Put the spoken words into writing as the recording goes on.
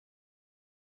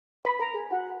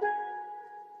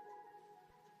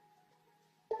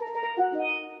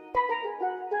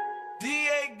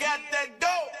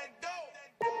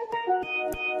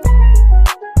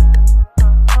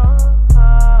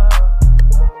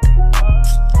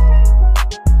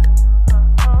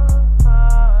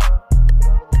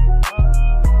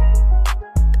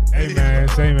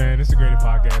Integrated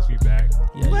Podcast, we back.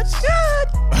 What's good?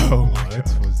 Oh my God.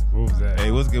 What was that?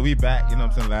 Hey, what's good? We back. You know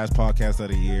what I'm saying? Last podcast of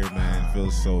the year, man.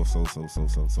 Feels so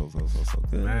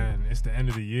good. Man, it's the end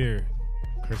of the year.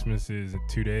 Christmas is in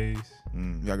 2 days.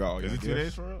 Y'all got all Is your it 2 gifts?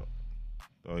 days for real?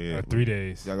 Oh yeah, 3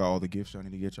 days. Y'all got all the gifts y'all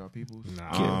need to get y'all peoples?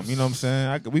 Nah. you know what I'm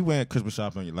saying? We went Christmas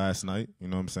shopping last night. You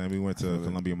know what I'm saying? We went to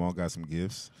Columbia Mall, got some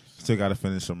gifts. Still got to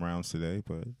finish some rounds today,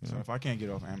 but you So know. if I can't get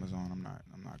it off Amazon, I'm not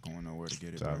going nowhere to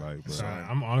get it. So I bro. like, bro. So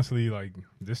I'm honestly like,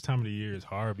 this time of the year is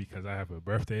hard because I have a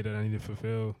birthday that I need to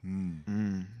fulfill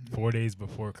 4 days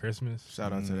before Christmas.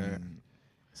 Shout out to that.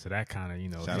 So that kind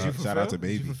of, Shout out to Did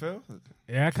baby. you fulfill?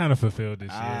 yeah, I kind of fulfilled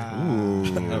this year.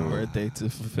 Ooh. A birthday to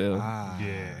fulfill.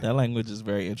 Yeah. That language is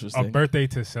very A interesting. birthday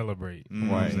to celebrate. You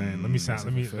know what I'm Right. saying? Let me let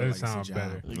fulfill it like it's a sound job.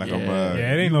 better. Like Yeah. I'm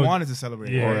Yeah, it ain't You no. wanted to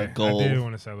celebrate. Yeah, or a goal. I did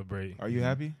want to celebrate. Are you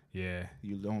happy? Yeah,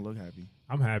 You don't look happy.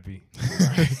 I'm happy.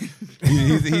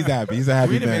 He's happy. He's a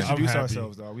happy We didn't man. introduce happy.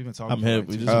 ourselves, though. We've been talking. I'm for hip. like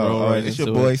We two- just roll right It's your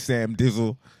into boy it. Sam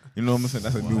Dizzle. You know what I'm saying?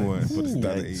 That's a new one for Ooh,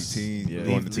 2018. yeah.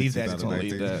 Going into Leave that to 2019.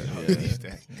 Leave that. Leave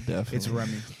that. Definitely. It's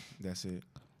Remy. That's it.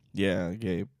 Yeah,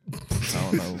 Gabe. I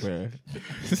don't know where.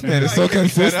 This man is so Like, keep that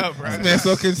consistent. up, bro. This man's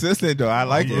so consistent, though. I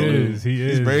like He it. is. He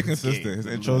is. He's very consistent. His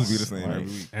intros be the same every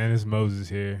week. And it's Moses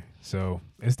here. So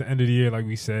it's the end of the year, like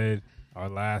we said. Our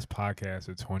last podcast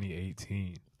of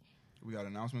 2018. We got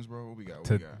announcements, bro. What we got? What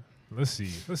To- we got? Let's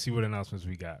see what announcements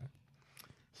we got.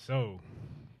 So,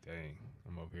 dang,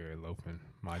 I'm over here loafing.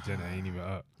 My agenda ain't even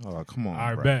up. Oh, come on. All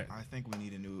right, bro. bet. I think we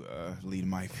need a new lead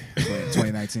mic.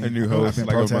 2019. A new host, I've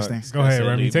been like a protesting. Go ahead, That's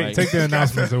Remy. it, Take Mike. take the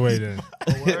announcements away then.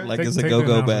 Like Take- it's a take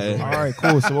go-go the bag. announcements All right,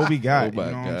 cool. So what we got? Oh my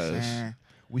you know what I'm gosh. saying?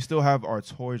 We still have our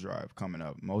toy drive coming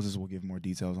up. Moses will give more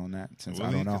details on that since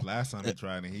I don't know. Last time he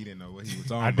tried and he didn't know what he was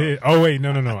talking I about. did. Oh wait,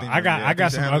 no. think I got you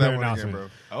some should other handle that one again,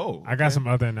 announcements. Oh, I got some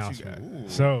other got?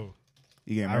 announcements. So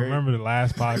You getting I married? remember the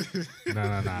last podcast.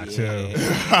 No.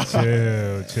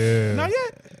 Chill. Not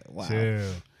yet. Wow.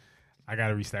 Chill. I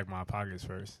gotta restack my pockets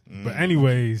first. Mm. But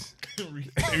anyways,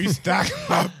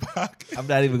 I'm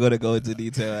not even going to go into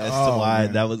detail as to Oh, why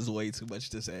man. that was way too much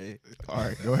to say. All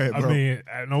right, go ahead, I bro. mean,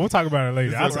 no, we'll talk about it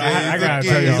later. I gotta It's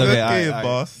tell okay, y'all. okay, all right, okay, all right.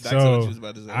 boss. Back to what you So was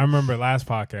about to say. I remember last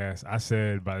podcast, I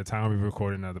said by the time we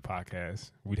record another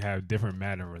podcast, we'd have different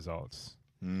Madden results.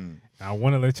 Mm. And I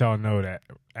want to let y'all know that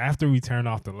after we turned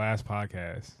off the last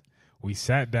podcast, we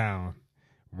sat down,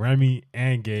 Remy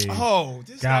and Gabe Oh,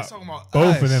 this got guy's talking about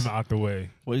both us. of them out the way.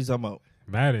 What are you talking about?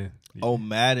 Madden. Oh,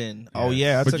 Madden. Yeah. Oh,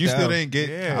 yeah. I But took you that still out. didn't get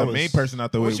Yeah, the I main was- person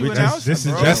out the way. What you which announced? This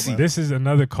is bro. just this is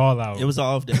another call out. It was an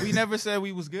off day. We never said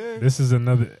we was good. This is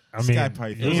another. I This mean, guy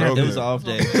probably he feels ain't so have- It good. was an off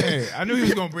day. Hey, I knew he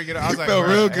was gonna bring it up. I was like, felt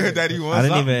bro, real hey. good that he won.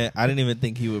 I didn't even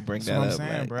think he would bring That's that what I'm up.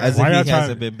 saying, like, bro. as Why if y'all he trying-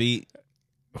 hasn't been beat.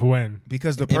 when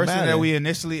Because the It person that mattered. we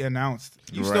initially announced,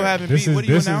 you still Right. haven't this beat. is What are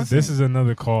you this is announcing? this is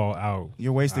another call out.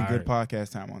 You're wasting All good right.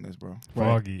 podcast time on this, bro.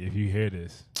 Foggy, if you hear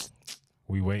this,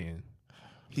 we waiting.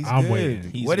 He's I'm good.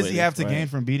 waiting. He's What does he waiting, have to right. gain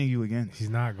from beating you again? He's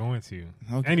not going to.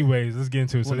 Okay. Anyways, let's get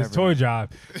into it. So We'll this never toy know. drive.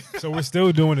 So we're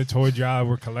still doing a toy drive.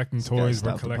 We're collecting toys. We're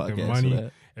Stop the collecting podcast money. for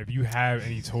that. If you have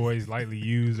any toys lightly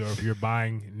used, or if you're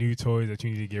buying new toys that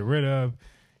you need to get rid of,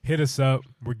 hit us up.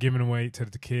 We're giving away to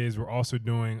the kids. We're also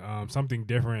doing something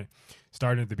different.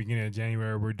 Starting at the beginning of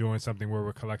January, we're doing something where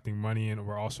we're collecting money, and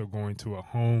we're also going to a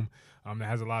home that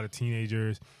has a lot of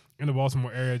teenagers in the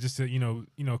Baltimore area, just to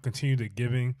continue the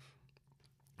giving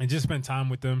and just spend time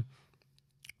with them.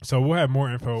 So we'll have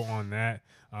more info on that.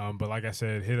 But like I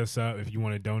said, hit us up if you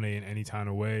want to donate in any kind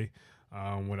of way.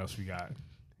 What else we got?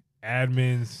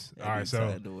 Admins. All right, so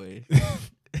Anytime away.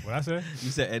 what I said?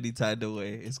 You said anytime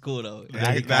away. It's cool though. The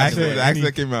Anytime accent, away. the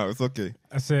accent came out. It's okay.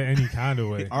 I said any kind of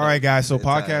way. All right, guys. So Good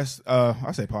time. podcast.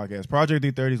 I say podcast. Project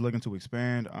D30 is looking to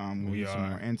expand. We need some are.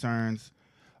 more interns.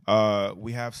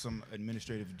 We have some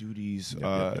administrative duties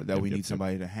that we need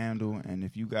somebody to handle. And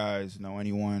if you guys know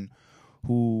anyone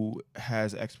who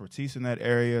has expertise in that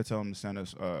area, tell them to send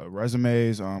us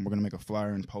resumes. We're going to make a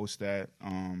flyer and post that.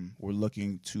 We're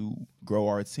looking to grow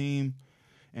our team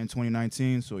in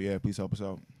 2019. So, yeah, please help us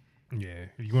out. Yeah,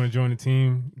 if you want to join the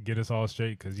team, get us all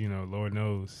straight because Lord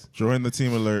knows, Join the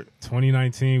team alert.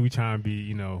 2019 we trying to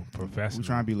be professional. We're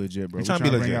trying to be legit, bro. We're trying to be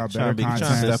bring legit. out Trying better to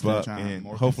content. step up, trying to and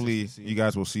more hopefully consistency. you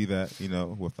guys will see that.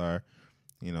 With our,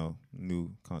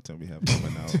 new content we have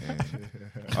coming out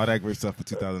and all that great stuff for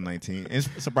 2019. And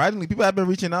surprisingly, people have been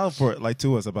reaching out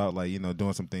to us about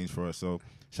doing some things for us. So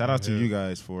shout out to you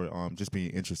guys for just being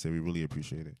interested. We really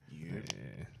appreciate it. Yeah.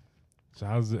 So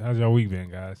how's y'all week been,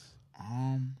 guys?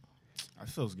 It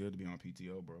feels good to be on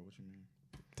PTO, bro. What you mean?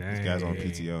 Dang. This guy's on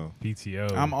PTO.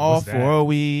 PTO. I'm off What's for that? a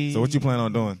week. So what you plan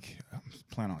on doing? I'm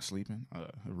planning on sleeping,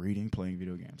 reading, playing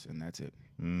video games, and that's it.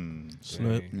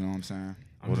 Slip. Dang. You know what I'm saying?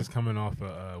 I'm just coming off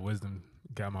a wisdom.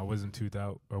 Got my wisdom teeth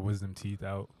out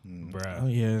bruh. Oh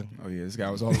yeah. Oh yeah, this guy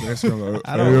was all there. So,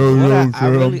 I don't. I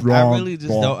really just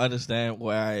don't understand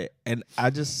why. And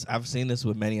I've seen this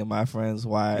with many of my friends.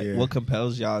 Why? Yeah. What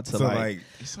compels y'all to So like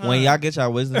when y'all get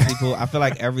y'all wisdom people? I feel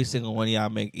like every single one of y'all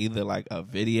make either like a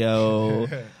video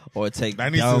or take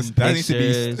that dumb needs to be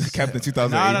pictures. kept in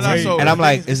 2018. No, so And I'm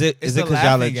like, is it it's because the y'all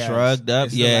laughing like gas. shrugged up?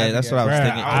 It's the Yeah, laughing that's what I was gas.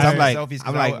 thinking. Bruh, Because I'm like, selfies 'cause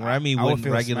I'm I like would- Remy I would wouldn't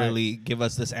feel regularly give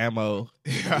us this ammo.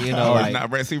 You Oh, know, like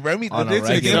nah, see, Remy, on the a thing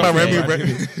regular about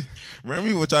basis.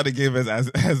 Remy would try to give us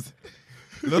as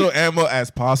little ammo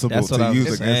as possible That's what to I'm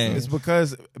use saying. against It's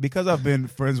us. because I've been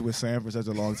friends with Sam for such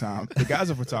a long time. The guy's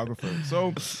a photographer,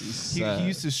 so sad. he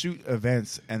used to shoot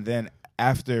events, and then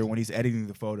after when he's editing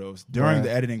the photos, during Right.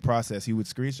 the editing process, he would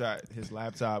screenshot his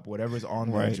laptop, whatever's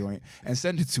on that Right. joint, and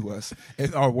send it to us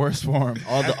in our worst form.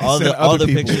 all the And all send the all other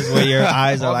the people. pictures where your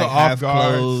eyes are All the like off half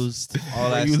guards. closed, all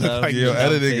that You look stuff. like- Yo, dumb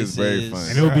editing is very faces. fun.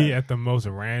 And it'll be at the most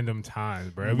random times,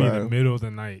 bro. It'll be in the Bruh. middle of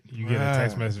the night. You get a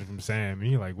text Bruh. message from Sam,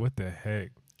 and you're like, "What the heck?"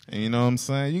 And you know what I'm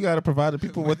saying? You got to provide the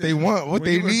people what they want, what When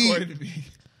they you recorded need. me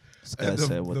This guy at the,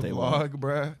 said what the they vlog, want.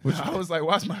 bruh. I was like,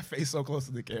 why's my face so close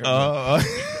to the camera?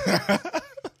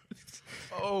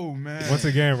 Oh man. Once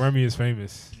again, Remy is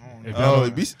famous. If y'all Oh,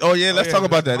 don't- yeah, let's yeah, talk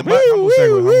about that. humble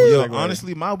segue. Yo,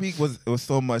 honestly, my week was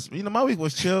so much. You know, my week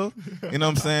was chill. You know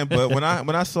what I'm saying? But when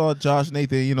I saw Josh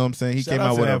Nathan, you know what I'm saying, he Shout came out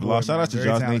out to with a that boy, vlog. Shout man. out to Very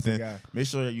Josh talented Nathan. guy. Make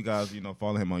sure you guys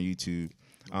follow him on YouTube.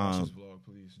 Watch his vlog,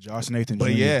 please. Josh Nathan. But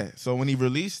Jr. yeah, so when he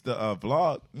released the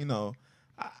vlog,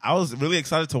 I was really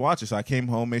excited to watch it. So I came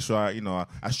home, made sure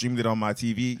I streamed it on my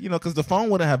TV, because the phone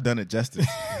wouldn't have done it justice.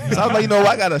 So I was like,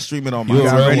 I gotta stream it on my You a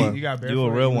got real ready. one. You got barefoot. You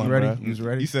a real was one, ready. bruh. You was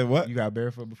ready. You said what? You got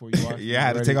barefoot before you watched. Yeah, I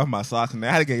had to take off my socks and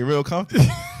I had to get real comfortable.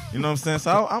 You know what I'm saying?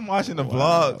 So I'm watching the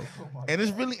vlog, and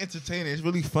it's really entertaining. It's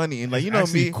really funny, and like It's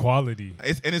actually me, quality.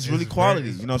 it's really It's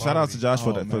quality. very- Shout out to Josh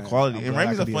Oh, for man. quality. I'm And glad I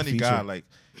Remy's a could be a funny feature. guy. Like,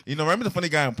 Remy's a funny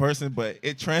guy in person, but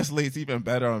it translates even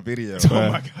better on video.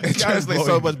 Oh my God. It translates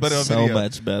so much better on So video.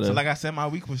 much better. So like I said, my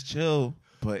week was chill,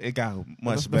 but it got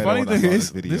much The better. funny when I thing saw is,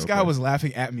 video, this guy bro. was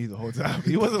laughing at me the whole time.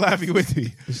 He wasn't laughing with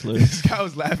me. Just look. This guy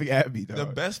was laughing at me. Dog. The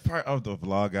best part of the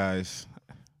vlog, guys,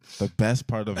 the best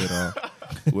part of it all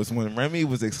was when Remy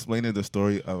was explaining the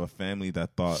story of a family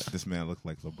that thought this man looked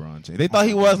like LeBron James. They thought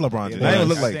he was LeBron James. Yeah, They didn't even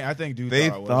look I like. think- I think dude They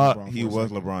thought, thought it he LeBron for a was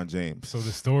second. LeBron James. So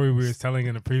the story we was telling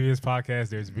in the previous podcast,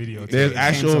 there's video. to There's it.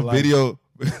 actual came to life. video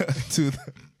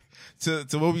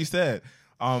to what we said.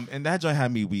 And that joint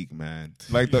had me weak, man.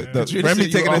 Like the Katrina Remy said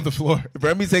you taking were on the floor.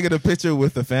 Remy taking a picture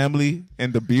with the family,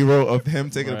 and the B-roll of him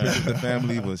taking a Right. picture with the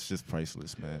family was just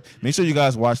priceless, man. Make sure you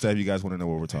guys watch that if you guys want to know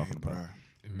what we're talking about. Bruh.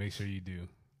 Make sure you do.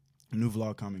 New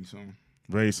vlog coming soon.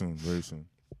 Very soon, very soon.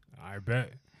 I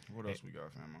bet. What else we got,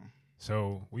 famo?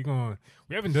 So we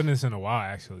haven't done this in a while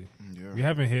actually. Yeah. We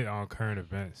haven't hit on current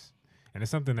events, and it's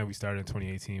something that we started in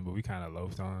 2018, but we kind of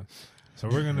loafed on. So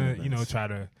we're gonna, try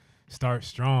to start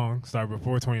strong, start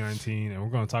before 2019, and we're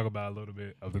gonna talk about a little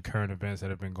bit of the current events that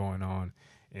have been going on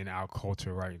in our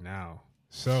culture right now.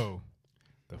 So,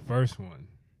 the first one,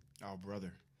 Our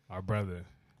brother. our brother,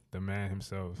 the man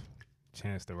himself,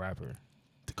 Chance the Rapper.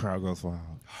 The crowd goes wild.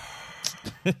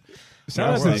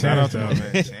 Shout out Shout to Chance, to though. my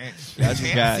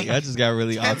man, Y'all just got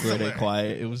really Chance awkward and Hilarious.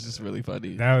 quiet. It was just really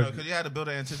funny. That was, Because you had to build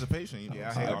an anticipation. Yeah,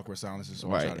 I hate awkward silences, so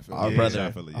I Right. try to fill Our it. brother.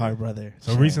 definitely, yeah. Our brother.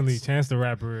 So recently, Chance the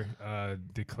Rapper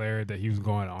declared that he was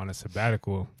going on a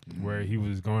sabbatical where he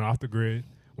was going off the grid.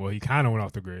 Well, he kind of went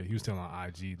off the grid. He was still on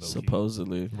IG, low-key.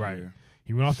 Supposedly. Right. Yeah.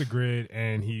 He went off the grid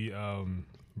and he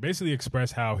basically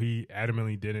expressed how he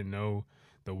adamantly didn't know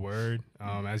the word.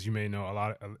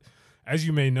 As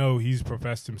you may know, he's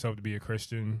professed himself to be a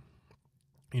Christian,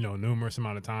 numerous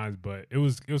amount of times. But it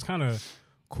was kind of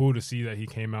cool to see that he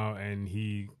came out and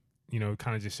he,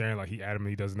 kind of just sharing like he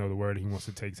adamantly doesn't know the word. And he wants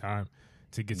to take time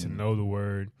to get to know the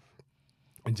word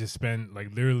and just spend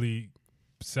like literally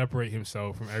separate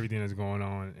himself from everything that's going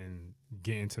on and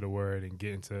get into the word and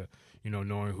get into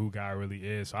knowing who God really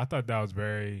is. So I thought that was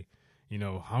very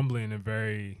humbling and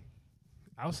very,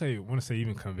 I want to say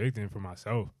even convicting for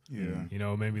myself.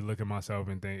 Yeah. Made me look at myself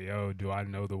and think, yo, do I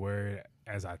know the word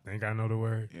as I think I know the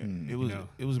word? Yeah.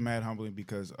 It was mad humbling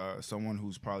because someone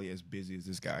who's probably as busy as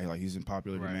this guy, like he's in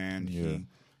popular Right. demand. Yeah.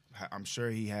 I'm sure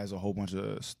he has a whole bunch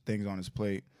of things on his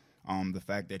plate. The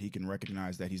fact that he can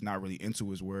recognize that he's not really into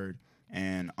his word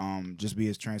and just be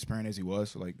as transparent as he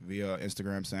was, like via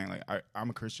Instagram, saying like I'm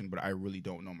a Christian, but I really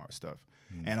don't know my stuff.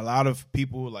 And a lot of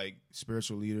people, like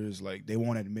spiritual leaders, like they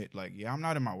won't admit, like, yeah, I'm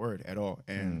not in my word at all,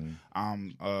 and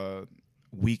I'm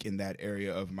weak in that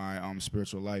area of my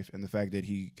spiritual life. And the fact that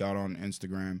he got on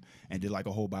Instagram and did like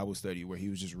a whole Bible study where he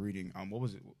was just reading what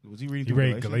was it? Was he reading? He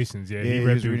read Galatians. Yeah, he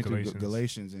was read reading Galatians. through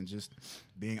Galatians and just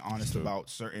being honest about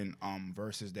certain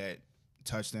verses that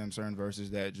touched him, certain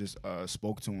verses that just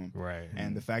spoke to him. Right.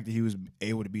 And the fact that he was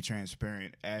able to be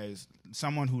transparent as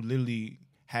someone who literally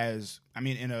has, I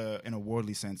mean, in a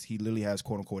worldly sense, he literally has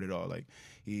quote unquote it all. Like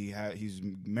he's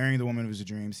marrying the woman of his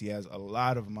dreams. He has a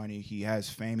lot of money. He has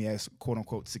fame. He has quote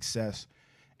unquote success,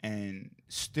 and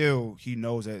still he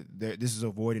knows that this is a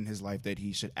void in his life that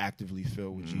he should actively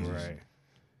fill with Jesus. Right.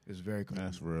 It's very cool.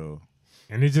 That's real.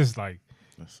 And it just like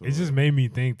That's it just made me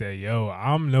think that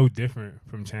I'm no different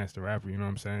from Chance the Rapper. You know what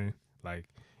I'm saying? Like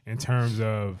in terms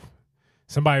of.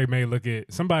 Somebody may look at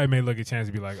Chance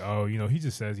and be like, oh, he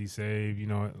just says he's saved,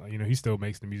 he still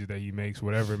makes the music that he makes,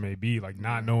 whatever it may be, like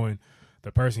not knowing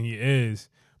the person he is,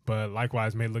 but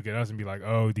likewise may look at us and be like,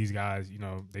 oh, these guys,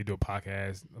 they do a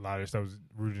podcast, a lot of their stuff is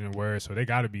rooted in words, so they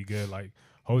got to be good. Like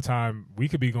whole time we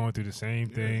could be going through the same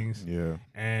things,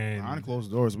 and behind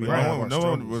closed doors, no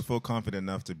one would feel confident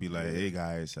enough to be like, hey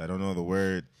guys, I don't know the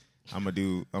word. I'm gonna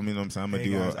do. I mean, I'm gonna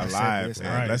do a live.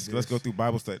 And let's go through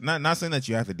Bible study. Not saying that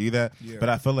you have to do that, but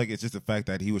I feel like it's just the fact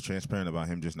that he was transparent about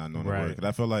him just not knowing the word. Because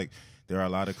I feel like there are a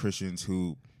lot of Christians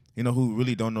who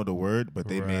really don't know the word, but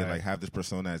they may like have this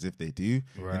persona as if they do,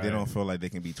 and they don't feel like they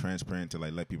can be transparent to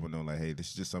like let people know like, hey, this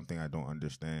is just something I don't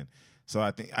understand. So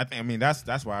I mean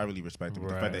that's why I really respect him.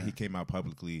 The fact that he came out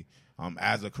publicly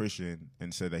as a Christian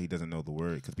and said that he doesn't know the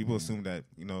word, because people assume that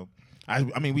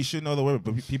I mean, we should know the word,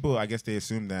 but people, I guess, they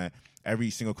assume that every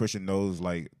single Christian knows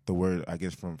like the word, I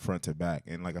guess, from front to back.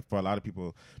 And like for a lot of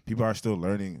people are still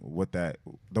learning what the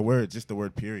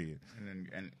word, period.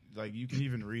 And like you can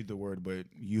even read the word, but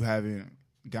you haven't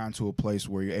gotten to a place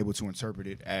where you're able to interpret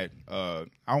it at I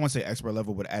don't want to say expert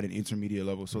level, but at an intermediate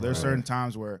level. So there's certain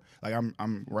times where like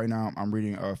I'm right now I'm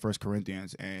reading 1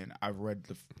 Corinthians, and I've read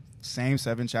the same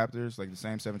 7 chapters,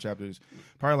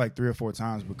 probably like 3 or 4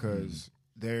 times, because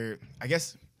I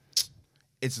guess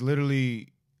it's literally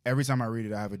every time I read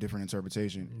it, I have a different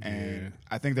interpretation. And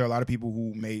I think there are a lot of people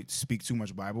who may speak too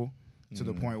much Bible to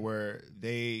the point where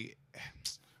I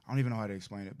don't even know how to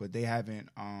explain it, but they haven't,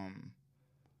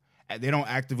 they don't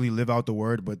actively live out the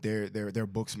word, but they're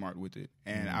book smart with it.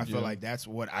 And I feel like that's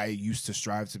what I used to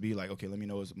strive to be like, okay, let me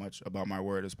know as much about my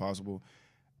word as possible.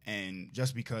 And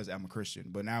just because I'm a Christian,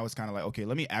 but now it's kind of like, okay,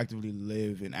 let me actively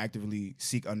live and actively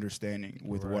seek understanding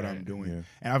with what I'm doing. Yeah.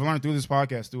 And I've learned through this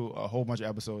podcast, through a whole bunch of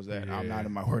episodes, that I'm not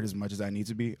in my word as much as I need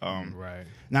to be.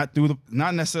 Not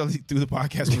necessarily through the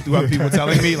podcast, but through other people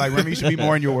telling me like, Remy, you should be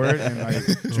more in your word, and like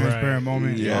transparent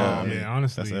moment.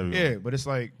 Honestly, but it's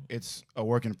like it's a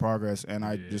work in progress, and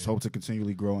I just hope to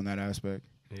continually grow in that aspect.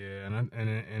 Yeah,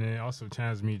 and it also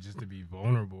challenges me just to be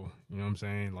vulnerable. You know what I'm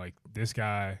saying? Like this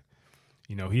guy.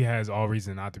 He has all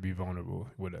reason not to be vulnerable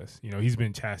with us. He's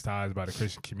been chastised by the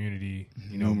Christian community,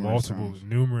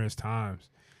 numerous times.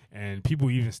 And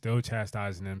people even still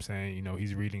chastising him, saying,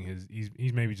 he's reading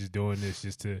he's maybe just doing this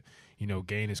just to,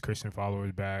 gain his Christian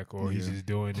followers back, or he's just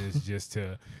doing this just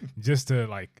to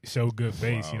like show good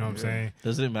face. You know what I'm saying?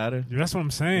 Does it matter? That's what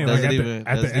I'm saying. Like at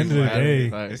the end of the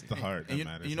day, it's the heart that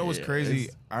matters. You know what's crazy?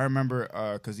 I remember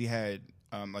because he had.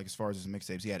 Like as far as his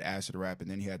mixtapes, he had Acid Rap,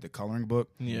 and then he had the Coloring Book,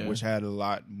 which had a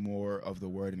lot more of the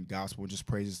word and gospel, just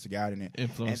praises to God in it.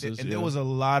 Influences, and there was a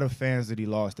lot of fans that he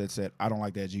lost that said, "I don't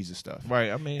like that Jesus stuff."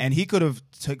 Right. I mean, and he could have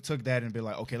took that and been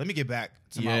like, "Okay, let me get back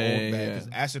to my old bag," because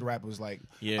Acid Rap was like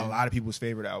a lot of people's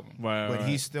favorite album. But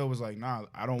he still was like, "Nah,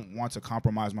 I don't want to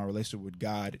compromise my relationship with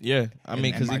God." Yeah, I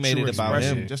mean, because he made it about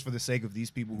him, just for the sake of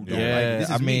these people who don't like it.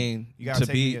 I mean,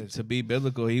 to be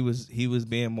biblical, he was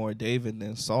being more David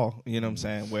than Saul. You know what I'm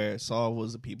saying? Where Saul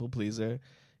was a people pleaser.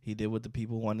 He did what the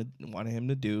people wanted him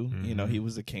to do. He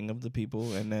was the king of the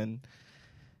people, and then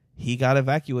he got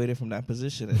evacuated from that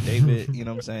position. And David, you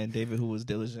know what I'm saying? David, who was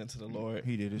diligent to the Lord,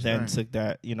 he did his then thing. took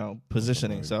that,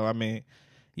 positioning. So I mean,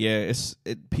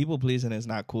 people pleasing is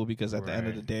not cool, because at the end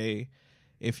of the day,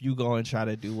 if you go and try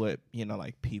to do what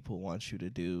like people want you to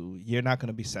do, you're not going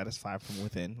to be satisfied from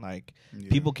within. Like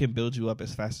people can build you up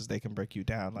as fast as they can break you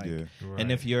down. Like,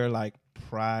 and if your like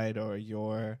pride or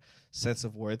your sense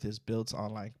of worth is built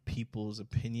on like people's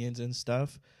opinions and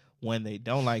stuff, when they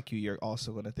don't like you, you're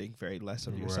also going to think very less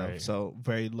of yourself. So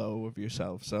very low of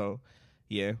yourself. So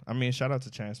yeah, I mean, shout out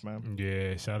to Chance, man.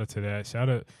 Yeah, shout out to that. Shout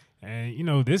out,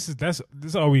 and this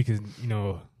is all we can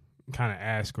kind of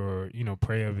ask or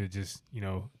pray of it. Just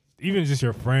even just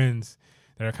your friends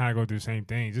that are kind of going through the same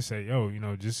thing, just say, yo,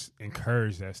 just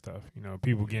encourage that stuff.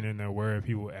 People getting in their word,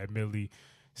 people admittedly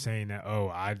saying that,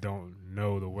 oh, I don't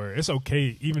know the word. It's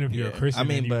okay, even if you're a Christian. I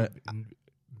mean, but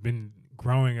been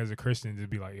growing as a Christian, to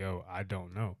be like, yo, I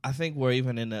don't know. I think we're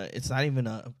even it's not even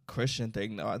a Christian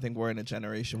thing though. I think we're in a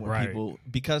generation where people,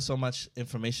 because so much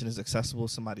information is accessible,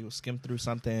 somebody will skim through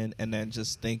something and then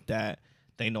just think that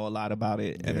they know a lot about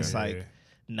it, and it's like,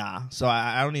 nah. So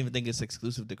I don't even think it's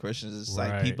exclusive to Christians. It's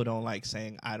like people don't like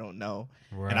saying I don't know.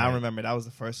 And I remember that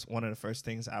was one of the first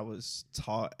things I was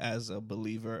taught as a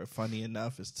believer. Funny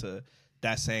enough, is to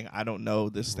that saying I don't know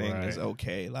this thing is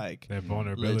okay. Like that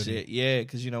vulnerability. Legit, yeah,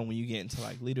 because when you get into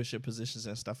like leadership positions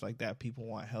and stuff like that, people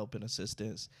want help and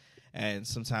assistance. And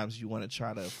sometimes you want to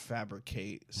try to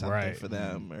fabricate something for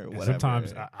them or whatever.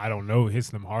 Sometimes, I don't know,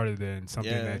 hits them harder than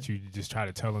something that you just try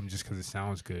to tell them just because it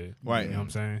sounds good. Right. You know what I'm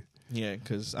saying? Yeah,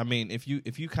 because, I mean, if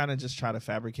you kind of just try to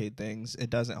fabricate things, it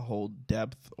doesn't hold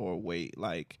depth or weight.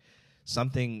 Like,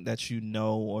 something that you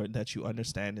know or that you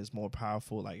understand is more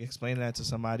powerful. Like, explaining that to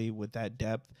somebody with that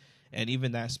depth and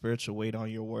even that spiritual weight on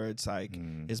your words, like,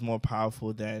 is more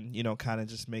powerful than, kind of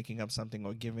just making up something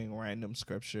or giving random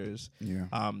scriptures. Yeah.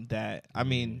 That, I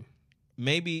mean,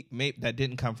 maybe that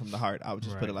didn't come from the heart. I would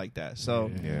just put it like that.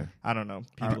 So, I don't know.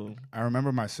 People. I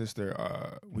remember my sister,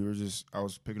 I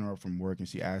was picking her up from work, and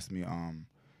she asked me,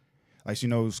 like, she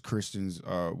knows Christians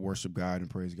worship God and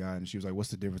praise God, and she was like, what's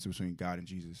the difference between God and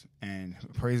Jesus? And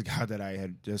praise God that I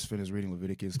had just finished reading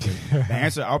Leviticus. The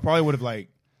answer, I probably would have, like,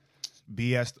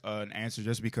 BS'd an answer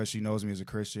just because she knows me as a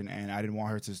Christian, and I didn't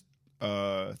want her to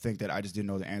think that I just didn't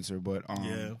know the answer. But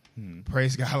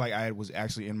praise God, like, I was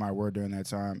actually in my word during that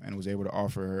time and was able to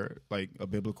offer her, like, a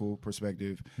biblical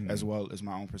perspective as well as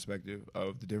my own perspective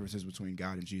of the differences between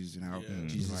God and Jesus, and how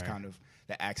Jesus is kind of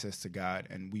the access to God,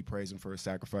 and we praise him for his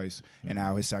sacrifice, and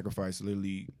how his sacrifice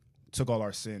literally took all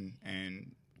our sin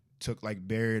and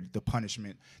buried the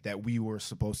punishment that we were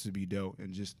supposed to be dealt,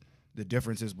 and just the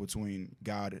differences between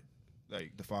God,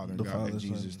 like the Father, and God, and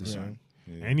Jesus, the Son.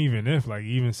 Yeah. And even if, like,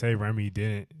 even say Remy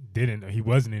didn't, he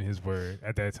wasn't in his word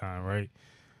at that time, right?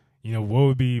 What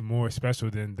would be more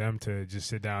special than them to just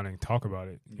sit down and talk about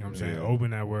it? You know what I'm saying? Open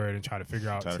that word and try to figure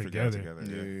out together.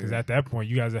 Because at that point,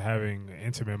 you guys are having an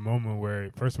intimate moment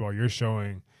where, first of all, you're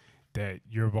showing that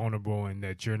you're vulnerable and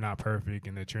that you're not perfect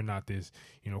and that you're not this,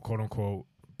 quote unquote,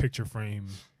 picture frame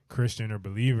Christian or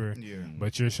believer,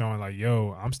 but you're showing like,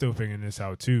 yo, I'm still figuring this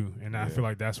out too. And I feel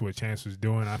like that's what Chance was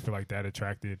doing. I feel like that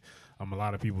attracted a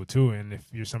lot of people too. And if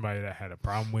you're somebody that had a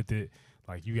problem with it,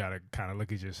 like, you got to kind of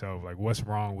look at yourself, like, what's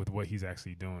wrong with what he's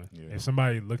actually doing? If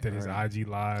somebody looked at his IG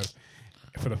live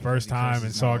for the first time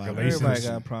and saw Galatians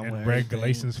and read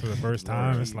Galatians for the first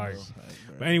time, it's like,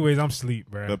 but anyways, I'm sleep,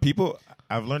 bro. But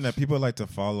I've learned that people like to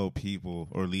follow people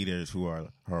or leaders who are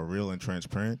real and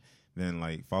transparent than,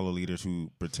 like, follow leaders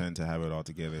who pretend to have it all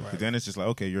together. Because then it's just like,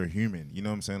 okay, you're a human. You know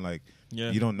what I'm saying? Like,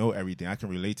 you don't know everything. I can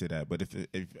relate to that. But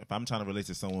if I'm trying to relate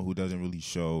to someone who doesn't really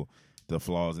show the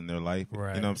flaws in their life, you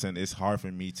know what I'm saying? It's hard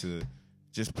for me to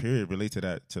just relate to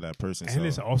that person. And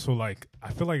it's also like,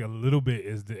 I feel like a little bit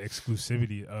is the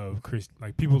exclusivity of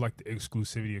like, people like the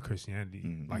exclusivity of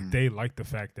Christianity. Like, they like the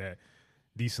fact that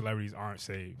these celebrities aren't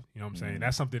saved. You know what I'm saying?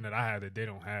 That's something that I have that they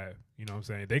don't have. You know what I'm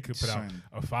saying? They could put out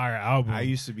a fire album. I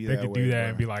used to be they that could way, do that bro.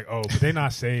 and be like, oh, but they're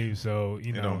not saved, so,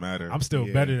 it don't matter. I'm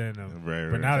still better than them. Right,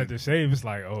 but now that they're saved, it's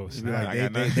like, oh,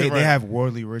 snap. Like, they have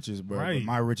worldly riches, bro. But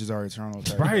my riches are eternal.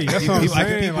 Right, that's what I'm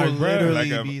saying. People like, bro,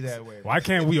 literally be that way. Why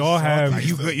can't we all have? Like,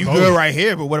 you good right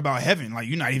here, but what about heaven? Like,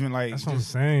 you're not even like. That's what I'm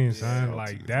saying, son.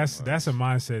 Like, that's a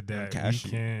mindset that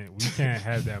we can't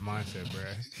have that mindset, bro.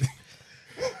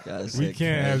 We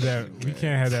can't have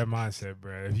that mindset,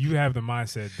 bro. If you have the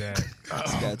mindset that,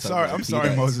 I'm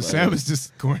sorry, Moses. Sam is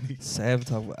just corny. Sam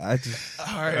talking about,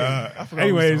 all right.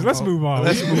 Anyways, let's move on.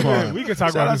 We can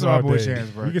talk about this all day. Chance,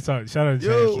 bro. We can talk. Shout out to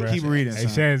Chance, bro. Keep reading. Hey,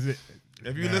 Chance.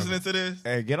 If you listening to this,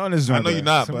 hey, get on this joint. I know you're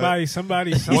not. Somebody.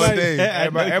 One day,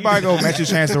 everybody go mention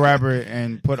Chance the Rapper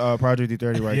and put Project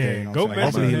D30 right there. You know go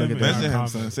mention him. Mention him,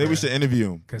 son. Say we should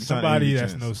interview him. Because somebody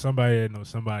that knows somebody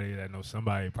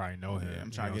probably know him. I'm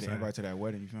trying to get an invite to that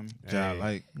wedding. You feel me? Yeah,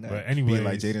 like. But anyway,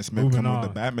 like Jaden Smith coming with the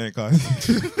Batman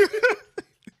costume.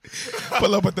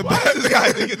 Pull up with the Batman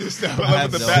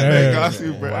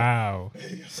costume, bro. Wow.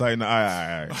 Sorry, no, all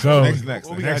right. So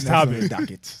next topic.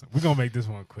 We're gonna make this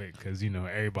one quick because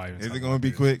everybody. Is it gonna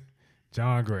be quick?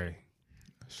 John Gray.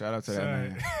 Shout out to that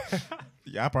man.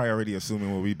 Y'all probably already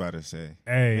assuming what we about to say.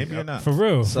 Hey, maybe you're not. For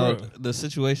real. So the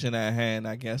situation at hand,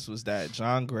 I guess, was that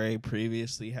John Gray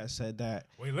previously has said that.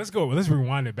 Wait, let's go. Let's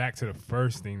rewind it back to the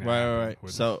first thing. Right.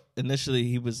 So initially,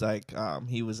 he was like,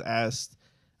 he was asked.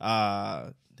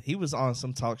 he was on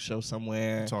some talk show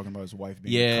somewhere. Talking about his wife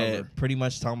being a cover. pretty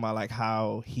much talking about like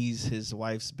how he's his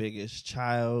wife's biggest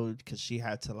child because she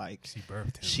had to like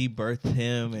she birthed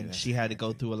him and she had to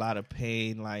go through a lot of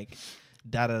pain, like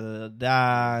da da da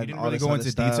da. He didn't really go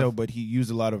into detail, but he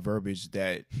used a lot of verbiage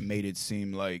that made it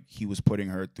seem like he was putting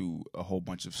her through a whole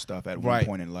bunch of stuff at one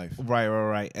point in life.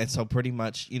 Right. And so pretty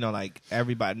much, you know, like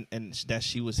everybody, and that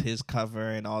she was his cover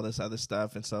and all this other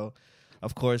stuff. And so,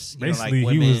 of course, you basically know,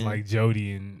 like women, he was like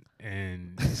Jody and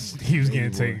he was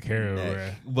getting taken care of.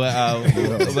 Right? But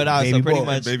also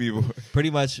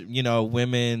pretty much, you know,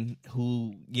 women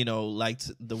who, you know,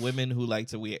 the women who like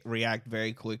to react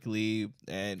very quickly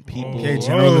and people. Okay,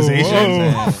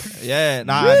 generalization.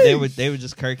 They were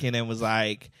just kirking and was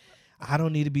like, I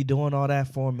don't need to be doing all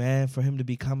that for a man for him to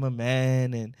become a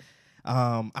man, and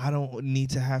I don't need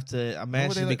to have to. A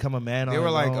man should become a man. They were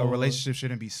on like, own. a relationship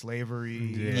shouldn't be slavery.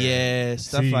 Yeah,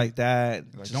 stuff like that.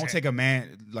 Like, don't take a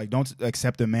man. Like, don't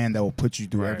accept a man that will put you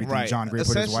through everything John Gray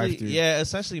put his wife through. Yeah,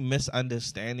 essentially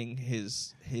misunderstanding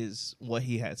his what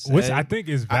he had said, which I think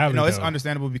is valid. No, it's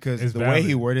understandable because it's the valid. way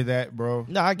he worded that, bro.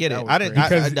 No, I get it. I didn't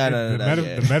because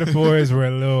the metaphors were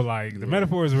a little like the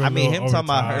metaphors were. I mean, him talking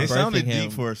about her. It sounded him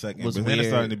deep for a second, was but weird. then it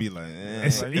started to be like,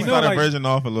 you know, like, like, version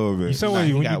off a little bit. You saw when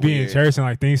you be in church and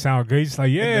like things sound good, just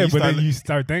like but then you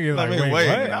start thinking like, wait, what?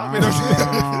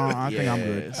 I think I'm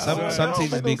good. Some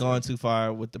teachers be going too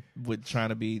far with trying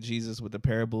to be Jesus with the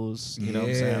parables. You know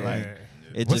what I'm saying? Like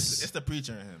it's the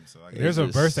preacher in him. So there's a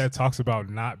verse that talks about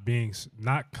not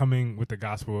coming with the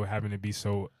gospel, having to be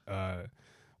so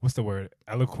what's the word,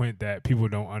 eloquent that people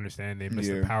don't understand. They miss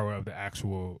the power of the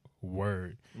actual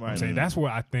word. Right. I'm saying that's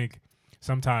what I think.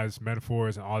 Sometimes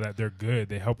metaphors and all that, they're good.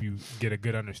 They help you get a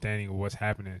good understanding of what's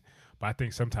happening. But I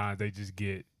think sometimes they just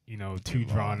get, you know, too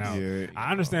drawn out. Yeah,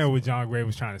 I understand what John Gray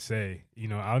was trying to say. You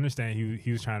know, I understand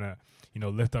he was trying to, you know,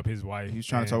 lift up his wife. He was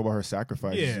trying to talk about her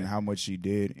sacrifices and how much she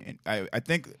did. And I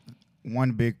think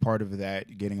one big part of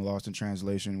that getting lost in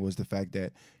translation was the fact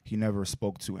that he never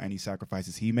spoke to any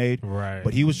sacrifices he made. Right.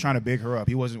 But he was trying to big her up.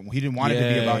 He didn't want it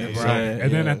to be about himself.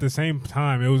 And then at the same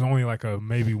time, it was only like a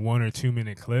maybe 1 or 2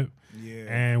 minute clip. Yeah.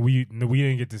 And we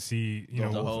didn't get to see, you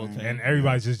know, the whole thing. And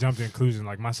everybody just jumped to conclusion.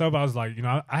 Like myself, I was like, you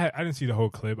know, I didn't see the whole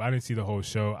clip. I didn't see the whole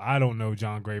show. I don't know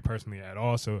John Gray personally at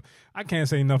all, so I can't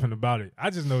say nothing about it.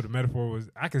 I just know the metaphor was,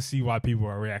 I can see why people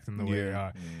are reacting the way they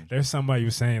are. There's somebody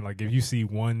who's saying, like, if you see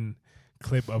one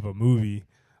clip of a movie,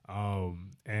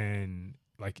 and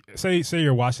like say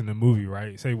you're watching the movie,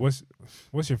 right? Say what's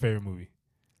your favorite movie?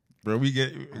 Bro, go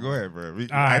ahead, bro.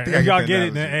 I think if y'all get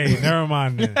it, then hey, never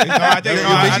mind. Then. I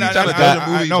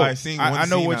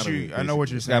know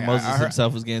what you're saying. Moses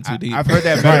himself was getting too deep. I've heard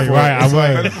that metaphor. Right,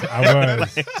 I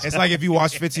was. It's like if you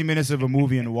watch 15 minutes of a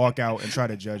movie and walk out and try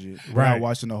to judge it, without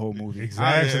watching the whole movie.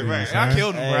 Exactly. Right. I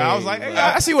killed him, bro. I was like, hey,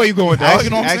 I see where you going, dog.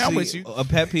 You know what I'm saying? I'm with you. A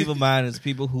pet peeve of mine is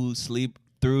people who sleep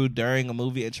through during a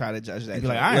movie and try to judge that. Be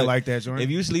like, I ain't like that joint.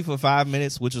 If you sleep for 5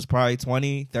 minutes, which was probably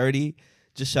 20, 30,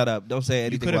 just shut up. Don't say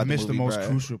anything. You could have missed the most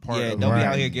crucial part. Yeah, don't be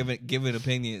out here giving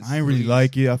opinions. I ain't really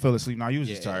like it. I fell asleep. Now you was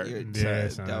just tired.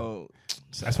 That's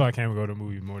why I can't go to a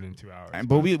movie more than 2 hours.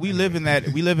 But we live in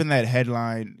that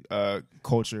headline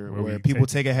culture where people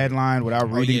take a headline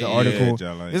without reading the article.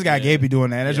 This guy Gabe be doing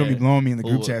that. That's gonna be blowing me in the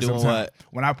group chat sometimes.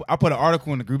 When I put an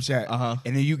article in the group chat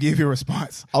and then you give your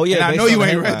response. Oh yeah, and I know you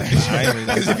ain't read that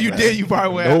because if you did, you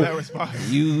probably would have that response.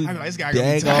 You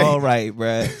dang all right,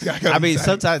 bro. I mean,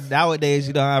 sometimes nowadays,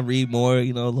 you know, I read more,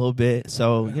 you know, a little bit.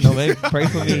 So you know, maybe pray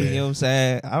for me. You know what I'm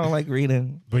saying? I don't like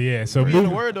reading. But yeah, so read the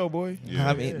word though, boy.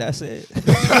 I mean, that's it.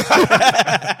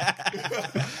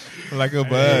 Like a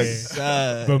bug.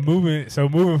 But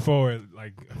moving forward,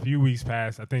 like a few weeks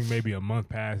pass, I think maybe a month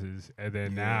passes, and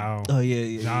then now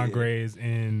John Gray is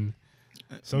in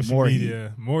social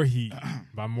media, more heat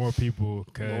by more people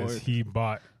because he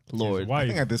bought his wife. I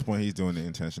think at this point he's doing it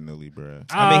intentionally, bro.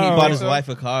 I mean, he bought his wife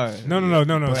a car. No.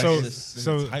 So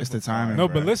it's the timing. No,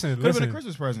 but listen. Could have been a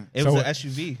Christmas present. It was an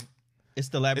SUV. It's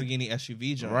the Lamborghini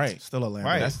SUV, John. Right. Still a Lambo.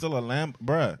 Right. That's still a Lamb,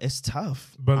 bruh. It's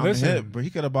tough. But listen, but he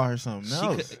could have bought her something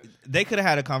else. They could have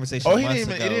had a conversation. Oh, it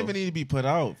didn't even need to be put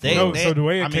out. So the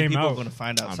way it came people out, are going to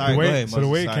find out. Sorry, go ahead, so the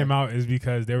way it came out is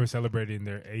because they were celebrating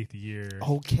their 8th year.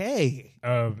 Okay.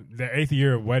 Their 8th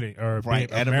year of wedding or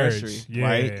anniversary.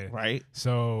 Yeah. Right.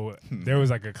 So there was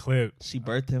like a clip. She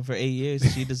birthed him for 8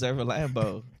 years. She deserved a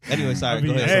Lambo. Anyway, sorry.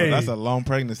 Go ahead. Hey, that's a long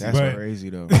pregnancy. That's crazy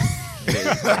though.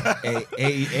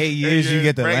 8 years you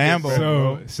get the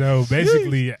Lambo. So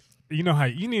basically, you know how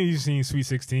you've seen Sweet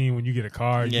 16 when you get a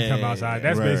card, you come outside.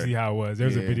 That's basically how it was.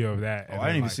 There's a video of that. Oh, I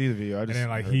didn't even see the video. And then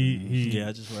like he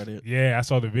I just read it. Yeah, I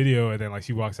saw the video, and then like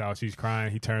she walks out, she's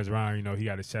crying. He turns around, he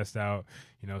got his chest out,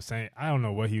 saying I don't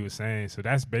know what he was saying. So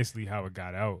that's basically how it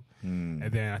got out. And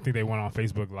then I think they went on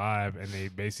Facebook Live and they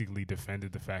basically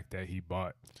defended the fact that he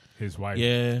bought his wife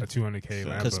a $200K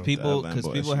Lambo. Because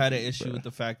people had an issue with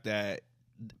the fact that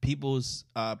people's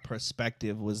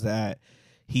perspective was that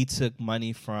he took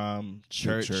money from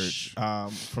church.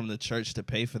 From the church to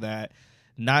pay for that,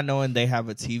 not knowing they have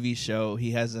a TV show.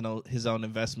 He has his own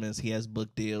investments. He has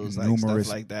book deals, like stuff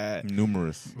like that.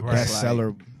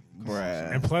 Bestseller,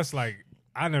 bruh. And plus, like,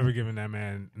 I never given that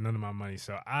man none of my money,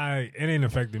 so it ain't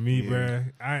affected me,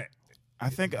 bruh. I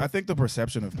think the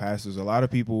perception of pastors. A lot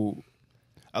of people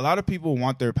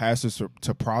want their pastors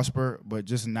to prosper, but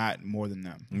just not more than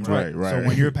them. Right. So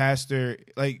when you're a pastor,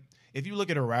 like, if you look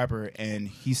at a rapper and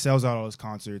he sells out all his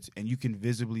concerts and you can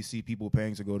visibly see people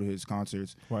paying to go to his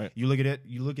concerts, you look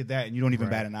at that and you don't even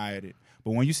bat an eye at it.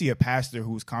 But when you see a pastor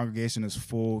whose congregation is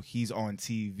full, he's on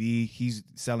TV, he's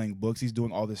selling books, he's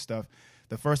doing all this stuff,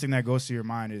 the first thing that goes to your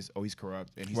mind is, he's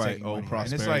corrupt and he's taking money.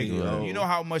 And it's like, you know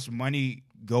how much money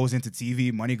goes into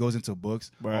TV, money goes into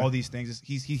books, all these things.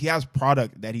 He has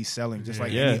product that he's selling, just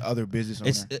like any other business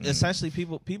owner. It's essentially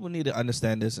people need to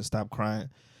understand this and stop crying.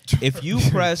 If you're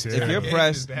pressed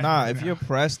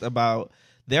about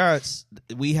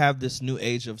we have this new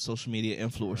age of social media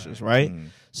influencers, right?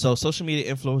 So social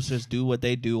media influencers do what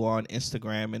they do on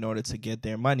Instagram in order to get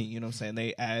their money. You know what I'm saying?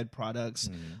 They add products,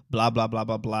 blah, blah, blah,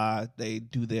 blah, blah. They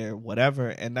do their whatever.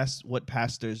 And that's what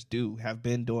pastors have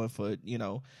been doing for,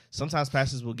 sometimes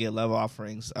pastors will get love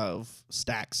offerings of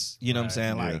stacks, you know what I'm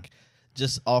saying? Like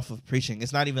just off of preaching.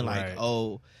 It's not even like,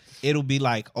 it'll be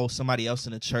like, somebody else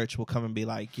in the church will come and be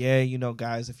like,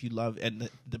 guys, if you love, and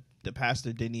the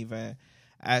pastor didn't even.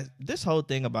 This whole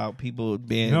thing about people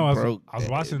being broke. I was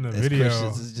watching the video.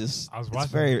 Is just,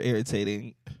 it's very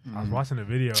irritating. I was watching the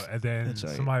video, and then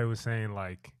somebody was saying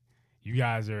like, "You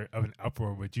guys are of an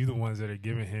uproar, but you the ones that are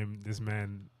giving this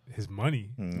man his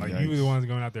money. Like you were the ones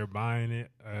going out there buying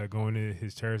it, going to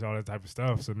his church, all that type of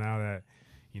stuff. So now that."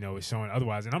 It's showing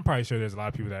otherwise. And I'm probably sure there's a lot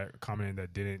of people that commented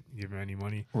that didn't give him any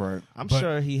money. Right. I'm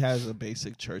sure he has a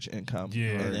basic church income. Yeah.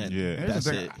 And then that's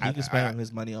it. He can spend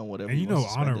his money on whatever he wants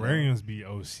to spend honorariums be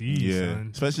OC,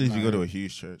 son. Especially if you go to a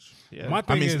huge church. Yeah. My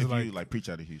thing is, if you preach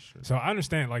at a huge church. So I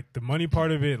understand, like, the money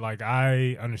part of it, like,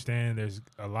 I understand there's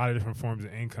a lot of different forms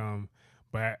of income.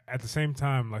 But at the same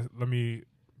time, like, let me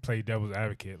play devil's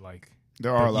advocate, like,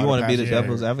 there are a lot. You want to be the the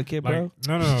devil's advocate, bro?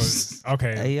 Like, no.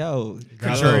 Okay. Hey, yo.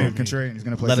 Contrarian. He's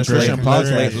going to play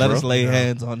let us lay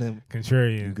hands on him.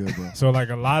 Contrarian. Good, bro. So,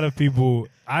 like, a lot of people,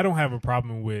 I don't have a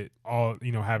problem with all,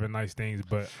 having nice things.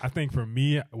 But I think for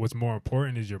me, what's more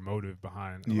important is your motive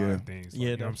behind a lot of things. Like,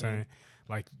 you know what I'm saying?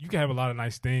 Like, you can have a lot of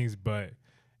nice things, but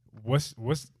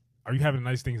are you having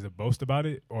nice things to boast about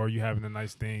it? Or are you having the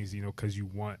nice things, because you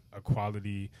want a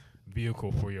quality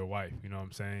vehicle for your wife, you know what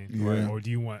I'm saying? Yeah. Or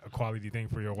do you want a quality thing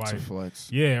for your wife? To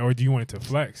flex. Yeah, or do you want it to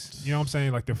flex? You know what I'm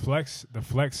saying? Like the flex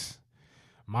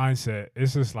mindset,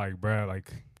 it's just like, bruh,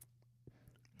 like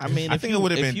I mean, I think it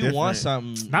would have been different. You want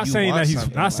something, not saying that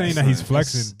he's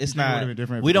flexing. It's not. Would have been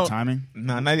different. We don't. Timing.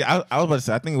 No, I was about to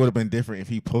say. I think it would have been different if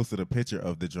he posted a picture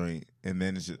of the joint, and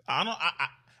then it's just.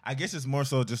 I guess it's more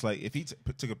so just like if he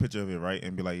took a picture of it, right,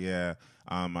 and be like,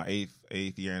 my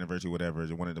eighth year anniversary, whatever,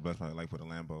 is one of the best parts I like with a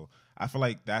Lambo. I feel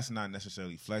like that's not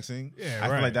necessarily flexing. Yeah, I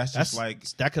feel like that's just like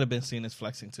that could have been seen as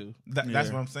flexing too. That's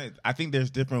what I'm saying. I think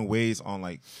there's different ways on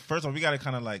like. First of all, we got to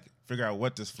kind of like figure out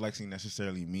what does flexing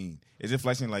necessarily mean. Is it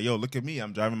flexing like, yo, look at me,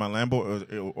 I'm driving my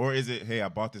Lambo, or is it, hey, I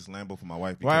bought this Lambo for my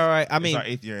wife? Right. I mean, it's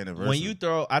our 8th year anniversary.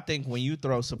 When you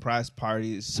throw surprise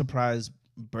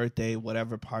birthday,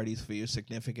 whatever parties for your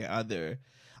significant other,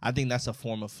 I think that's a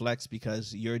form of flex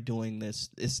because you're doing this.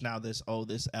 It's now this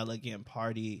elegant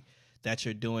party that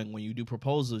you're doing. When you do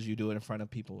proposals, you do it in front of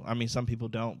people. I mean, some people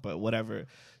don't, but whatever.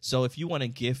 So if you want to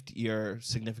gift your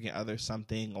significant other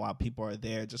something while people are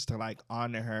there just to like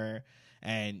honor her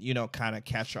and, kind of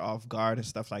catch her off guard and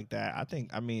stuff like that,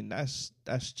 I mean, that's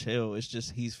chill. It's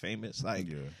just he's famous. Like,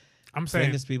 I'm saying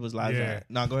famous people's lives are.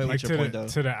 No, go ahead like with your point, though.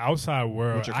 To the outside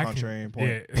world, with your contrarian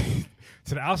point. Yeah,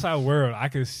 to the outside world, I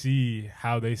could see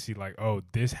how they see like, oh,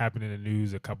 this happened in the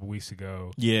news a couple weeks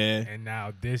ago. Yeah, and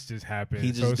now this just happened.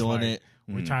 He's just doing it.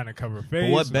 We're trying to cover face.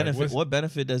 But what benefit? What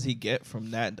benefit does he get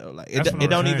from that though? Like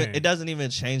it doesn't even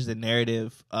change the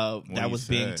narrative of what that was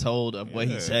being told of what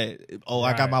he said. Oh,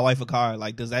 I got my wife a car.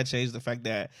 Like, does that change the fact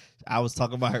that I was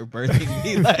talking about her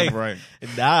birthday? Like, right?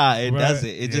 Nah, it doesn't.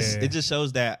 It just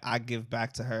shows that I give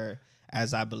back to her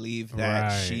as I believe that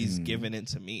Right. she's giving it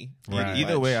to me. Right.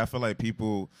 Either way, I feel like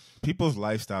people's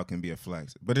lifestyle can be a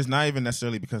flex, but it's not even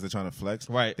necessarily because they're trying to flex.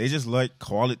 Right. They just like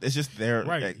quality. It's just their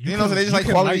Right. like, You you know. can- So they just you like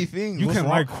can quality like- things. You What's can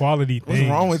wrong? like quality things. What's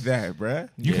wrong with that, bruh?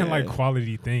 You can Yeah. like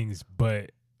quality things,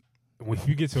 but if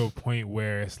you get to a point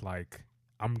where it's like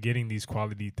I'm getting these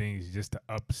quality things just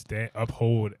to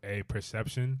uphold a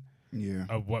perception Yeah.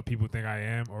 of what people think I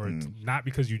am, or not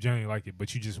because you genuinely like it,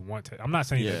 but you just want to. I'm not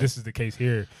saying Yeah. that this is the case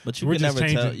here, But you We're can just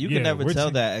never tell. changing- You yeah, can never we're tell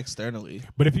cha- that externally.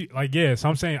 but if you like, yeah. So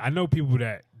I'm saying I know people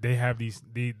that they have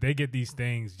they get these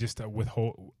things just to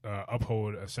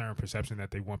uphold a certain perception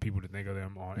that they want people to think of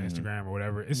them on Instagram or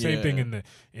whatever. It's the same thing Yeah.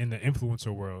 in the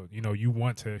influencer world. You know, you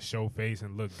want to show face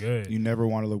and look good. You never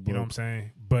want to look broke. You know what I'm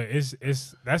saying? But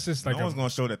it's that's just like No one's gonna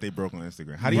show that they broke on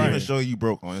Instagram. How do you Right. even show you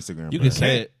broke on Instagram? You bro? can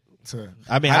say it.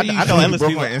 I mean, How I do you know show you endless broke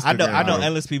people. on I know Instagram,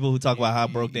 endless people who talk about how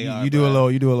broke they are. You do a bro.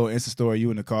 little Insta story.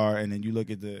 You in the car, and then you look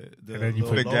at the And then you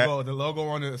little put- logo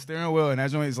on the steering wheel, and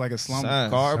that joint is like a slum Son.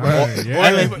 car, Son, bro. yeah.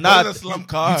 Endless- nah, a slum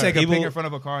car. You take a People- picture in front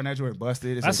of a car, and that joint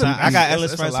busted. It's That's a- a- I got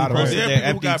endless it's friends a who lot of posted work. There are their people who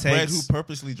empty got bread tanks. who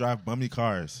purposely drive bummy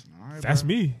cars. All right, That's bro.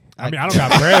 me. I mean, I don't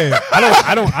got bread.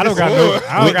 I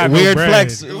don't got no Weird bread.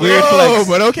 flex. Weird Whoa, flex.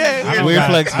 but okay. I don't Weird got-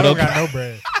 flex, I but don't okay. got no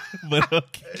bread. But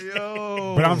okay.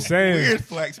 Yo, But I'm saying- weird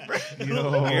flex, bro.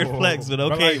 Weird flex, but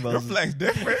But okay, like, Your Moses. flex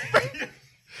different.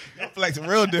 Your flex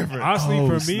real different. Honestly, Oh,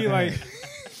 for me, snap. like,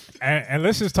 and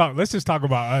let's just talk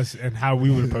about us and how we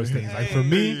would approach things. Like for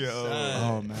me,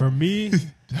 Oh man. for me,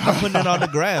 I'm putting it on the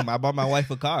gram. I bought my wife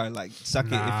a car. Like, suck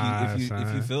Nah, it if you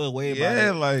son. feel a way about Yeah,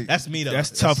 it. like That's me though.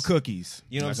 That's tough cookies.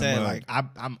 You know what I'm That's a saying? mug.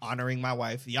 Like I'm honoring my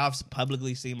wife. Y'all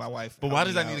publicly seen my wife. But why help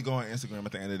does me that need out. to go on Instagram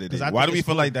at the end of the 'Cause day? I Why think do we it's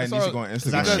feel cool. like that It's needs to all- go on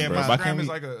 'cause I Instagram? share bro? my Why Instagram can't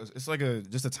is we- like a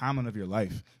just a timeline of your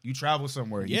life. You travel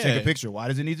somewhere. You Yeah. take a picture. Why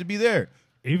does it need to be there?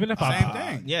 even if Same I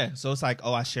thing. Yeah, so it's like,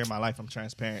 oh, I share my life. I'm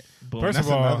transparent. Boom. First That's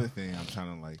of all- another thing I'm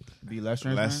trying to like Be less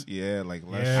transparent. less. Yeah.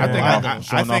 I think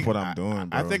showing I off think what I'm doing.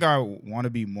 Bro. I think I want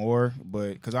to be more,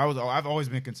 but because I've always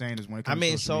been concerned is when it I comes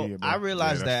mean, to social so media. bro. I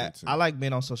realized Yeah, that that's true, too. I like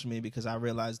being on social media because I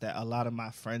realized that a lot of my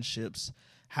friendships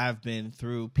have been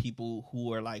through people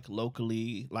who are like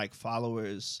locally like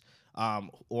followers,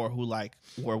 or who like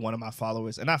were one of my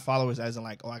followers, and not followers as in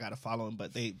like, oh, I gotta follow him,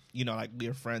 but they, you know, like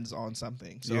we're friends on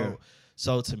something. So, Yeah.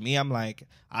 so to me, I'm like,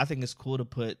 I think it's cool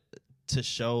to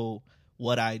show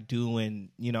what I do and,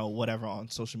 you know, whatever on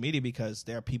social media, because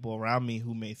there are people around me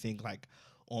who may think like,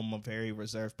 oh, I'm a very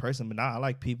reserved person, but nah, I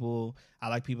like people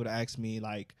to ask me,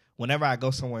 like, whenever I go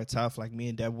somewhere tough, like me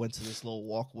and Deb went to this little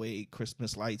walkway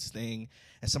Christmas lights thing,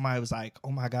 and somebody was like,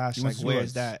 oh my gosh, You like, went to where Zoo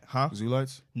is Lights? that? Huh? Zoo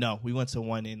lights. No, we went to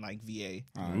one in like VA,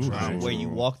 Ooh, Right. where you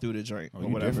walk through the joint Oh, or you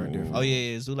whatever. different. Oh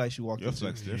yeah, Zoo Lights you walk Your through.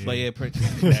 flex different. But yeah, pretty,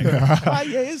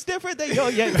 yeah, it's different than yo,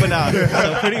 yeah. But nah,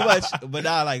 so pretty much. But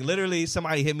nah, like literally,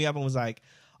 somebody hit me up and was like,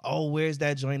 "Oh, where's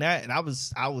that joint at?" And I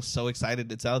was so excited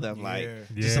to tell them, like,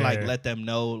 just to like Yeah. let them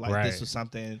know, like Right. this was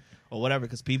something or whatever,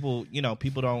 because people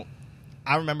don't.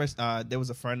 I remember there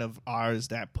was a friend of ours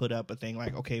that put up a thing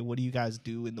like, "Okay, what do you guys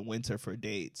do in the winter for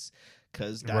dates?"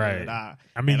 Because Right.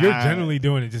 I mean, you're generally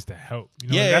doing it just to help.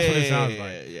 You know, that's what it sounds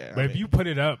like. Yeah, But if you put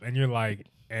it up and you're like,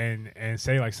 and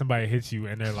say like somebody hits you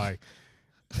and they're like,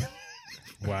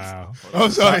 wow. Oh,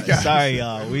 sorry, guys. sorry,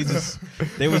 y'all.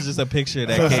 There was just a picture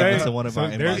that So came say- into one of so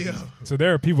my there- inboxes. So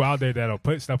there are people out there that'll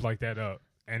put stuff like that up,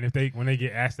 and when they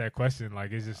get asked that question,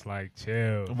 like it's just like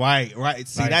chill, Right.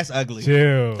 See, Like, that's ugly.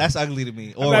 chill. That's ugly to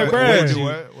me. Or like, what- bruh. what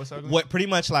you- What's ugly? what pretty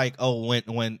much like, oh,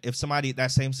 when if somebody,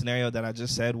 that same scenario that I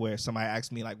just said where somebody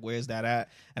asked me like, where's that at,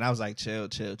 and I was like, chill.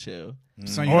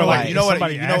 So you Or know, like, you know what?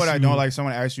 somebody You know what I asks don't you- like.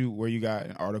 Someone asks you where you got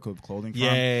an article of clothing from. Yeah,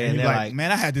 and and you're they're like, like-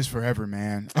 man, I had this forever,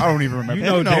 man. I don't even remember. You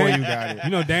know where damn- you got it. You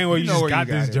know dang well you know just where got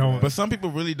you got this it, joint. But some people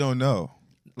really don't know.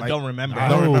 I don't remember. I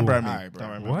Don't Oh. remember. I All mean, right, bro.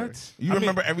 Don't remember. What? you I mean,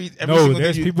 remember every no, single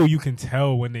there's thing you- people you can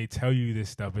tell when they tell you this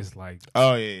stuff. It's like,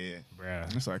 Oh yeah.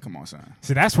 bruh. It's like, come on, son.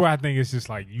 So that's where I think it's just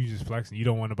like you just flexing. You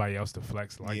don't want nobody else to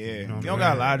flex like Yeah, you. You know what you I'm don't gotta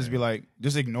saying? lie. Just be like,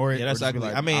 just ignore it. Yeah, or that's just be ugly.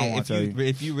 like, I mean, don't wanna tell you.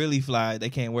 if you really fly, they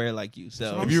can't wear it like you.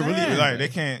 So If you really saying. like, they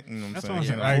can't. You know what That's I'm what I'm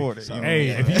saying. saying. Can't afford Like, it, you know? hey,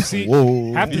 if you see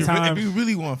Whoa. half the If time, you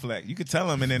really want flex, you could tell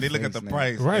them, and then they look at the Thanks,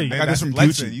 price. Right. And then I got this that's from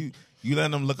flexing. Gucci. You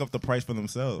let them look up the price for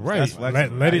themselves. right? That's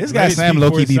flexing. Let it. This let guy it Sam speak low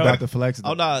for key be itself. about to flex.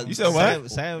 oh no, You said what?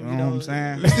 Sam, You you know know, what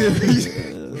I'm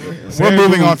saying? Sam We're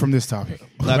moving who- on from this topic.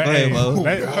 Nah, go ahead,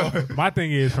 Mo. My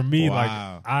thing is for me,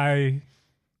 Wow. like I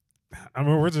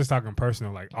mean, we're just talking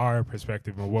personal, like our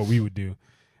perspective of what we would do.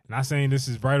 Not saying this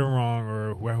is right or wrong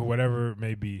or whatever it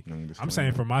may be. I'm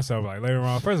saying for myself, like later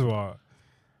on, first of all,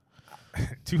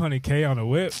 $200K on a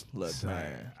whip. Look, son,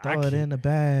 man, I throw it can't- in the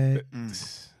bag.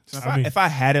 So I mean- if I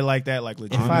had it like that, like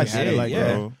legit, If I had it did, like yeah.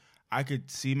 that, I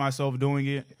could see myself doing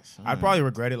it. I'd probably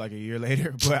regret it like a year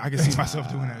later, but I could see myself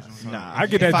doing that. Nah, I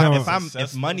get that.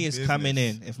 If money is coming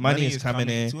in, if money is coming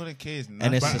in, 200K is not.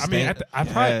 and it's But, I mean,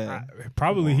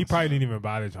 sustained. he probably didn't even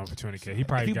buy the jump for 200K. He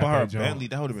probably if he got bought a that jump. Bentley,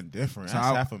 that would have been different. So That's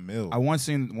I- half a mil. I once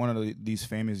seen one of these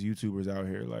famous YouTubers out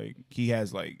here. Like he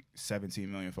has like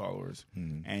 17 million followers,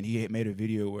 and he had made a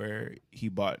video where he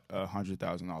bought a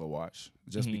 $100,000 watch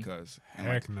just because. And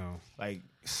Heck no. like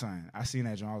son, I seen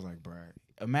that joint. I was like, bruh,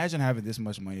 imagine having this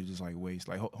much money to just like waste.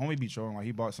 Like homie be trolling. Like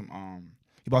he bought some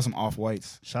off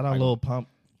whites. Shout out Like, Lil Pump.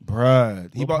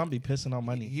 Bruh, Lil Pump be pissing on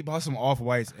money. He bought some off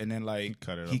whites and then like He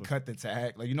cut it he up. cut the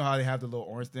tag. Like you know how they have the little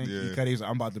orange thing. Yeah. He cut it. He was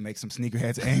like, I'm about to make some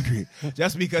sneakerheads angry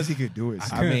just because he could do it.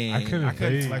 son. I couldn't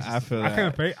pay. I feel I that.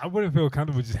 couldn't pay. I wouldn't feel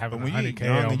comfortable just having But when you 100K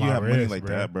young on and you my have wrist, money like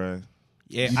bro. that, bro.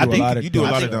 Yeah, You I do a think lot of you do a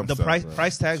dumb lot I of think dumb the stuff, bro.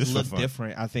 price tags Just for look fun.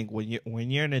 different. I think when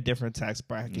you're in a different tax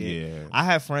bracket. Yeah. I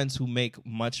have friends who make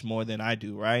much more than I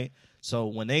do, right? So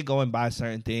when they go and buy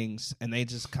certain things and they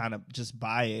just kind of just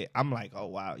buy it, I'm like, oh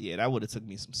wow, yeah, that would have took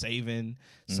me some saving,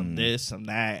 some this, some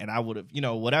that, and I would have,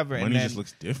 whatever. Money and then just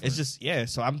looks different. It's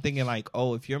just So I'm thinking like,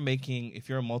 oh, if you're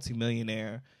a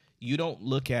multimillionaire, you don't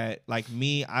look at like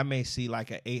me. I may see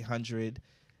like an $800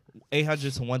 to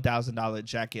 $1,000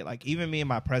 jacket. Like even me in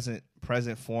my present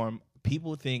form,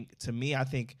 people think to me, I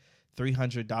think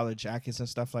 $300 jackets and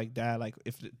stuff like that. Like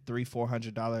if the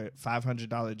 $400,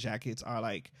 $500 jackets are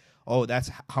like, oh, that's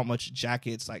how much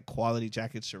jackets, like quality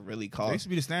jackets, should really That cost. used to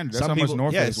be the standard. That's Some how people, much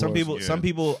North Face some was. people, Yeah. some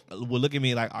people will look at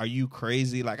me like, "Are you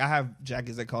crazy?" Like I have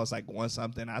jackets that cost like one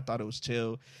something. I thought it was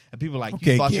chill, and people are like,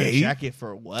 Okay, "You bought your gay. jacket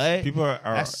for what?" People are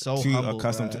That's so too humble,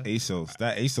 accustomed bruh. to ASOS.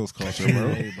 That ASOS culture, bro.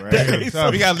 Hey,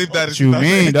 bro. We gotta leave that. What you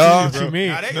mean, dog? What you mean?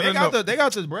 Nah, No, they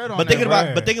got the bread on. But there, thinking bro.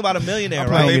 about, but think about a millionaire, I'm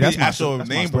right? playing. Maybe That's my- actual that's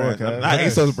my name store, brand, cuz. not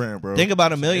Yes. ASOS brand, bro. Think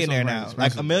about a ASOS millionaire brand now. is Like a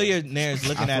expensive. millionaire is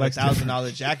looking I at flex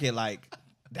 $1,000 jacket. Like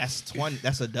that's 20.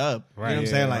 That's a dub. You know what I'm Right,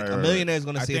 saying? yeah, Like right, a right. millionaire is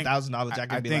going to I see think- $1,000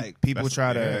 jacket I and be think like, people That's- try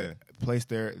yeah. to place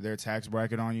their tax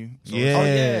bracket on you. So Yeah. Oh,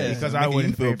 yeah. because Making I you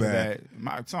wouldn't feel pay for bad.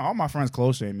 that. All my friends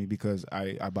close shame me because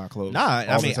I buy clothes. Nah, I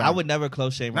all the mean, time. I would never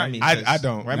close shame Nah, Remy. I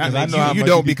don't. Remy Because I makes know how you much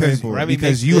don't you be paying because for it. Remy because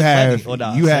makes you good have money. Oh,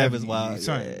 nah, you Sam have as well.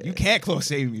 son, Yeah. you can't close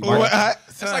shame me. Well, bro. I-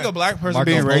 It's like a black person Marco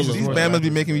being Polo. racist. These What? man must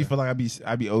be making me feel like I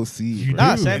be OC. You bro.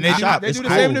 Nah, do. Sam, And they they shop. do It's the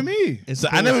cool. same to me. It's So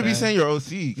I cool, never be Sam. saying you're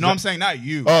OC. No, I'm saying not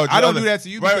you. Oh, I don't the do other- that to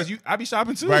you right. because I be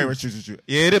shopping too. Right, true.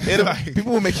 Yeah, Like-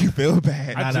 people will make you feel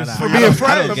bad. Nah, nah, nah. For I being don't-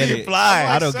 friends. I don't For get being it. fly.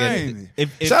 I don't get Saying. it.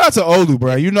 If, Shout out to Olu,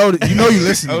 bro. You know you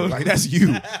listening. Like that's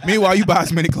you. Meanwhile, you buy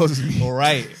as many clothes as me. all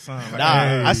right. Son, like,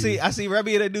 Nah, Hey. I see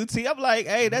Remy in a new tee. I'm like,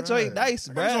 hey, that's right, nice,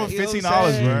 bro. That's only You know what I'm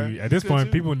 $15, saying? bro. Hey, at this Good point,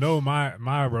 too. people know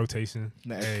my rotation.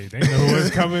 Nah. Hey, they know what's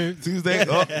coming. Tuesday.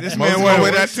 Oh, This Moses man gonna wear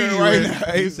wear that that shirt too right man.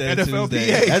 now. He said NFL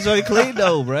Tuesday. PA. That's really clean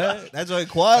though, bro. That's really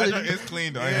quality. It's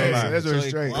clean though. I ain't Yeah, gonna lie. that's So really it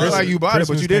straight. was- That's like you bought it, but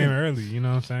Christmas you came didn't. early. You know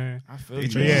what I'm saying? I feel They you.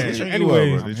 treat Yeah. they treat you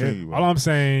Anyways, well, bro. They treat you well. All I'm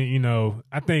saying,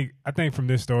 I think from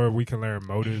this story we can learn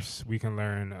motives. We can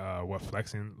learn what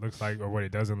flexing looks like or what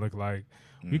it doesn't look like.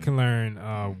 We can learn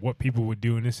what people would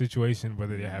do in this situation,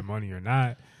 whether they have money or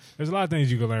not. There's a lot of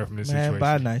things you can learn from this Man, situation.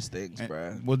 buy nice things, And-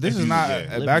 bro. Well, this If is you- not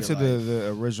yeah. Live back to your the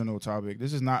original topic.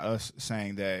 This is not us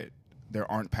saying that there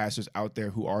aren't pastors out there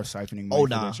who are siphoning money Oh, for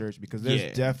nah. their church because there's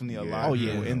Yeah. definitely a Yeah. lot Oh, of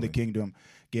yeah. people in the kingdom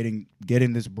getting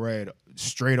this bread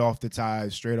straight off the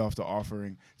tithes, straight off the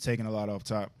offering, taking a lot off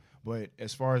top. But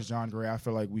as far as John Gray, I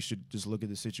feel like we should just look at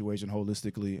the situation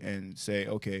holistically and say,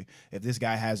 okay, if this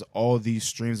guy has all these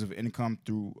streams of income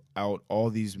throughout all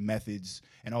these methods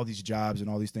and all these jobs and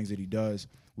all these things that he does,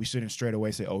 we shouldn't straight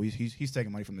away say, oh, he's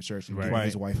taking money from the church and Right. giving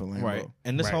his wife a Lambo. Right.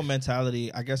 And this Right. whole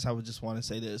mentality, I guess I would just want to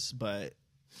say this, but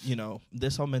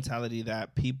this whole mentality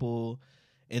that people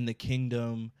in the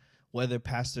kingdom, whether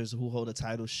pastors who hold a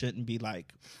title, shouldn't be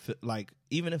like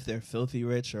even if they're filthy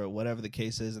rich or whatever the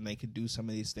case is, and they could do some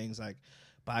of these things like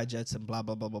buy jets and blah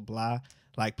blah blah blah blah.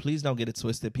 Like, please don't get it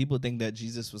twisted. People think that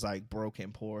Jesus was like broke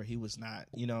and poor. He was not.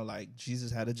 Like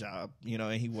Jesus had a job,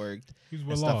 and he worked He was and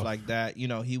well stuff off. like that.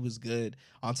 He was good.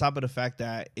 On top of the fact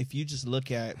that if you just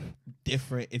look at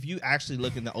if you actually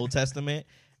look in the Old Testament,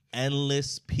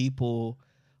 endless people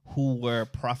who were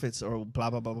prophets or blah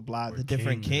blah blah blah blah, Or the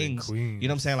different kings and kings. queens. You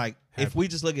know what I'm saying? Like, if we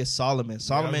just look at Solomon, about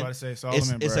Solomon, to say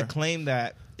Solomon, it's a bruh. claim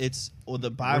that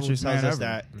the Bible Richest tells man us ever.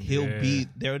 that he'll Yeah. be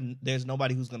there. There's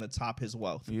nobody who's gonna top his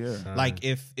wealth. Yeah. Like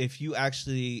if you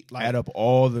actually like Add up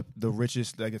all the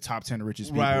richest, like the top 10 richest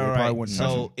people. right, it right, probably right. wouldn't touch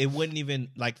So him. it wouldn't even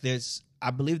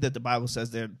I believe that the Bible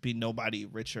says there'd be nobody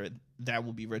richer that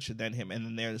will be richer than him, and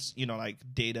then there's like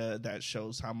data that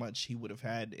shows how much he would have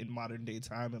had in modern day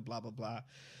time and blah blah blah.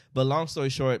 But long story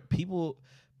short,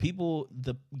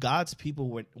 God's people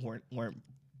weren't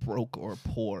broke or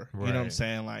poor. You know what I'm Right.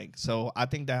 saying? Like, so I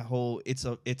think that whole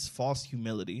it's false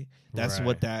humility. That's Right.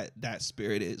 what that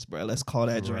spirit is, bro. Let's call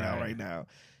that joint out Right. right now.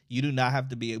 You do not have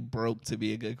to be broke to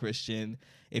be a good Christian.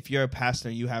 If you're a pastor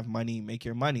and you have money, make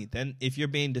your money. Then if you're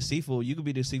being deceitful, you could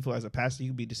be deceitful as a pastor. You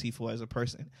could be deceitful as a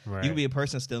person. Right. You could be a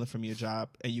person stealing from your job,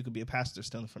 and you could be a pastor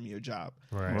stealing from your job.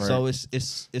 Right. Right. So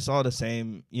it's all the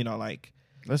same, you know, like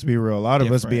Let's be real. A lot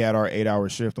of us be Different. at our 8-hour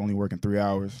shift, only working 3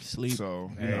 hours. sleep.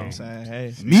 So You know what I'm saying?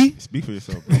 Hey. me, Speak for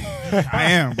yourself, bro. I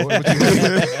am. Boy. What you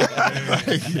mean?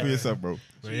 Speak for yourself, bro.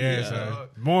 But yeah, so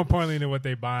more importantly than what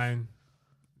they buying,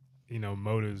 you know,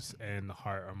 motives and the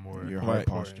heart are more Your heart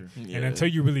important. posture. Yeah. And until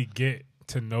you really get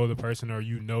to know the person or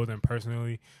you know them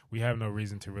personally, we have no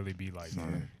reason to really be like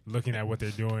looking at what they're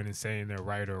doing and saying they're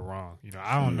right or wrong. You know,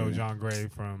 I don't know John Gray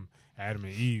from Adam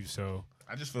and Eve, so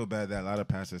I just feel bad that a lot of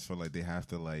pastors feel like they have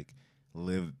to like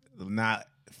live not.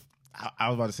 I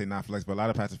was about to say not flex, but a lot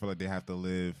of pastors feel like they have to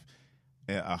live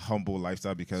a humble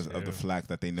lifestyle because of the flack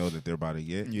that they know that they're about to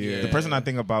get. Yeah. The person I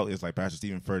think about is like Pastor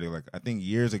Stephen Furtick. Like I think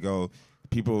years ago,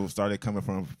 people started coming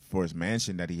for his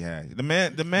mansion that he had. The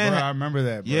man. Bro, I remember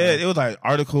that. Bro. Yeah, it was like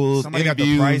articles, Somebody got the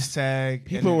interviews. price tag.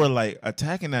 People and, were like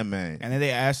attacking that man. and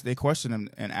then they questioned him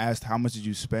and asked, "How much did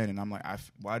you spend?" And I'm like,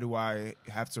 why do I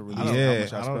have to release how Yeah,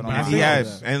 much I I spent don't on know. my he had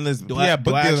house? endless. Do He had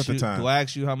book I deals ask at the you, time. do I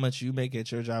ask you how much you make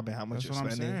at your job and how much That's you're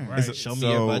what I'm spending? saying. Right. Show me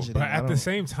So- your budget. but I at the don't-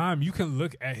 same time, you can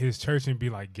look at his church and be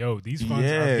like, yo, these funds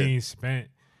Yeah. are being spent,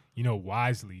 you know,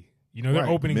 wisely. You know, they're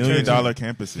Right. opening $1 million churches.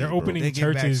 campuses. They're bro. opening They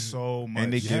give back churches so much.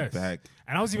 and they Yes. give back.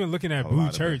 And I was even looking at A Blue lot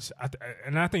of Church,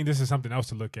 and I think this is something else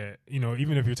to look at. You know,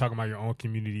 even if you're talking about your own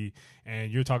community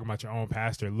and you're talking about your own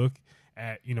pastor, look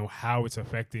at, you know, how it's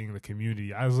affecting the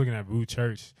community. I was looking at Blue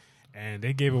Church, and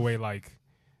they gave away like,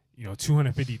 you know,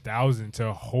 $250,000 to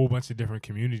a whole bunch of different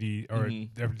community or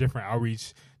different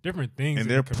outreach, different things. And in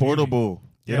they're the community. portable.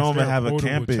 They Yes, don't even they're a have a portable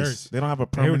campus. church. They don't have a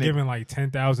They were permanent. giving like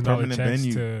 $10,000 permanent checks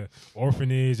venue. to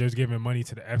orphanage. They was giving money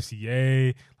to the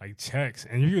FCA, like checks.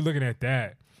 And if you're looking at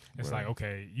that, it's like,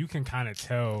 okay, you can kind of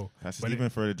tell. Pastor but Stephen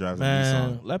Furtick drives a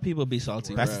Man, Nissan. let people be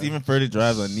salty. Pastor bruh. Stephen Furtick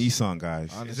drives a Nissan,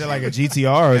 guys. Is it like a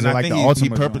GTR or is And it I like think the he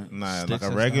ultimate? joint? like Sticks a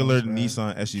and regular stones,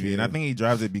 man. Nissan SUV, and I think he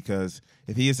drives it because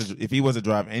if he was to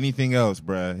drive anything else,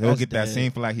 bruh, he'll That's get that dead.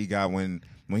 same flag he got when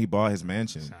he bought his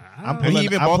mansion. I'm And he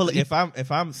even bought if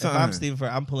I'm Son. Stephen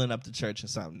Furtick, I'm pulling up to church in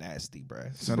something nasty, bro.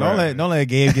 So Bruh. don't let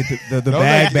Gabe get the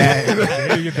bag back.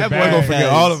 That Boy gonna forget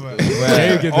all of us.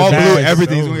 Gabe get the All blue, bags.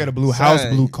 everything's gonna get a blue house,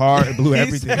 Son. blue car, blue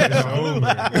everything.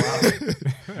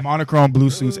 Monochrome blue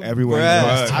suits everywhere.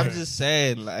 Bruh, Bruh. I'm just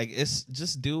saying, like, it's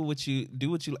just do what you.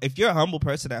 If you're a humble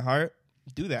person at heart,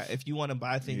 do that. If you want to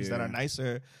buy things that Yeah. are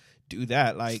nicer, do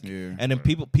that. Like, Yeah. and then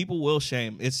people will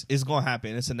shame. It's gonna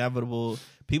happen. It's inevitable.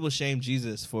 People shame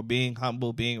Jesus for being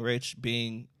humble, being rich,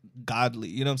 being godly.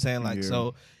 You know what I'm saying? Like, Yeah.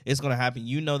 so it's gonna happen.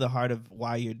 You know the heart of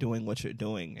why you're doing what you're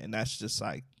doing, and that's just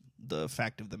like the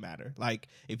fact of the matter. Like,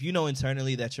 if you know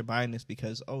internally that you're buying this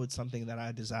because it's something that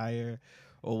I desire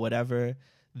or whatever,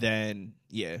 then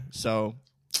yeah. So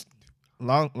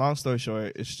long story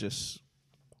short, it's just,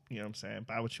 you know what I'm saying,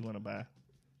 buy what you want to buy.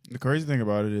 The crazy thing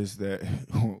about it is that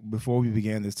before we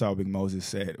began this topic, Moses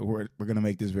said we're gonna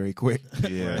make this very quick,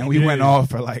 Yeah. and we went off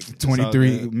for like all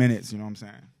 23 good. minutes. You know what I'm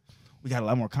saying? We got a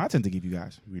lot more content to give you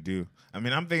guys. We do. I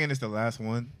mean, I'm thinking it's the last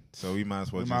one, so we might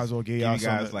as well. We just might as well give give y'all you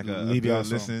guys some- like a leave y'all good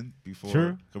some. listen before.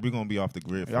 Sure. Cause we're gonna be off the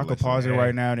grid. Y'all for can pause it Yeah.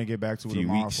 right now and then get back to it Few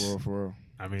tomorrow weeks. for real.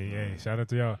 I mean, yeah, shout out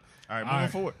to y'all. All right, All moving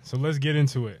right. forward. So let's get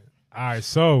into it. All right,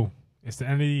 so it's the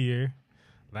end of the year.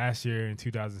 Last year in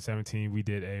 2017, we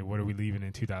did a What Are We Leaving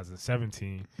in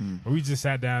 2017, where we just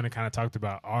sat down and kind of talked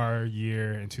about our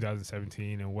year in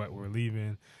 2017 and what we're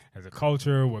leaving as a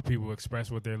culture, what people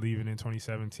express what they're leaving in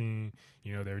 2017,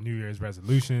 you know, their New Year's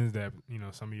resolutions that, you know,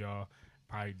 some of y'all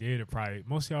probably did or probably,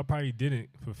 most of y'all probably didn't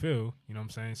fulfill, you know what I'm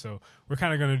saying? So we're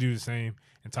kind of going to do the same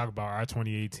and talk about our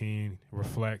 2018,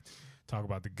 reflect, talk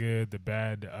about the good, the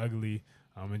bad, the ugly,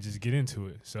 and just get into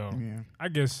it. So Yeah. I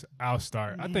guess I'll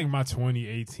start. I think my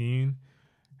 2018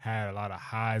 had a lot of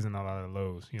highs and a lot of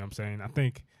lows. You know what I'm saying? I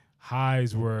think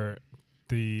highs were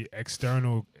the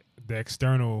external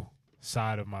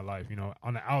side of my life. You know,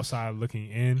 on the outside looking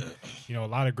in, you know, a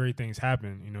lot of great things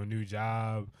happen. You know, new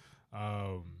job,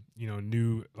 you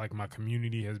know, like my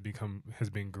community has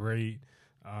been great.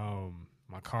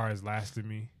 My car has lasted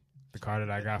me. The car that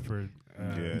I got for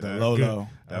Yeah, The that- Lolo.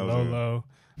 That was it. Lolo.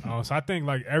 So I think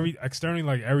like externally,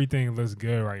 like everything looks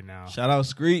good right now. Shout out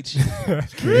Screech.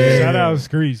 Shout out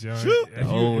Screech, yo.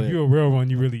 Oh, If you're a real one,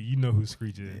 you know who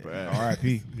Screech is.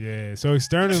 R.I.P. Yeah. So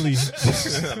externally,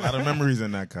 a lot of memories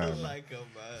in that car. man.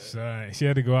 so, she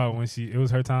had to go out when it was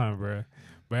her time, bro.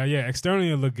 But yeah, externally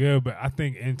it looked good, but I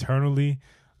think internally,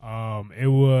 It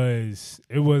was.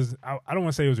 I don't want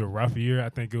to say it was a rough year. I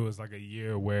think it was like a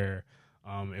year where,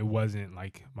 it wasn't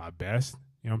like my best.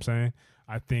 You know what I'm saying?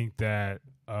 I think that,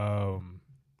 how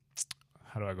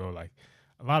do I go? Like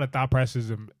a lot of thought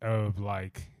processes of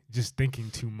like just thinking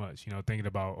too much. You know, thinking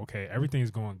about, okay,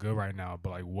 everything's going good right now, but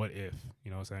like, what if?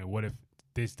 You know what I'm saying? What if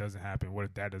this doesn't happen? What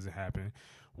if that doesn't happen?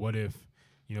 What if,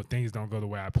 you know, things don't go the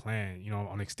way I planned? You know,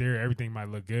 on the exterior, everything might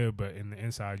look good, but in the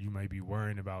inside, you might be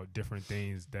worrying about different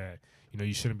things that, you know,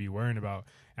 you shouldn't be worrying about.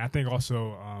 And I think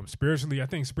also spiritually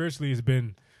has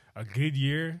been a good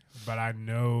year, but I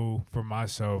know for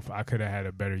myself, I could have had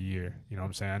a better year. You know what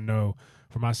I'm saying? I know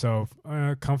for myself,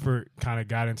 comfort kind of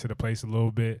got into the place a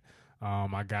little bit.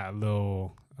 I got a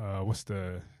little, I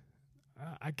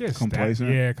guess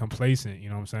complacent. Complacent. You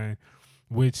know what I'm saying?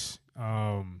 Which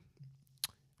my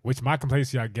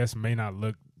complacency, I guess, may not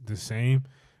look the same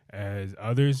as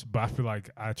others, but I feel like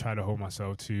I try to hold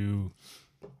myself to,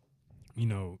 you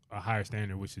know, a higher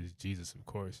standard, which is Jesus, of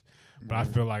course. But I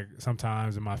feel like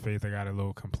sometimes in my faith, I got a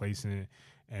little complacent,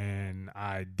 and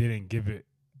I didn't give it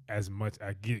as much.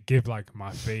 I give like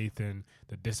my faith and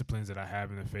the disciplines that I have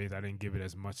in the faith, I didn't give it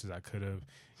as much as I could have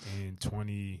in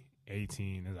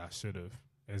 2018 as I should have,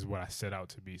 as what I set out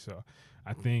to be. So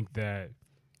I think that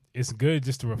it's good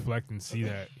just to reflect and see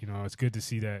that, you know, it's good to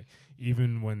see that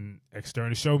even when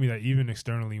show me that even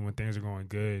externally when things are going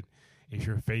good, if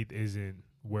your faith isn't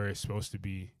where it's supposed to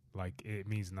be, like, it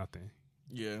means nothing.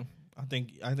 Yeah. I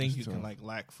think you can like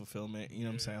lack fulfillment. You know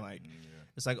what I'm saying? Like,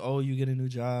 it's like, oh, you get a new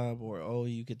job, or oh,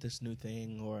 you get this new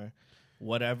thing, or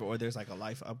whatever, or there's like a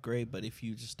life upgrade. But if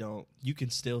you just don't, you can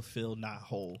still feel not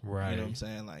whole. Right. You know what I'm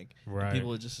saying? Like,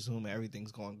 people just assume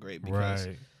everything's going great because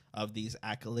of these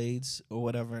accolades or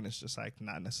whatever, and it's just like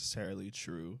not necessarily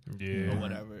true. Or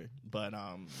whatever. But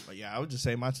yeah, I would just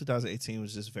say my 2018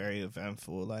 was just very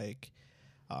eventful. Like,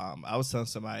 I was telling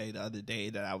somebody the other day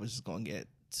that I was just gonna get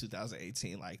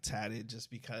 2018 like tatted just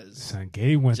because. Son,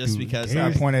 Gabe went just through. because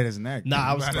I point at his neck. Nah,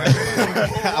 I was scratching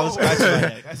my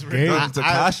neck. That's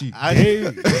Takashi.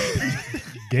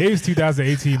 Gabe's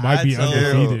 2018 might be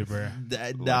undefeated, bro.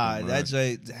 That's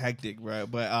just hectic, bro.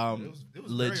 But it was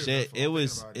legit.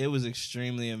 It was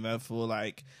extremely eventful.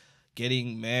 Like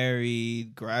getting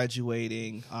married,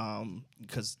 graduating,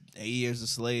 because 8 years a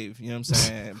slave. You know what I'm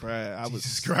saying, bro? I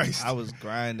was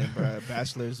grinding, bro.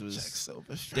 Bachelor's was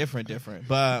different.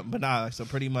 But nah. So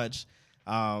pretty much,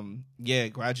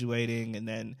 graduating, and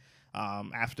then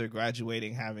after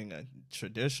graduating, having a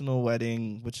traditional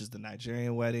wedding, which is the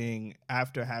Nigerian wedding.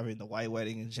 After having the white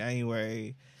wedding in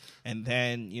January, and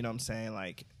then you know what I'm saying,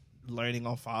 like, learning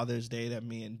on Father's Day that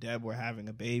me and Deb were having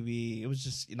a baby. It was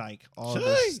just like all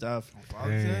this stuff.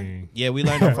 Yeah, we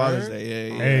learned on Father's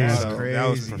Day. Yeah. So, that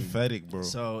was prophetic, bro.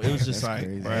 So it was just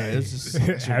like, bro, it was just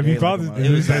Happy Father's Day. It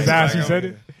was like, that you said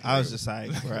it. I was just like,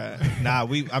 bro. Nah,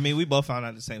 we both found out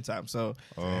at the same time. So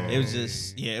it was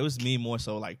just, it was me more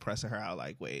so like pressing her out,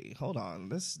 like, wait, hold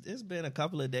on, it's been a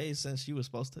couple of days since you were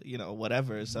supposed to, you know,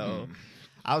 whatever. So.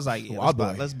 I was like,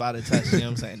 let's buy the touch, you know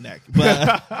what I'm saying, neck.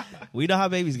 But we know how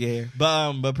babies get here.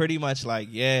 But pretty much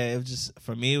like, it was just,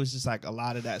 for me, it was just like a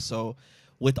lot of that. So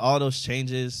with all those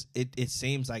changes, it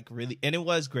seems like really, and it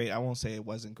was great. I won't say it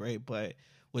wasn't great, but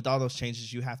with all those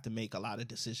changes, you have to make a lot of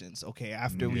decisions. Okay,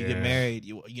 after we get married,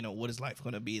 you know, what is life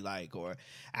going to be like? Or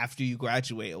after you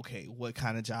graduate, okay, what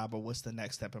kind of job, or what's the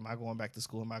next step? Am I going back to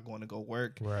school? Am I going to go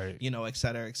work? Right. You know, et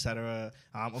cetera, et cetera.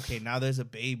 Okay, now there's a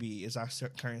baby. Is our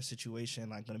current situation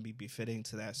like going to be befitting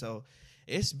to that? So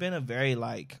it's been a very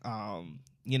like,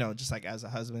 you know, just like as a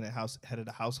husband and head of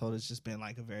the household, it's just been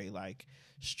like a very like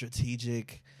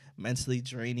strategic, mentally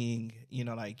draining, you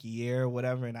know, like year or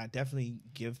whatever. And I definitely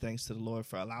give thanks to the Lord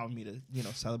for allowing me to, you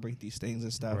know, celebrate these things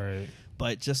and stuff. Right.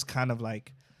 But just kind of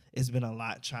like, it's been a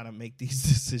lot trying to make these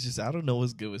decisions. I don't know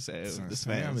what's good with Sam. This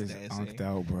man is dancing. Unked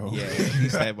out, bro. Yeah,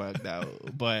 he's unked out.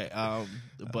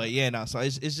 But yeah, no. So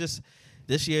it's just,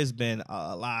 this year's been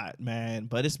a lot, man.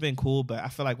 But it's been cool. But I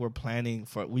feel like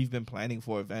we've been planning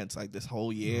for events like this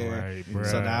whole year. Right, bruh.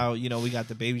 So now, you know, we got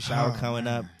the baby shower coming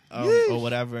up or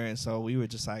whatever. And so we were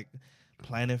just like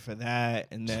planning for that.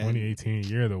 And then 2018,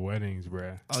 year of the weddings,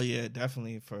 bruh. Oh, yeah,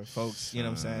 definitely for folks. You know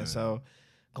what I'm saying? So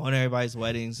going to everybody's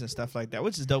weddings and stuff like that,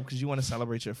 which is dope because you want to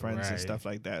celebrate your friends and stuff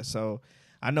like that. So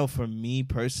I know for me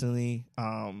personally,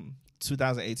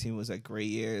 2018 was a great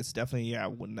year. It's definitely a year I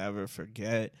will never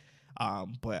forget.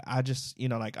 But I just, you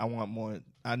know, like I want more.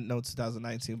 I know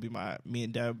 2019 will be me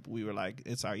and Deb, we were like,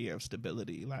 it's our year of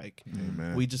stability. Like,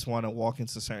 we just want to walk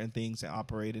into certain things and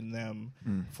operate in them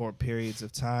for periods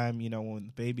of time. You know, when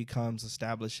the baby comes,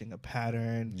 establishing a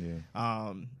pattern,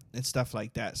 and stuff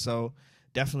like that. So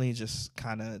definitely just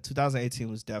kind of 2018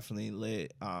 was definitely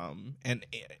lit. And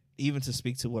even to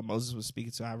speak to what Moses was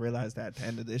speaking to, I realized that at the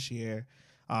end of this year,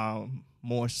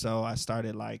 more so, I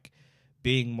started like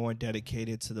being more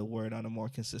dedicated to the word on a more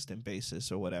consistent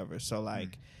basis or whatever. So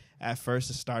like at first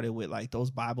it started with like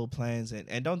those Bible plans,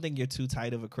 and don't think you're too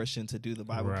tight of a Christian to do the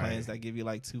Bible plans that give you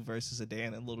like 2 verses a day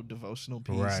and a little devotional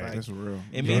piece. Right. Like, That's real.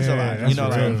 it means a lot. You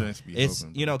know, real. like, it's,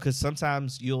 you know, because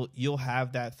sometimes you'll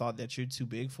have that thought that you're too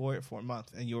big for it for a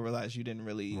month, and you'll realize you didn't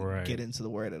really get into the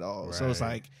word at all. So it's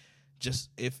like, just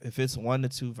if it's 1 to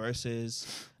 2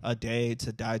 verses a day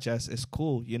to digest, it's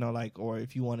cool, you know, like, or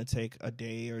if you want to take a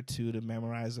day or 2 to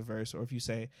memorize a verse, or if you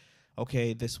say,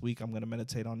 okay, this week I'm going to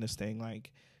meditate on this thing,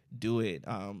 like, do it.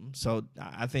 So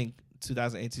I think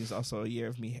 2018 is also a year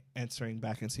of me entering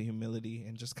back into humility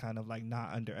and just kind of like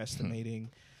not underestimating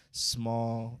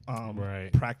small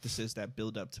practices that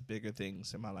build up to bigger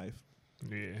things in my life.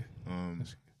 Yeah.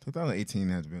 2018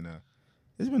 has been a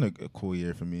cool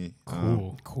year for me.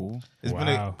 Cool. It's been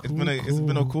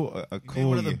a cool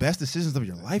one of the year. best decisions of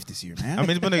your life this year, man. I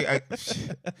mean, it's been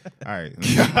all right.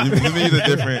 Let me use a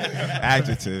different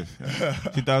adjective.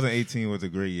 2018 was a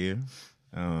great year.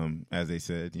 As they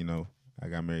said, you know, I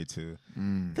got married to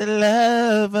the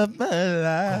love of my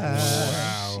life.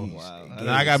 Wow. And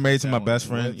I got married to my best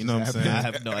friend. You know what I'm saying? I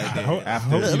have no idea. I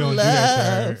hope you don't do that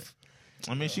to her.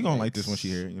 I mean, she gonna like this when she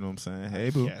hear it. You know what I'm saying? Hey,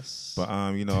 boo. Yes.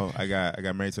 But you know, I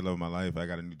got married to the love of my life. I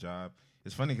got a new job.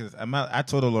 It's funny because I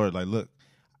told the Lord, like, look,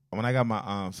 when I got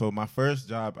my so my first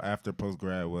job after post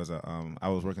grad was I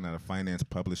was working at a finance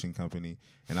publishing company,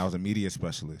 and I was a media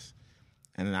specialist.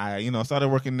 And then I started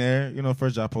working there. You know,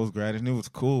 first job post grad, and it was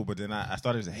cool. But then I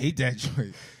started to hate that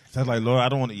joint. So I was like, Lord, I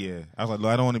don't want to. Yeah, I was like,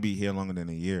 Lord, I don't want to be here longer than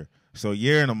a year. So a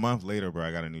year and a month later, bro,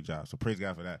 I got a new job. So praise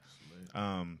God for that.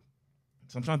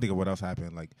 So I'm trying to think of what else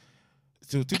happened. Like,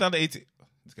 so 2018.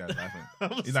 This guy's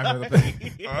laughing. He's not going to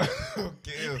play.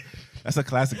 That's a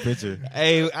classic picture.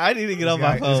 Hey, I need to get on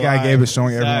my phone. This guy gave us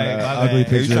showing everyone an ugly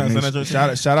picture.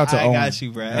 Shout out to I Owen. got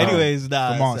you, bro. Anyways,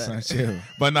 come on, son, chill.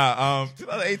 But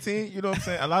 2018. You know what I'm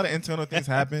saying? A lot of internal things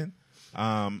happened.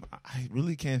 I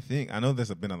really can't think. I know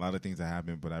there's been a lot of things that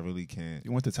happened, but I really can't.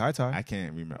 You went to Thai? I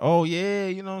can't remember. Oh yeah,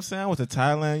 you know what I'm saying? I went to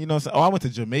Thailand. You know what I'm saying? Oh, I went to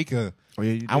Jamaica. Oh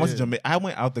yeah, you did. I went to Jamaica. I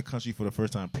went out the country for the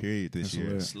first time. Period. This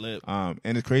year. Slip. And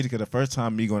it's crazy because the first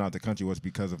time me going out the country was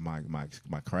because of my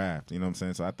craft. You know what I'm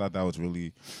saying? So I thought that was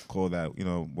really cool. That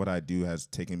what I do has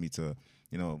taken me to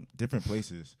different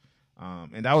places.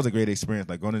 And that was a great experience.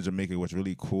 Like going to Jamaica was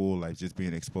really cool. Like just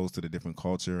being exposed to the different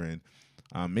culture and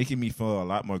making me feel a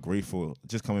lot more grateful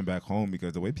just coming back home,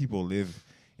 because the way people live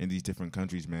in these different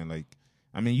countries, man, like,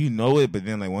 I mean, you know it, but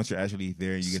then like once you're actually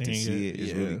there and you get to see it,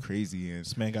 it's really crazy. And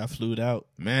this man got flued out.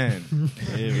 Man,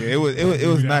 it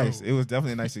was nice. It was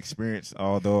definitely a nice experience.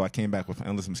 Although I came back with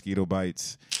endless mosquito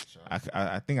bites.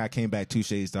 I think I came back 2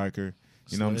 shades darker.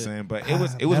 You know what I'm saying? But it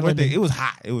was worth it. It was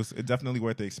hot. It was definitely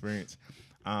worth the experience.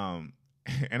 And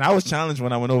I was challenged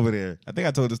when I went over there. I think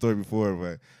I told the story before,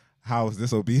 but how I was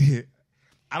disobedient.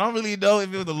 I don't really know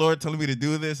if it was the Lord telling me to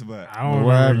do this, but I don't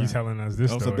remember you telling us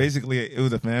this story. So basically, it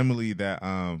was a family that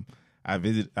I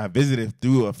visited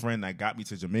through a friend that got me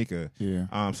to Jamaica.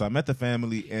 Yeah. So I met the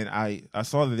family, and I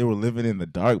saw that they were living in the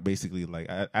dark, basically. Like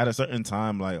at a certain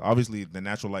time, like obviously the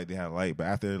natural light, they had light, but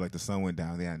after like the sun went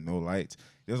down, they had no lights.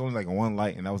 There was only like one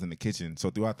light, and that was in the kitchen. So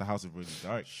throughout the house, it was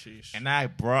really dark. Sheesh. And I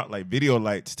brought like video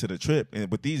lights to the trip,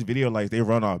 and with these video lights, they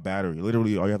run off battery.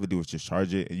 Literally, all you have to do is just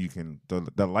charge it, and you can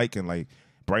the light can like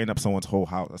brighten up someone's whole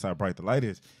house. That's how bright the light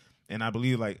is. And I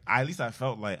believe like at least I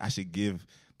felt like I should give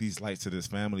these lights to this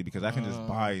family, because I can just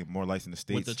buy more lights in the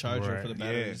States. With the charger for the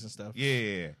batteries and stuff.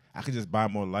 Yeah. I could just buy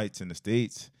more lights in the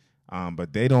States.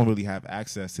 But they don't really have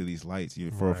access to these lights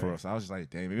for us. So I was just like,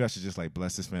 dang, maybe I should just like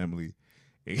bless this family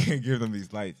and give them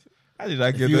these lights. How did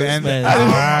I give them? This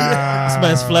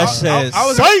man's flesh says.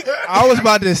 I was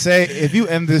about to say, if you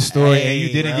end this story and you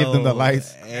didn't give them the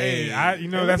lights,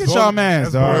 that's y'all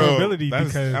man's, dog. vulnerability,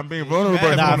 because I'm being vulnerable.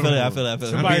 I feel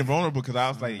that. I'm being vulnerable because I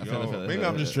was like, maybe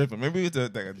I'm just tripping. Maybe it's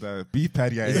the beef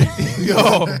patty I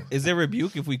ate. Is there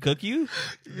rebuke if we cook you?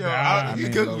 You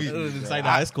cook me. It's like the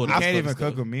high school. I can't even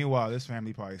cook them. Meanwhile, this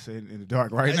family probably sitting in the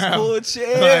dark right It's now. cool, chill.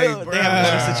 Like, They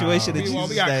have a situation in Meanwhile, Jesus'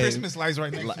 we got name. Christmas lights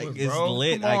right next to us, It's bro.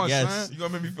 lit, Come on, I guess. son. You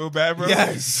gonna make me feel bad, bro?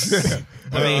 Yes.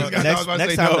 I mean, I was about to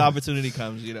next say time no. the opportunity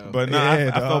comes, But no,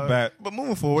 Yeah, I felt dog. bad. But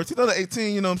moving forward,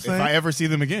 2018, you know what I'm If saying? I ever see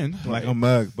them again, Like a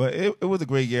mug. But it was a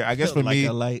great year. I guess for Like me,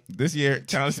 a light. this year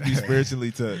challenged me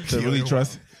spiritually to really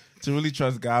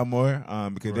trust God more.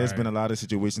 Because there's been a lot of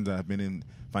situations that I've been in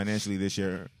financially this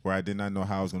year where I did not know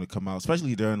how I was going to come out,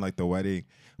 especially during like the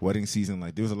wedding season.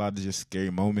 Like there was a lot of just scary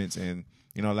moments, and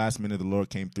last minute the Lord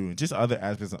came through, and just other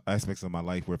aspects of my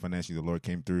life where financially the Lord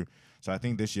came through. So I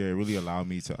think this year it really allowed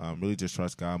me to really just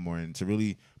trust God more and to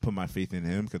really put my faith in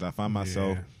Him, because I find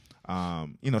myself,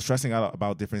 stressing out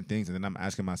about different things, and then I'm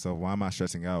asking myself, why am I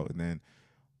stressing out? And then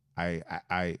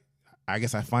I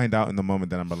guess I find out in the moment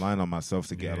that I'm relying on myself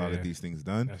to get a lot of these things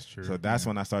done. That's true. So that's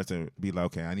when I start to be like,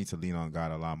 okay, I need to lean on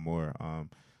God a lot more.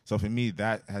 So for me,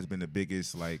 that has been the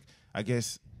biggest, like, I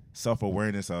guess,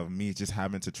 self-awareness of me just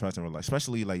having to trust and rely.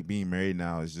 Especially like being married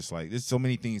now is just like, there's so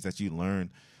many things that you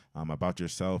learn about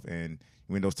yourself. And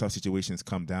when those tough situations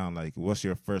come down, like, what's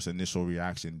your first initial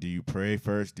reaction? Do you pray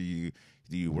first? Do you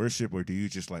worship, or do you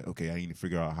just like, okay, I need to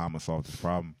figure out how I'm gonna solve this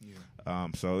problem? Yeah.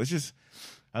 So it's just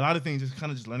a lot of things, just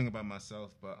kind of just learning about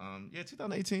myself. But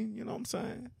 2018, you know what I'm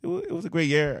saying? It was a great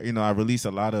year. I released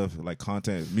a lot of like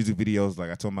content, music videos.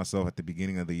 Like I told myself at the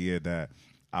beginning of the year that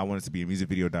I wanted to be a music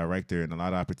video director, and a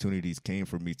lot of opportunities came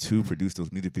for me to produce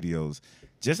those music videos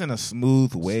just in a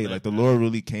smooth way. Like the Lord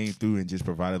really came through and just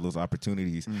provided those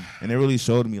opportunities. And it really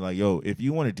showed me like, yo, if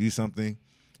you want to do something,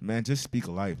 man, just speak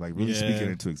life, like really speak it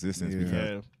into existence,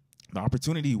 because the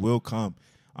opportunity will come.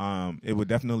 It would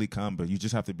definitely come, but you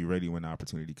just have to be ready when the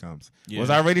opportunity comes. Was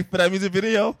I ready for that music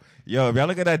video? Yo, if y'all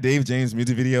look at that Dave James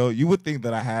music video, you would think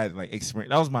that I had like experience.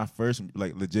 That was my first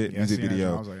like legit music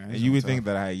video, and you would think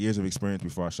that I had years of experience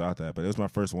before I shot that, but it was my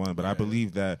first one. But I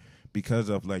believe that because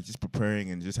of like just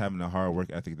preparing and just having a hard work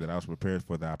ethic, that I was prepared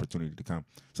for the opportunity to come.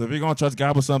 So if you're gonna trust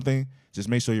God with something, just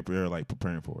make sure you're like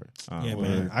preparing for it.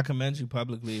 Man, I commend you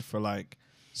publicly for like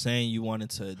saying you wanted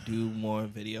to do more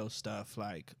video stuff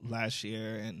like last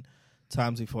year and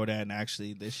times before that, and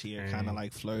actually this year kind of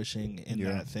like flourishing in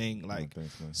that thing. Like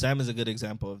Sam is a good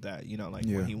example of that,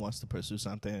 when he wants to pursue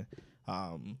something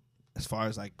as far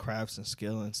as like crafts and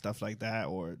skill and stuff like that,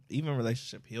 or even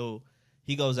relationship,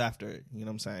 he goes after it. You know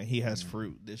what I'm saying? He has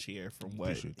fruit this year from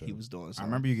what he was doing. So. I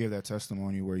remember you gave that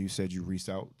testimony where you said you reached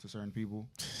out to certain people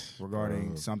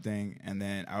regarding something, and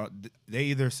then they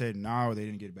either said no or they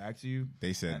didn't get back to you.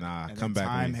 They said nah, and come back.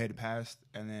 Time had passed,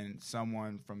 and then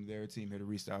someone from their team had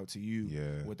reached out to you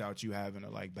without you having to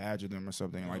like badger them or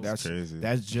something. Like that's crazy.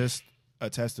 That's just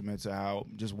a testament to how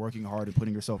just working hard and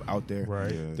putting yourself out there,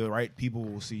 the right people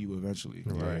will see you eventually.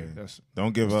 Right.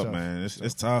 Don't give up, man.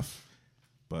 It's tough.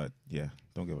 But yeah,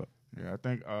 don't give up. Yeah, I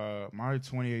think my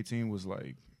 2018 was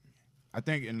like, I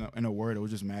think in a word, it was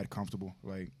just mad comfortable.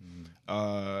 Like,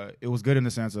 it was good in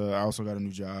the sense of I also got a new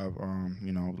job. A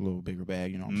little bigger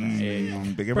bag. You know what I'm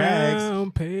saying? Bigger Brown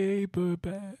bags. paper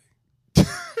bag.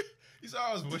 He saw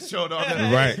I was with showed off.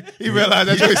 Right. He realized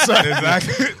that's what he said.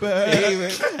 Exactly. But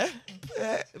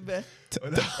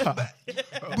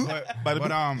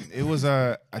it was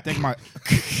I think my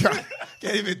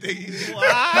can't even think.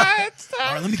 What?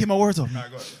 All right, let me get my words off. Nah,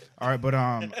 go ahead. All right, but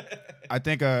I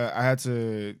think I had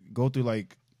to go through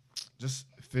like just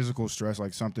physical stress,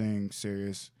 like something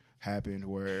serious happened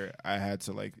where I had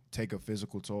to like take a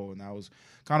physical toll, and that was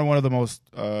kind of one of the most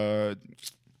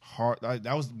hard.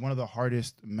 That was one of the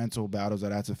hardest mental battles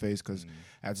that I had to face, because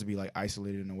I had to be like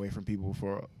isolated and away from people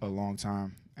for a long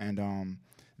time, and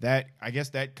that I guess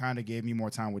that kind of gave me more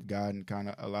time with God and kind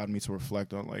of allowed me to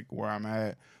reflect on like where I'm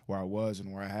at, where I was,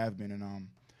 and where I have been, and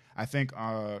I think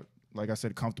like I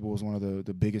said, comfortable was one of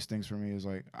the biggest things for me. Is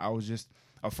like I was just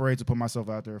afraid to put myself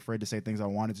out there, afraid to say things I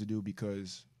wanted to do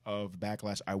because of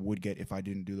backlash I would get if I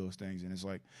didn't do those things. And it's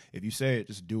like, if you say it,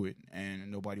 just do it,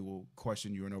 and nobody will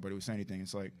question you or nobody will say anything.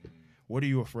 It's like, what are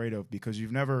you afraid of? Because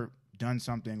you've never done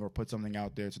something or put something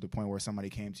out there to the point where somebody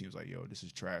came to you and was like, yo, this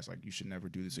is trash, like you should never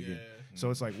do this again. So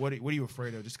it's like, what are you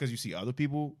afraid of? Just because you see other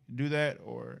people do that?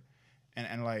 Or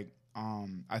and like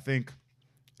I think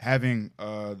having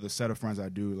the set of friends I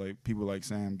do, like people like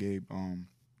Sam, Gabe,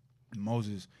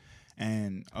 Moses,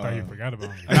 and I thought you forgot about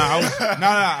me.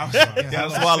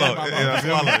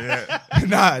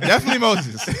 Definitely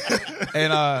Moses.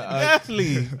 And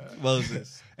Definitely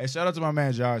Moses. And shout out to my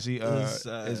man Josh. He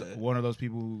is one of those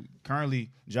people who currently,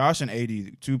 Josh and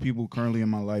AD, two people currently in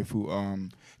my life who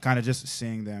kind of just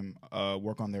seeing them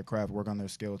work on their craft, work on their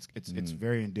skill. It's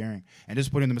very endearing, and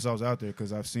just putting themselves out there,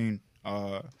 because I've seen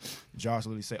Josh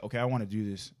literally say, "Okay, I want to do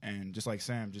this," and just like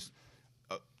Sam, just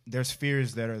there's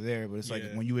fears that are there, but it's like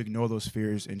when you ignore those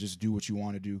fears and just do what you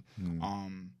want to do,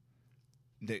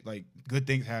 like good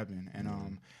things happen. And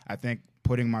I think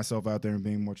putting myself out there and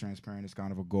being more transparent is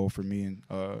kind of a goal for me in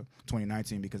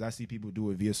 2019, because I see people do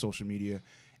it via social media,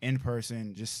 in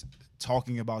person, just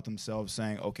talking about themselves,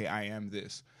 saying, okay, I am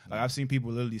this. Like I've seen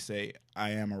people literally say,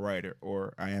 I am a writer,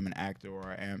 or I am an actor, or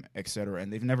I am et cetera,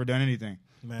 and they've never done anything.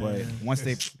 Man. But once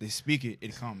they speak it,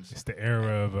 it comes. It's the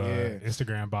era of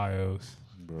Instagram bios.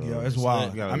 Bro, yeah, it's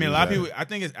wild. I mean, a lot of people. I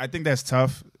think that's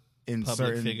tough in public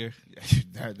certain figure.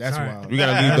 that's Sorry. wild. We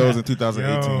gotta leave those in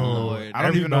 2018. Yo, Lord. I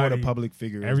don't even know what a everybody- public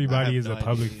figure is. Everybody is no a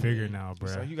public idea. figure now, bro.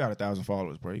 So you got 1,000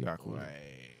 followers, bro. You got cool. Right.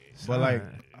 But like,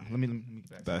 Son. let me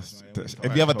back That's, to that.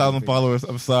 if you have 1,000 followers,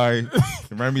 I'm sorry.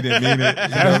 Remy didn't mean it. You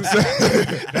know what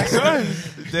I'm saying?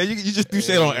 Then you just do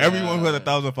shit on everyone who has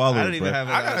 1,000 followers. I don't even bro. have.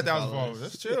 I got 1,000 followers.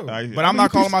 That's chill. Alright. But I'm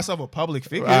not calling myself a public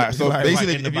figure. All right, so Like,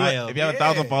 basically, in the if bio. you have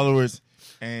 1,000 Yeah. followers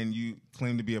and you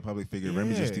claim to be a public figure,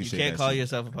 Remy just do You You shit. can't that call shit.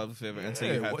 yourself a public figure until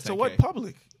you have 10K. So what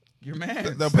public? Your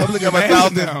man. The public of Your man's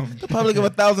 1,000. now. The public of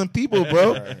 1,000 people,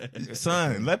 bro.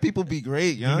 Son, let people be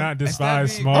great, Do young. not despise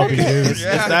being- small Okay. behaviors.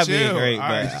 Yeah, It's not chill. being great, All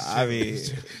but right, I mean,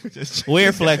 Just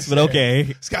weird flex, but okay.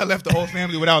 This guy left the whole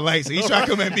family without lights. So he's trying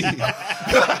to come at me.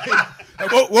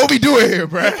 Like, what we doing here,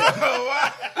 bro?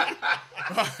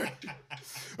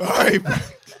 All right, bro.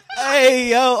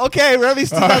 Hey, yo, okay, Remy's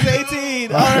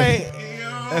 2018. All right.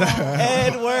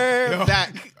 And we're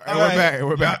back. All right,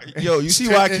 we're back. Yo, you see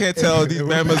why I can't tell these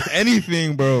members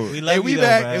anything, bro. We love Hey, we you,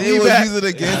 back. though, Hey, man. They we will back. use it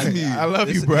against me. I love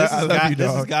This- you, bro. This I is love God, you, this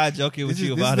is dog. God joking with This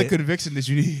you is about the it. conviction that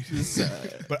you need.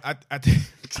 But I think.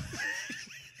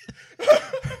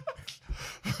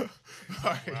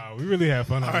 All right. Wow, we really have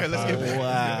fun. All right, let's get back.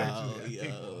 Wow,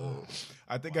 yo.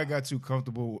 I think I got too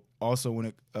comfortable also when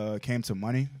it came to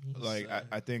money. Like,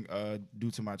 I think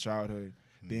due to my childhood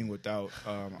being without,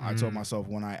 I told myself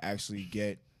when I actually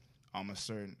get a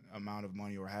certain amount of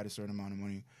money or had a certain amount of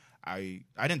money, I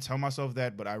didn't tell myself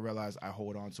that, but I realized I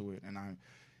hold on to it and I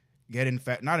get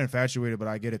not infatuated, but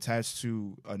I get attached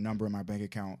to a number in my bank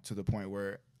account to the point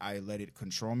where I let it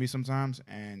control me sometimes,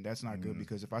 and that's not good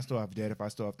because if I still have debt, if I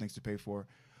still have things to pay for,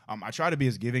 I try to be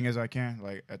as giving as I can.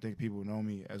 Like, I think people know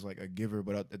me as like a giver,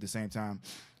 but at the same time,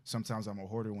 sometimes I'm a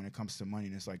hoarder when it comes to money,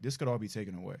 and it's like this could all be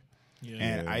taken away. Yeah.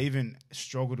 And I even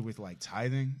struggled with like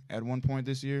tithing at one point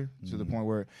this year to the point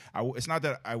where it's not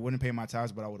that I wouldn't pay my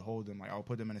tithes, but I would hold them. Like, I would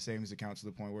put them in a savings account to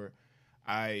the point where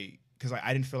because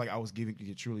I didn't feel like I was giving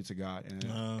it truly to God.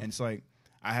 And it's like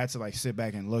I had to like sit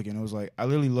back and look, and it was like I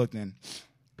literally looked and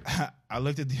I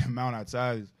looked at the amount I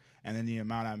tithed and then the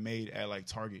amount I made at like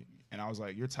Target. And I was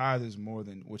like, your tithe is more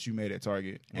than what you made at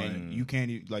Target. And you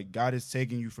can't like God is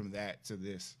taking you from that to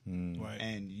this. Right.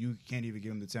 And you can't even give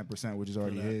him the 10%, which is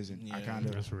already his. And I Yeah. kind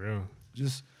of That's real.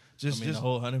 just I mean, the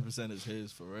whole 100% is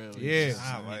his for real. Yeah. He's just-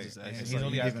 Ah, he's right. just and asking he's like,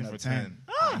 only you giving asking up for 10.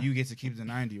 10. You get to keep the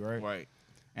 90, right? Right.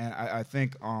 And I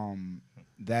think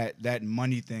that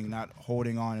money thing, not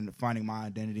holding on and finding my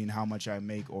identity and how much I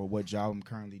make or what job I'm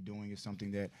currently doing is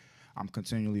something that I'm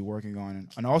continually working on.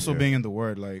 And also being in the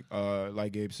Word,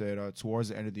 like Gabe said, towards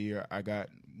the end of the year, I got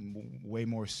way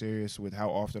more serious with how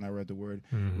often I read the Word,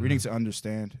 reading to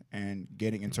understand and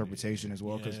getting interpretation as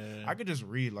well. Because I could just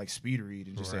read, like speed read,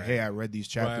 and just say, hey, I read these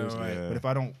chapters. Right. But if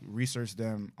I don't research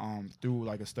them through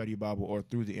like a study Bible or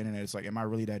through the internet, it's like, am I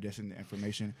really digesting the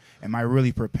information? Am I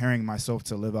really preparing myself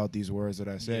to live out these words that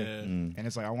I said? Yeah. And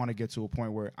it's like I want to get to a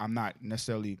point where I'm not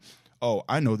necessarily, oh,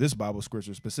 I know this Bible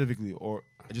scripture specifically, or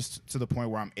just to the point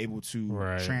where I'm able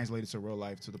to translate it to real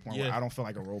life to the point where I don't feel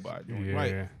like a robot doing it.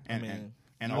 Right. And, I mean,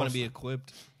 and you want also- to be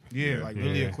equipped. like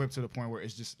really Yeah. equipped to the point where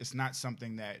it's not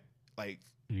something that like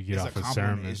You get it's off a a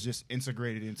compliment. sermon. It's just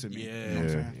integrated into me. Yeah. You know what I'm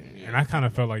saying? And I kind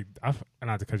of felt like,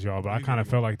 not to cut you off, but I kind of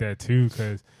felt like that too,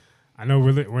 because I know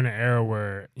we're in an era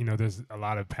where, you know, there's a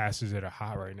lot of pastors that are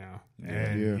hot right now.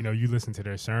 And, you know, you listen to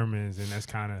their sermons, and that's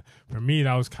kind of, for me,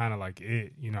 that was kind of like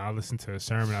it. You know, I listen to a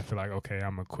sermon, I feel like, okay,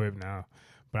 I'm equipped now.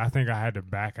 But I think I had to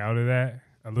back out of that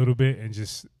a little bit and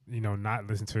just, you know, not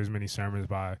listen to as many sermons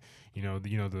by, you know,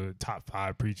 the top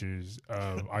 5 preachers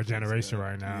of our generation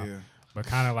right now. Yeah. But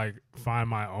kind of like find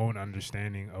my own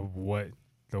understanding of what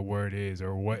the word is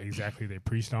or what exactly they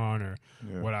preached on or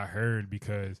what I heard,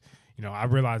 because, you know, I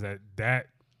realized that,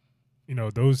 you know,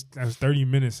 that's 30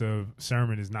 minutes of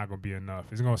sermon is not going to be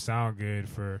enough. It's going to sound good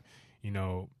for, you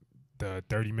know, the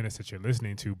 30 minutes that you're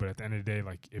listening to, but at the end of the day,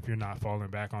 like, if you're not falling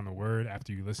back on the word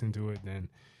after you listen to it, then,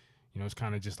 you know, it's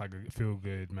kind of just like a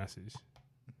feel-good message.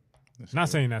 Not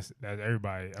saying that's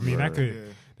everybody. I mean,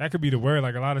 that could be the word.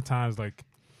 Like, a lot of times, like,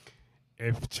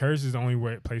 if church is the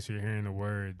only place you're hearing the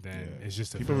word, then it's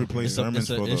just a people feel replace good. sermons It's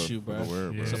for an the issue, for bro. the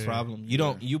word. Yeah. Bro. It's a problem.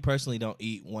 You personally don't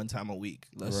eat one time a week.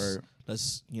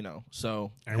 Let's you know.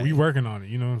 So And we working on it.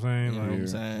 You know what I'm saying? You know what I'm Like,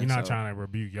 saying? we're not So- trying to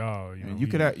rebuke y'all. You know, And you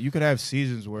could have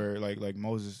seasons where like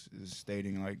Moses is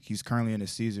stating, like he's currently in a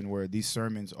season where these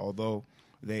sermons, although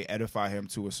they edify him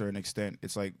to a certain extent,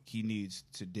 it's like he needs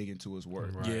to dig into his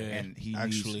word. Right. Yeah, And he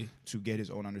actually. needs to get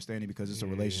his own understanding, because it's a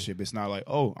Yeah. relationship. It's not like,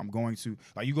 oh, I'm going to,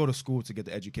 like, you go to school to get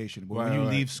the education, but when Right, you right.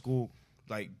 leave school,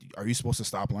 like, are you supposed to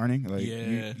stop learning? Like,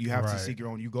 you have to Right. seek your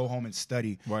own. You go home and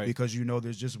study because you know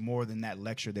there's just more than that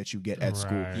lecture that you get at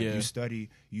school. Right. Yeah. You study,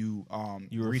 you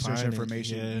You research refine it.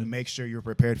 information, Yeah. you make sure you're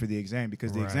prepared for the exam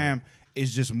because the Right. exam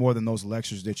is just more than those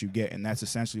lectures that you get, and that's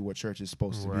essentially what church is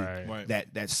supposed to Right. be.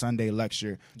 Right. That Sunday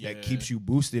lecture Yeah. that keeps you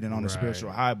boosted and on a Right.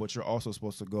 spiritual high, but you're also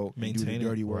supposed to go and do Maintain the it.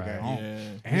 dirty work Right. at home.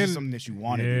 Yeah. This is something that you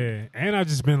want to do. Yeah, and I've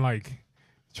just been like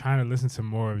trying to listen to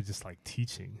more of just like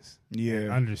teachings, and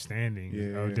Yeah. understanding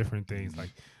Yeah. of different things,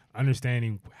 like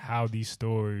understanding how these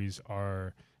stories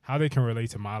are, how they can relate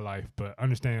to my life, but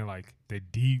understanding like the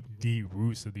deep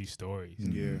roots of these stories.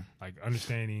 Yeah. Like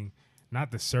understanding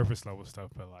not the surface level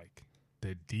stuff, but like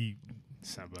the deep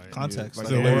stuff. Like, Context. Like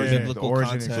Like the the origin- biblical the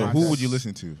origin and context. So who would you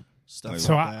listen to? Stuff Like,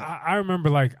 So like that. I remember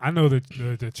like I know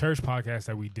the church podcast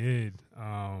that we did,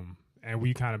 and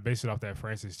we kind of based it off that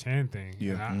Francis Chan thing.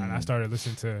 Yeah. And I started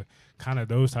listening to kind of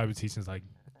those type of teachings like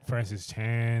Francis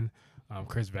Chan,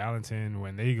 Chris Valentin,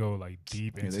 when they go like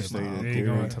deep Yeah, into they study the they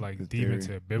go theory, into like the deep theory.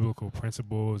 into biblical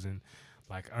principles and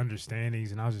like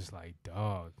understandings, and I was just like,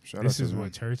 dog, Shout this out is to them.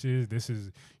 what church is. This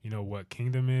is what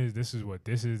kingdom is. This is what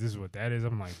this is. This is what that is.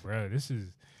 I'm like, bro, this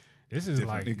is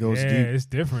like, It goes yeah, deep. it's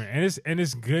different, and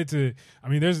it's good to. I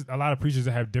mean, there's a lot of preachers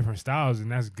that have different styles,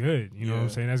 and that's good. You know what I'm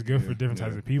saying? That's good for different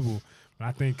types of people. But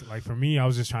I think, like for me, I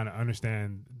was just trying to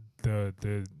understand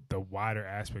the wider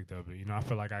aspect of it. You know, I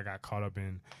feel like I got caught up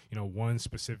in one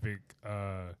specific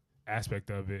aspect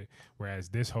of it, whereas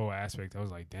this whole aspect, I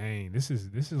was like, dang, this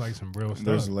is like some real stuff.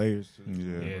 There's layers. To it.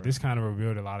 Yeah. Yeah, this kind of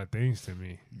revealed a lot of things to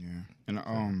me. Yeah.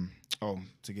 And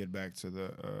to get back to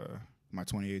the my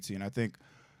 2018, I think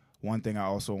one thing I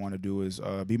also want to do is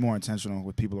be more intentional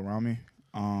with people around me.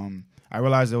 I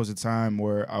realized there was a time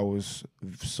where I was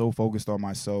so focused on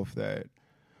myself that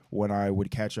when I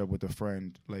would catch up with a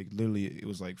friend, like literally it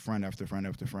was like friend after friend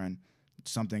after friend,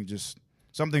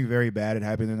 something very bad had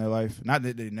happened in their life. Not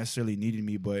that they necessarily needed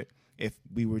me, but if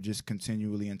we were just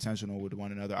continually intentional with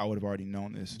one another, I would have already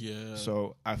known this. Yeah.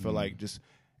 So I feel like just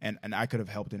and I could have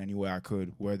helped in any way I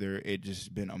could, whether it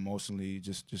just been emotionally,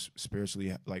 just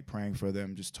spiritually, like praying for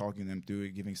them, just talking them through it,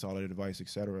 giving solid advice,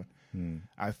 etc.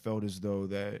 I felt as though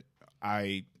that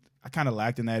I kind of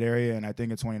lacked in that area, and I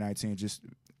think in 2019, just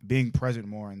being present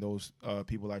more in those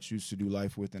people I choose to do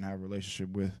life with and have a relationship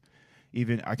with.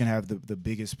 Even I can have the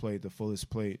biggest plate, the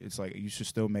fullest plate. It's like you should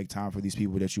still make time for these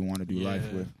people that you want to do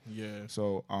life with. Yeah.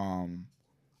 So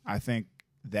I think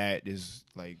that is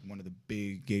like one of the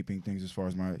big gaping things as far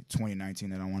as my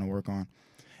 2019 that I want to work on.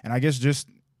 And I guess just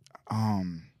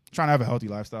trying to have a healthy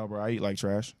lifestyle, bro. I eat like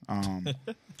trash.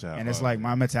 And it's like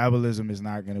my metabolism is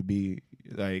not going to be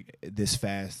like this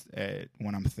fast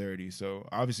when I'm 30. So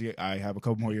obviously I have a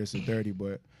couple more years to 30,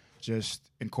 but just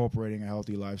incorporating a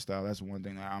healthy lifestyle, that's one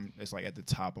thing that it's like at the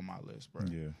top of my list, bro.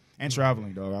 Yeah. And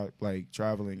traveling, dog.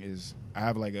 Traveling is, I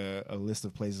have like a list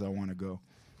of places I want to go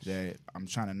that I'm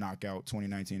trying to knock out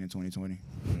 2019 and 2020.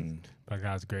 By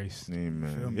God's grace,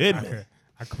 Amen.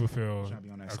 I could fulfill Trying to be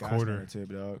on that a Skyscanner quarter. tip,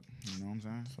 dog. You know what I'm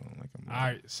saying? All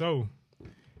right, so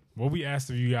what we asked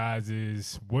of you guys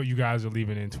is what you guys are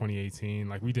leaving in 2018,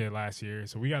 like we did last year.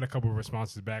 So we got a couple of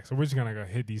responses back. So we're just gonna go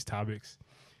hit these topics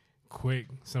quick.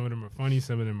 Some of them are funny,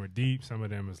 some of them are deep, some of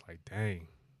them is like, dang.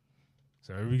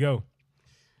 So here we go.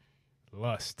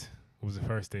 Lust was the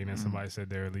first thing that somebody said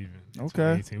they were leaving. in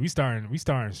Okay. 2018. We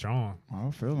starting strong.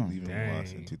 I feel them. Leaving Dang.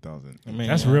 Lost in 2000. I mean,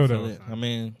 That's yeah, real I feel though. it. I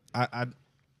mean, I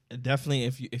definitely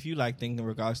if you like think in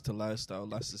regards to lust though,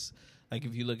 lust is like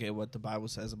if you look at what the Bible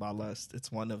says about lust,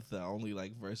 it's one of the only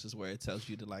like verses where it tells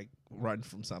you to like run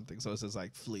from something. So it says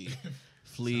like flee.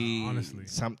 Flee. So, honestly.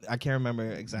 I can't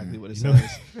remember exactly what it You know-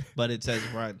 says, but it says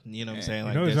run. You know what I'm saying? You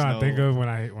Like know what I'm there's trying to think no of when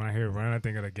I hear run, I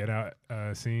think of the Get Out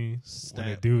scene when the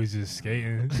stamp. dude is just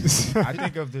skating. I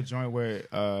think of the joint where,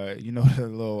 you know, the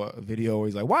little video where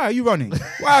he's like, "Why are you running?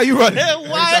 Why are you running?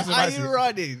 Why are you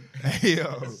running?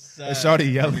 Yo, it's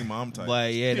Shawty yelling. Every mom type.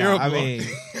 But yeah, Hero I blow. mean,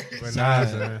 But son, nah,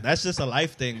 son. that's just a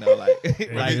life thing though. Like,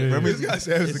 like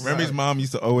is. Remy's mom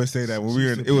used to always say that when we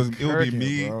were in, it would be Kirkin,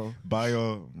 me, bro.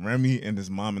 Bio, Remy, and his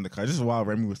mom in the car. This is while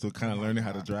Remy was still kind of learning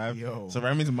how to drive. Yo. So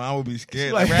Remy's mom would be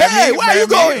scared. like, Remy, "Hey, where are you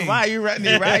going? Why are you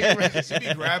running? Why are you running?" She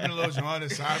be grabbing a little joint on the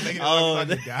side, making it Oh, look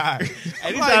like a guy.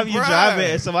 anytime you bruh. drive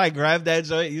it and somebody grab that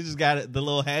joint, you just got it, the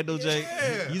little handle joint.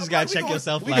 You just gotta check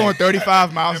yourself. We like, going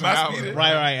 35 miles an hour.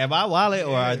 right. Am I wallet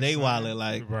or are they son. wallet?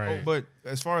 Like, Right. But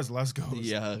as far as lust goes,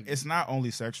 Yeah. it's not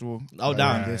only sexual. Oh, like,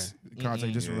 nah. in this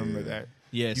context, just Yeah, remember yeah. that.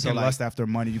 yeah. You so can like, lust after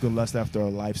money. You can lust after a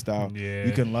lifestyle. Yeah.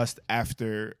 You can lust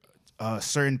after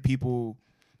certain people,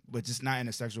 but just not in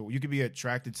a sexual. You could be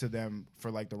attracted to them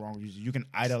for like the wrong reason. You can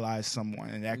idolize someone,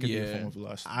 and that could be a form of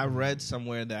lust. I read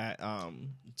somewhere that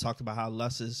talked about how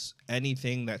lust is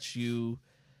anything that you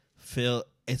feel.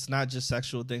 It's not just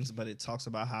sexual things, but it talks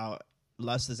about how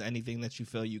lust is anything that you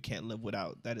feel you can't live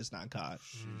without. That is not God,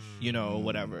 you know,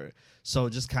 whatever. So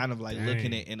just kind of like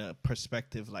looking at it in a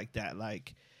perspective like that,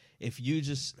 like if you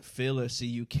just feel or see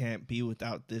you can't be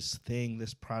without this thing,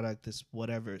 this product, this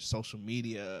whatever, social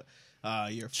media,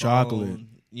 your phone, chocolate,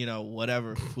 you know,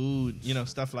 whatever, food, you know,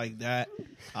 stuff like that,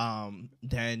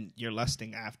 then you're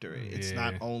lusting after it. It's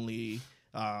not only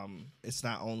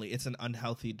it's an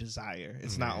unhealthy desire.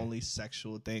 It's not only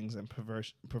sexual things and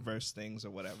perverse things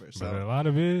or whatever. So but a lot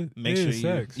of it make is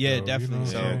sure sex. yeah, so, definitely.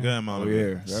 You know, So good amount of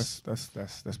it.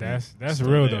 that's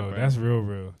real though. bro. That's real. You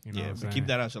know, yeah, what I'm but keep saying?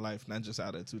 that out your life, not just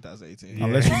out of 2018. Yeah.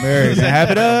 Unless you're married, then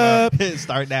have it up.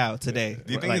 Start now, today.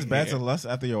 Do you think it's bad to lust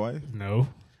after your wife? No.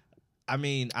 I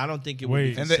mean, I don't think it Wait.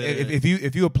 would be And considered.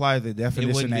 if you apply the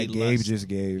definition wouldn't that be Gabe lust. just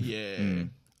gave, yeah.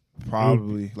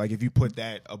 probably like if you put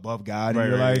that above God Right,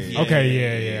 in your right, life, yeah.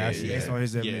 Okay, yeah. I see based that. on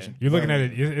his definition, You're looking Right.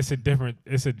 at it. It's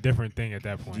a different thing at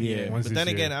that point. Yeah. Once But it's then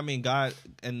your- again, I mean, God,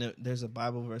 and there's a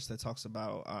Bible verse that talks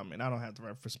about, and I don't have the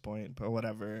reference point, but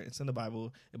whatever, it's in the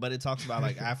Bible. But it talks about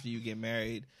like after you get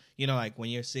married, you know, like when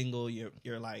you're single,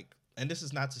 you're like, and this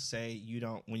is not to say you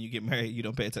don't when you get married you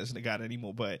don't pay attention to God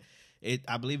anymore, but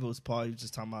I believe it was Paul. He was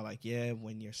just talking about like, yeah,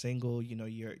 when you're single, you know,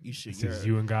 it's just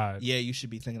you and God. yeah, you should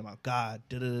be thinking about God.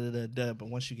 Da, da, da, da, da. But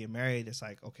once you get married, it's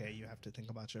like, okay, you have to think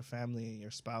about your family and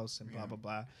your spouse and blah blah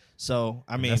blah. So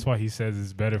I mean, that's why he says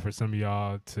it's better for some of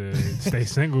y'all to stay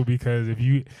single, because if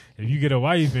you get a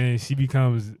wife and she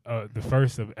becomes the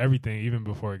first of everything, even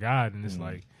before God, and it's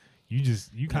like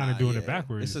you kind of doing it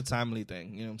backwards. It's a timely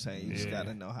thing, you know what I'm saying? You just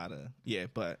gotta know how to. Yeah,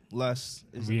 but lust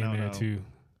is we a in there no-no. too.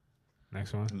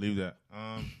 Next one. Leave that.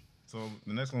 So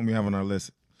the next one we have on our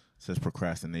list says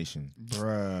procrastination.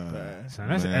 bruh. Son,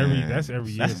 that's Man. every year. That's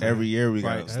son. every year we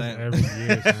Right. got. That's every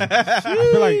year. Son. I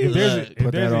feel like if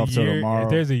Put there's that a off till year, tomorrow. if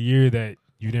there's a year that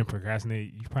you didn't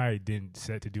procrastinate, you probably didn't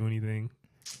set to do anything,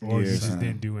 or you Yeah, just son.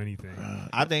 didn't do anything.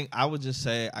 I think I would just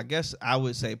say, I guess I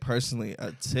would say personally,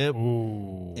 a tip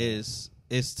Ooh. is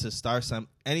to start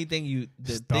things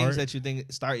Start? that you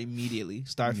think, start immediately,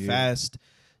 start Yeah. fast,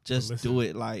 just Listen. do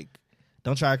it. Like,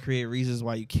 don't try to create reasons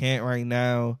why you can't right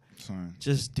now. Son.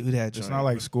 Just do that. It's joint. not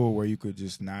like school where you could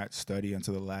just not study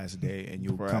until the last day and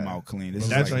you'll Bruh. come out clean. This is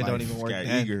That like joint don't life. even work Got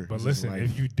then. eager. But This is listen, life.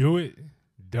 if you do it,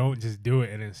 don't just do it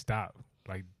and then stop.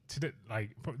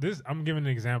 This, I'm giving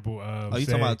an example of. Oh, you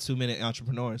say, talking about 2-minute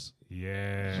entrepreneurs?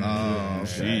 Yeah. Oh,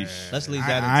 sheesh. Let's leave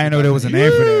that. I didn't know there was a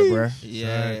name for that, bruh.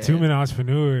 Yeah, 2-minute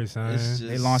entrepreneurs, son. It's just-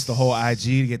 They launched the whole IG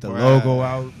to get the Bruh. logo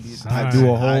out, Son.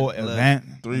 do a whole I- look, event.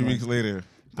 3 weeks later,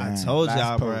 I Damn, told last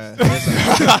y'all, post.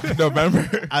 bruh.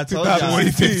 November. I told y'all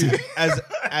 2015.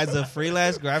 as a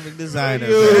freelance graphic designer,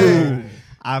 Yo. bruh,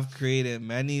 I've created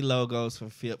many logos for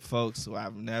folks who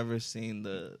I've never seen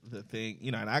the thing,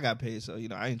 you know, and I got paid, so you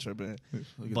know I ain't tripping.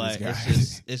 Look at But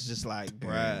this guy. it's just like, bruh,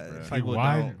 bruh. It's like people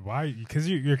why? don't- Why? Because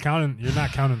you're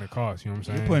not counting the cost. You know what I'm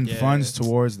saying? You're putting Yeah. funds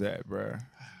towards that, bruh.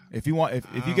 If you want,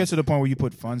 if you get to the point where you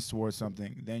put funds towards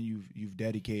something, then you've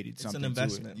dedicated It's an something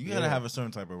investment. to it. You gotta have a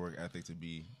certain type of work ethic to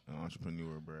be an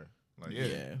entrepreneur, bro. Like,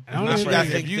 Yeah, I don't you even gotta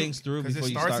think- think if you- things through Because before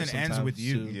it you starts start. and ends with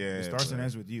you. sometimes, too. Yeah, It starts and bro.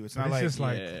 ends with you. It's But not it's like just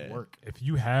like Yeah. work. if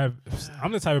you have,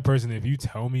 I'm the type of person, if you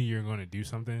tell me you're going to do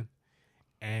something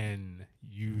and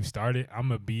you start it, I'm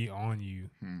gonna be on you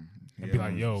and be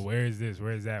like, yo, where is this?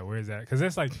 Where is that? Where is that? Because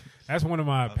that's one of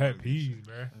my pet peeves,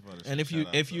 bro. And if you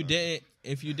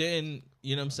didn't,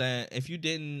 you know what I'm saying, if you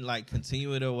didn't like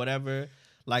continue it or whatever,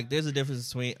 like there's a difference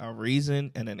between a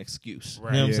reason and an excuse.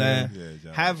 Right. You know what Yeah. I'm saying?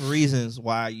 Yeah, Have reasons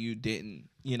why you didn't,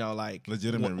 you know, like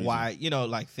Legitimate why, you know,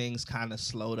 like things kind of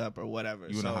slowed up or whatever.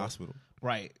 you in a hospital.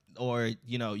 Right. Or,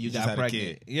 you know, you just got had a pregnant.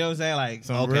 kid. You know what I'm saying? Like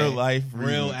Some okay, real life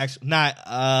real reasons. actual not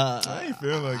I ain't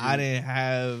feel like I it. didn't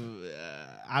have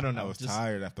I don't know. I was just,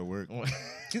 tired after work.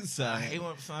 so, I hate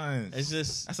when signs. it's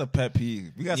just That's a pet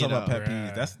peeve. We got to You talk about know. pet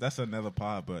Bruh. peeves. That's another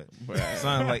pod, but Bruh.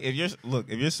 son, like if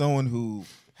you're someone who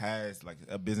has like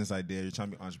a business idea, you're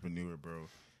trying to be an entrepreneur, bro.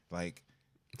 Like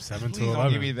 7 please to don't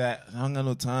 11. give me that. I don't got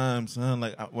no time, son.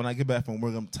 Like when I get back from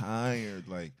work, I'm tired.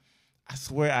 Like I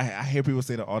swear, I hear people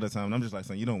say that all the time. And I'm just like,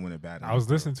 son, you don't win it bad. I was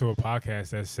listening to a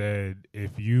podcast that said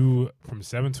if you from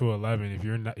 7 to 11,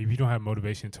 if you don't have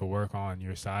motivation to work on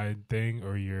your side thing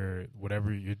or your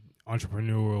whatever your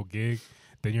entrepreneurial gig,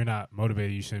 then you're not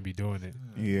motivated. You shouldn't be doing it.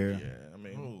 Yeah. I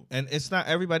mean, Bro, And it's not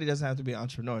everybody doesn't have to be an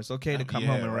entrepreneur. It's okay to come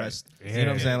home and rest. Yeah. You know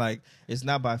what I'm saying? Like it's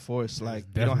not by force. Like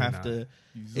you don't have to.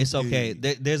 It's okay.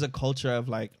 There's a culture of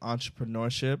like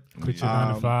entrepreneurship. Quit your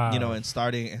 9 to 5. You know, and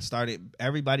starting.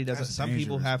 Everybody doesn't. That's Some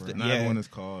people have to. Not everyone is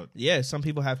called. Yeah, some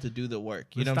people have to do the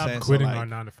work. You know what I'm saying? Quitting so, like, our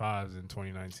 9 to 5s in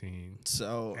 2019.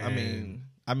 So And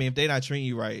I mean, if they're not treating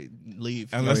you right, leave.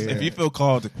 Unless yeah. if you feel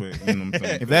called to quit, you know what I'm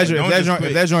saying. If that Don't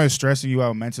just joint is stressing you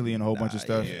out mentally and a whole bunch of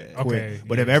stuff, yeah. quit. Okay,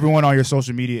 But yeah. if everyone on your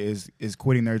social media is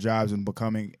quitting their jobs and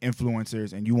becoming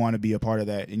influencers, and you want to be a part of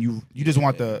that, and you just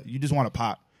want to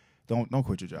pop, don't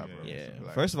quit your job, bro. Yeah.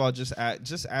 Like, First of all, just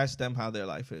ask them how their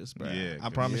life is, bro. Yeah, I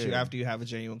promise you, yeah. after you have a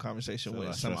genuine conversation It's a with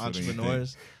lot some stressful than you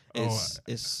entrepreneurs,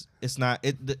 it's not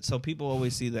it. So people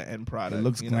always see the end product. It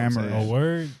looks you know what I'm glamorous. saying? Oh,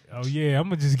 word? Oh, yeah. I'm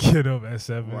going to just get up at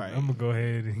 7. Right. I'm going to go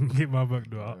ahead and get my buck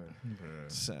dog.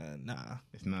 So, nah.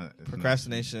 It's not. It's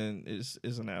Procrastination is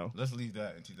an L. Not. Let's leave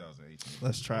that in 2018.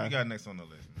 Let's try. What we got next on the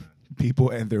list, man? people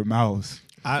and their mouths.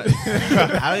 I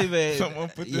don't even. Someone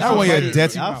put this Y'all want your funny,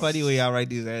 dirty y'all mouth. funny when y'all write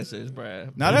these answers, bro.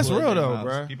 Now that's People in real their though, mouths.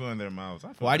 bro. People in their mouths. I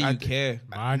feel Why do like you care?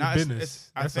 Mind Nah, your it's-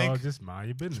 business. I That's think all. Just mind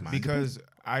your business. Because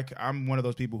I'm one of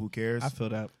those people who cares I feel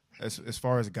that. as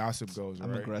far as gossip goes.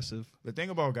 I'm right? aggressive. The thing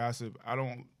about gossip,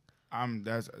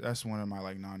 that's one of my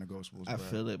like non-negotiables. I bro.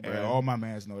 feel it, And bro. all my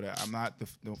mans know that I'm not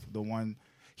the one.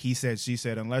 He said, she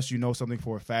said. Unless you know something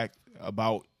for a fact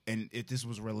about, and if this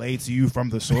was relayed to you from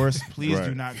the source, please Right.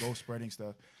 do not go spreading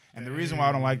stuff. And the reason why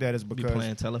I don't like that is Be because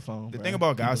playing telephone. the bro. thing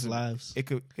about People's gossip, lives. it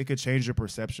could change your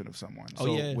perception of someone. Oh,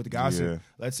 So yeah. with gossip, Yeah.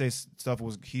 let's say stuff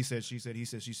was he said, she said, he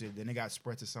said, she said, then it got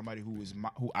spread to somebody who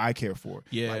I care for,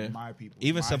 Yeah. like my people,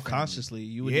 Even my subconsciously,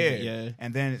 you would. family. Yeah.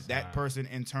 And then that Right. person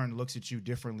in turn looks at you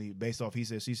differently based off he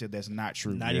said, she said. That's not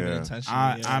true. Not even Yeah.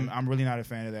 intentionally. I'm really not a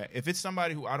fan of that. If it's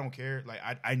somebody who I don't care, like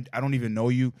I don't even know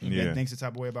you, Yeah. that thinks the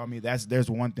type of way about me, there's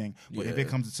one thing. But if Yeah. it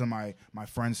comes to my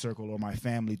friend circle or my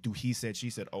family, through he said, she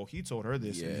said, oh, he told her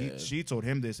this, Yeah. and she told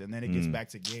him this, and then it gets back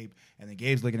to Gabe, and then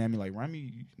Gabe's looking at me like,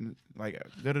 Remy, like,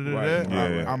 da-da-da-da. Right.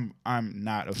 Yeah. I'm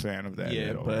not a fan of that. Yeah,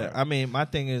 at all. but I mean, my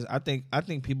thing is, I think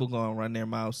people gonna run their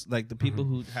mouths. Like the people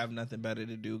who have nothing better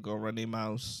to do, go run their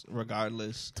mouths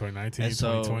regardless. 2019, And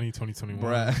so, 2020,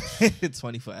 2021. Bruh,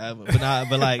 20 forever.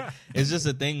 But like, it's just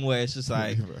a thing where it's just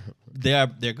like they're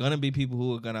gonna be people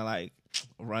who are gonna like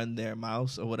run their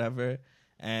mouths or whatever,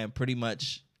 and pretty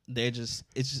much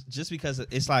it's just because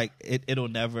it's like it'll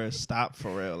never stop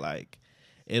for real. Like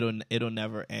it'll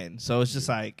never end. So it's just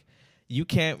like you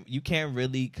can't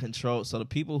really control. So the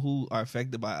people who are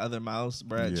affected by other mouths,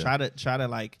 bruh,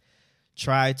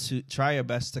 try your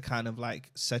best to kind of like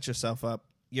set yourself up,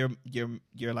 your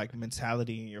like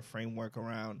mentality and your framework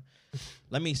around.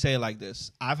 Let me say it like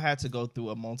this: I've had to go through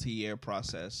a multi-year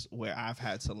process where I've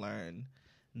had to learn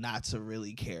not to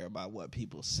really care about what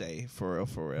people say for real.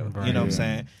 Right. You know what I'm Yeah.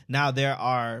 saying? Now there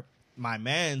are my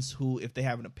mans who, if they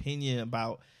have an opinion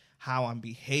about how I'm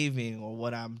behaving or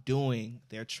what I'm doing,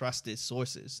 they're trusted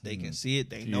sources. They can see it,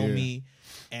 they know Yeah. me,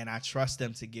 and I trust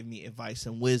them to give me advice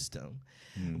and wisdom.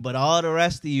 But all the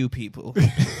rest of you people,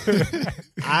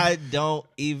 I don't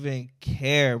even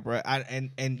care, bro.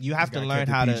 And you have to Gotta learn keep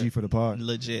the how PG to for the pod.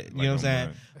 legit. You Like, know what I'm saying?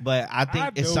 right. But I think I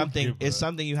it's don't something. give It's a-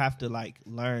 something you have to like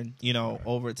learn. You know,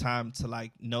 over time to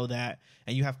like know that,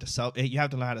 and you have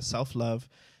to learn how to self love.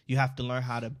 You have to learn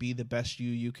how to be the best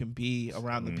you can be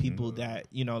around the people that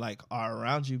you know like are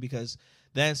around you, because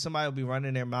then somebody will be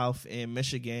running their mouth in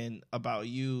Michigan about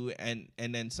you, and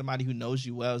then somebody who knows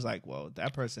you well is like, well,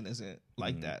 that person isn't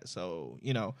like that, so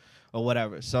you know, or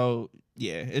whatever. So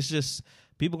yeah, it's just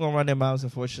people gonna run their mouths,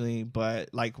 unfortunately.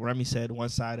 But like Remy said, one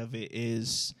side of it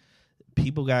is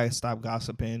people gotta stop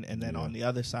gossiping, and then on the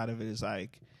other side of it is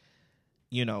like,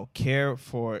 you know, care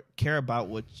about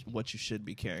what you should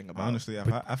be caring about. Honestly,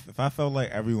 if I felt like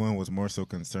everyone was more so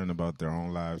concerned about their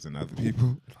own lives than other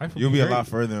people, Life would you'll be a great. lot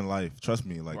further in life. Trust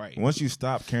me. Like Right. once you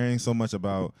stop caring so much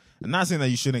about, I'm not saying that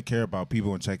you shouldn't care about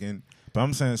people and check in, but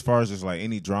I'm saying as far as just like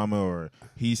any drama or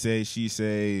he say, she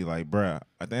say, like, bruh,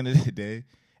 at the end of the day,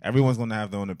 everyone's gonna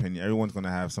have their own opinion. Everyone's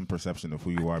gonna have some perception of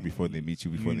who you are before they meet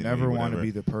you. Before You they never want want to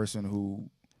be the person who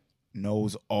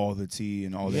knows all the tea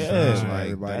and all the Yeah, information about like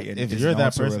everybody. that- and if is you're known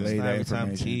that to person, relay it's that Every time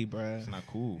information. T, bruh. It's not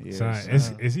cool. Yeah.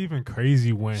 Son, it's even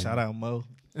crazy when Shout out Mo.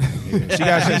 She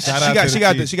got Shout out to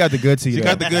the tea. she got the good tea. She though.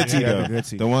 got the good tea She got though. the good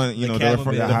tea. The one, you know, The the,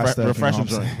 chamomile. The hot stuff, refreshing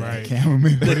you know what I'm joint. right.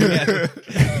 Chamomile.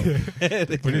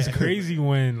 But it's crazy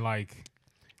when like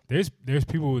there's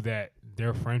people that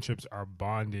their friendships are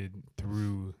bonded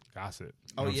through gossip. You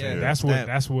Oh, know what I'm yeah. saying? That-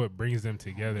 that's what brings them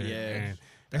together. Yeah. And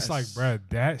That's- it's like, bruh,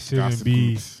 that shouldn't Gossip be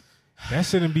groups. that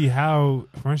shouldn't be how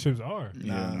friendships are.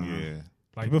 Nah. Yeah.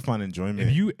 Like People find enjoyment.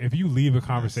 if you leave a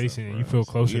conversation and you bro. feel It's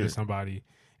closer weird. to somebody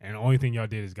and the only thing y'all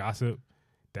did is gossip,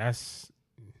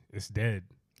 it's dead.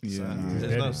 Yeah, Son, nah.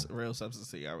 there's no real substance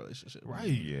to your relationship. Right.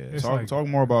 Yeah. It's talk, like- talk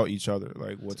more about each other,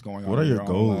 like what's going on. What are in your own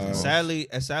goals, lives.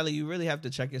 bro? Sadly, you really have to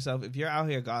check yourself. If you're out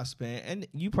here gossiping, and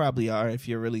you probably are, if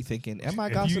you're really thinking, "Am I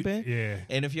If you- gossiping?" Yeah.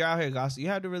 And if you're out here gossiping, you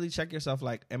have to really check yourself.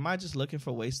 Like, am I just looking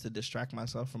for ways to distract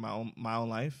myself from my own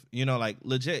life? You know, like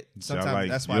legit. Sometimes like,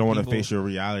 that's why you don't want to people- face your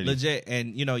reality. legit.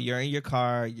 And you know, you're in your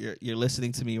car, you're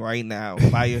listening to me right now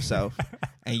by yourself,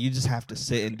 and you just have to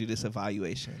sit and do this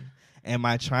evaluation. Am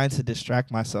I trying to distract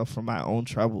myself from my own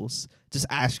troubles? Just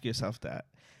ask yourself that.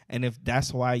 And if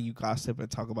that's why you gossip and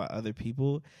talk about other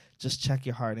people, just check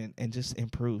your heart and just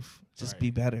improve. Just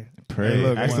be better. Pray. Hey,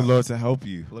 look, Ask the when- Lord to help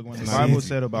you. Look, when It's the not Bible easy.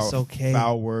 said about It's okay.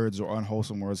 foul words or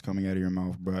unwholesome words coming out of your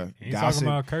mouth, bro. He ain't talking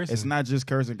about cursing. It's not just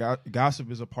cursing. Gossip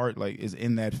is a part, like, is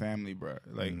in that family, bro.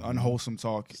 Like, unwholesome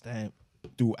talk Stamp.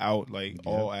 throughout, like,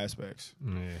 all aspects.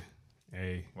 Yeah.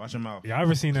 Hey. Watch your mouth. Y'all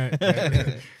ever seen that?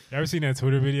 Y'all ever seen that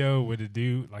Twitter video with the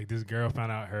dude, like this girl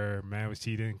found out her man was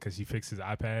cheating because she fixed his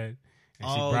iPad and she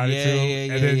Oh, brought it yeah, to him.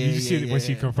 yeah, and then yeah, you see yeah, when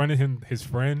she yeah. confronted his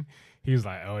friend, he was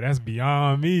like, "Oh, that's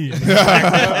beyond me."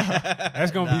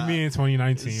 That's gonna be me in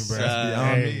 2019, bro. That's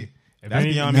beyond Hey, me. if That's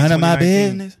any- beyond me.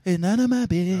 2019. It's none of my None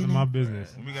business. of my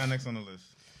business. What we got next on the list?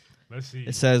 Let's see.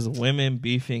 It says women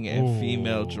beefing and Oh,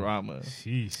 female drama.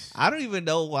 Sheesh. I don't even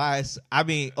know why. I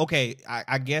mean, okay,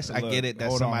 I guess I get it that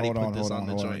Hold somebody on, put hold this on, on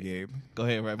the hold joint. Gabe. Go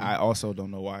ahead, Remy. I also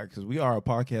don't know why, because we are a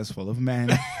podcast full of men,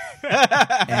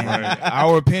 and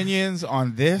our opinions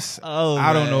on this, Oh,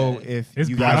 I don't man. know if It's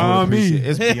you guys would beyond me. appreciate.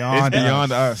 It's beyond, It's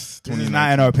beyond us. us. This is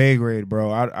not in our pay grade,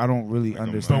 bro. I don't really Like,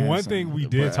 understand. But one some- thing we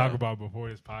did Bruh. talk about before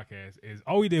this podcast is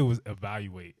all we did was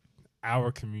evaluate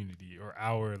our community or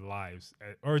our lives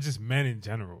or just men in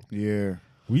general. yeah,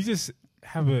 We just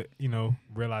have a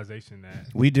realization that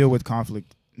we deal with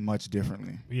conflict much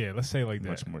differently. let's say it like that.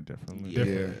 much more differently. yeah.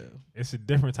 Yeah. It's a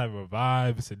different type of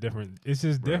vibe. It's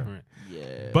just different.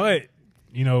 Yeah. But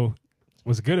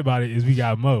what's good about it is we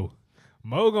got Mo.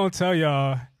 Mo gonna tell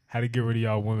y'all how to get rid of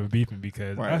y'all women beefing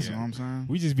because Right. us, You know what I'm saying?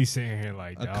 we just be sitting here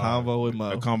like a dog. convo with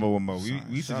Mo. A combo with Mo. We Shout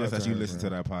suggest out that to you her, listen bro.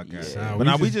 to that podcast. Yeah. But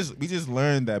Nah, now we we just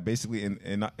learned that basically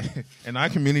in our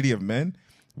community of men,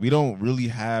 we don't really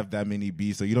have that many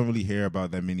beefs, so you don't really hear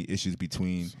about that many issues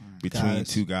between Guys,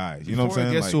 two guys. You know what I'm saying?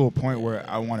 Before it gets Like, to a point where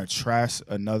I want to trash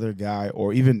another guy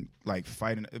or even like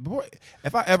fighting.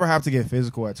 If I ever have to get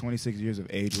physical at 26 years of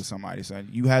age with somebody, son,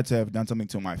 you had to have done something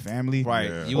to my family,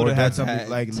 Right. Yeah. You or would have done had something to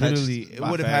like touched literally. It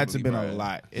my would have had to family, been a bro.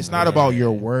 lot. It's not about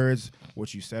your words,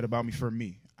 what you said about me. For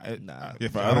me, Nah. Yeah,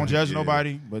 for I other don't judge people, yeah.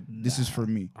 nobody, but this is for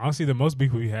me. Honestly, the most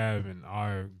beef we have in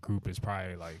our group is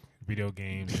probably like video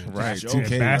games and Right, and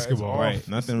 2K, basketball. right.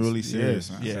 Nothing really serious.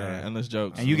 son. Yeah, and let's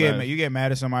jokes. And you get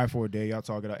mad at somebody for a day. Y'all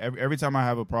talk it out. Every time I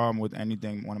have a problem with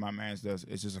anything one of my mans does,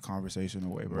 it's just a conversation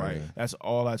away, bro. Right. That's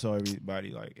all I tell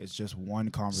everybody. Like, it's just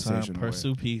one conversation away.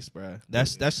 pursue peace, bro.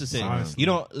 That's just it. Honestly. You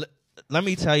don't. Let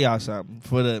me tell y'all something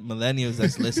for the millennials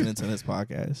that's listening to this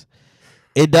podcast.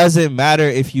 It doesn't matter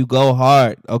if you go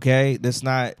hard, okay? That's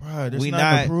not. Bro, there's we nothing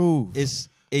not. to prove. It's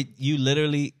it. You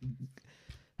literally.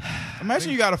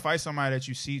 Imagine you got to fight somebody that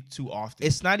you see too often.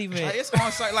 It's not even. Like, it's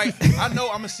on site. Like, I know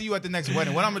I'm gonna see you at the next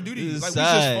wedding. What I'm gonna do to you? Like, we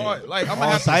Son. just fought. Like, I'm gonna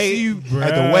On have to site? see you at the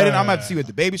Bruh. wedding. I'm gonna have to see you at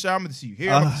the baby shower. I'm gonna see you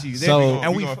here. I'm gonna see you there. So-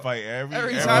 and we gonna fight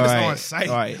every time it's Right, on site.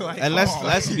 right. Like, And come on.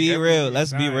 let's be real.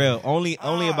 Let's be Right. real. Only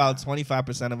about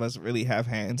 25% of us really have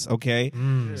hands. Okay.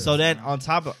 So then on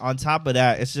top of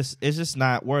that, it's just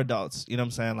not. We're adults. You know what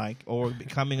I'm saying? Like, or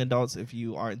becoming adults if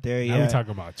you aren't there Now we yet.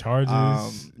 talking about charges. You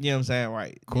know what I'm saying?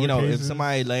 Right. Court You know, if cases.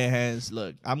 somebody laying hands,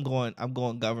 look, I'm going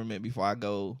government before I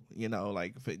go. You know,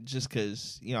 like just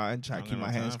because I try to I keep don't my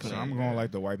have hands time for clean. I'm going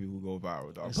like the white people who go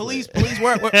viral, dog. It's Police, lit. police,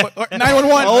 where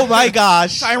 911. Oh my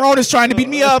gosh. Tyrone is trying to beat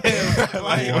me up.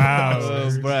 Wow.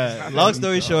 Bruh. Long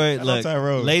story short, out look,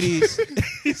 Tyrone. ladies.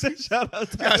 He said, "Shout out,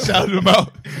 Tyrone." Shouted him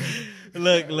out.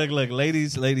 Look,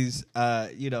 ladies. It's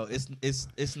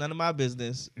none of my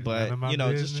business, but none of my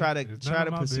just try business. It's to none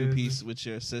of my pursue business. peace with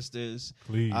your sisters.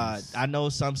 Please. I know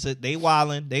some they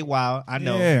wildin', they wild. I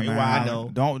know, Yeah, they man. wild. I know.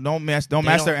 Don't match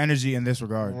their energy in this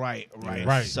regard. Right.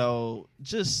 Right. So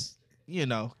just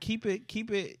keep it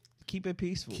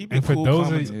peaceful. Keep and it for cool, those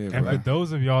calm, of and- and for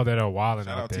those of y'all that are wilding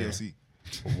Shout out out there, TLC.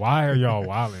 why are y'all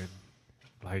wilding?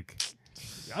 Like,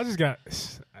 y'all just got.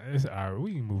 All right,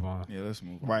 we can move on. Yeah, let's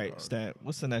move on. Right, dog. Stan.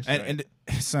 What's the next? And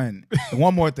son,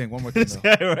 one more thing. Though. 'Cause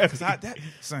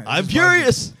son, I'm this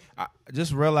curious. I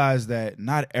just realized that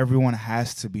not everyone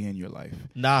has to be in your life.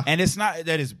 Nah, And it's not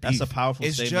that it's beef. That's a powerful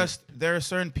It's statement. just there are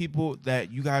certain people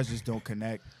that you guys just don't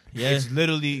connect. Yeah. It's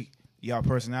literally y'all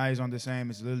personalities aren't the same.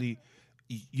 It's literally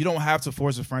you don't have to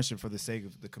force a friendship for the sake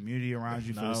of the community around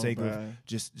you, for the sake bruh. of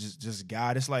just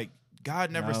God. It's like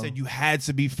God never said you had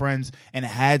to be friends and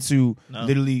had to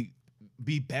literally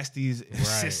be besties,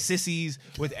 sissies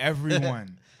with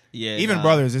everyone. Yeah, even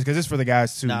brothers, because it's for the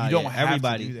guys too. You don't have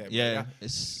everybody. to do that.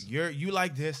 Yeah, you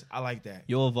like this, I like that.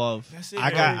 You'll evolve. That's it, I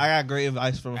got great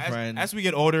advice from a friend. As we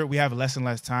get older, we have less and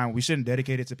less time. We shouldn't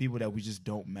dedicate it to people that we just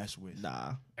don't mess with.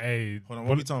 Nah. Hey, Hold on,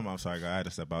 what are we talking about? I'm sorry, I had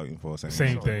to step out for a second.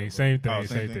 Same thing. Oh,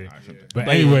 same thing. But But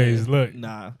anyways, look.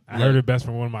 Nah. I heard it best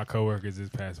from one of my coworkers this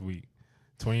past week.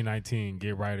 2019,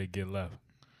 get right or get left.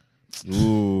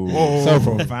 Ooh, Whoa. so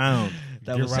profound.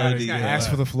 That Get was right. so deep. I asked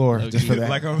for the floor just for that.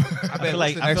 Like I feel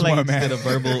like you did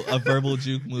a verbal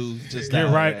juke move. Just Get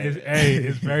now, right. man.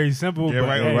 It's very simple. Get but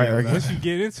right, hey, right. once you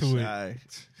get into it, Alright.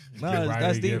 Get No, right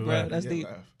that's or deep, get bro. left. That's deep. I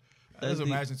That's just deep.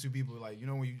 imagine two people like, you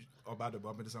know, when you are about to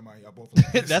bump into somebody, y'all both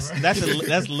like this, right?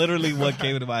 that's literally what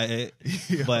came into my head.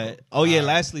 But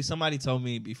lastly, somebody told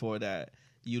me before that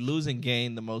you lose and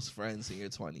gain the most friends in your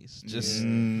 20s,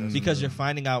 just because you're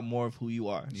finding out more of who you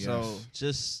are. Yes. So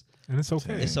just and it's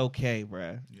okay. it's okay,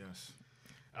 bruh. Yes.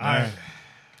 All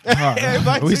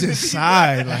right. We just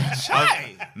sighed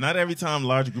like, Not every time,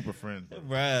 large group of friends.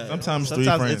 Bruh. Sometimes three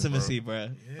friends, intimacy,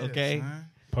 bruh. Okay. son.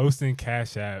 Posting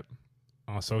Cash App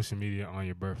on social media on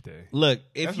your birthday. Look,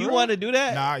 if That's you real? want to do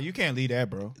that, Nah, you can't leave that,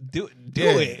 bro. do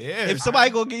Yeah, it. yeah. If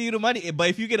somebody gonna give you the money, but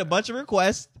if you get a bunch of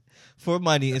requests for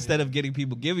money instead of getting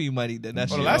people giving you money, then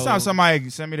that's Well, the your last time own- somebody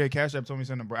sent me their Cash App, told me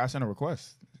I sent a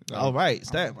request. All right,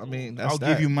 stamp. I mean, that's I'll that.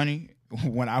 give you money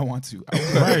when I want to.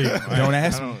 Right. Don't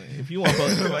ask me. If you want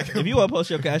to post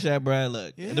your Cash App, bruh,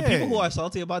 look. The Yeah. people who are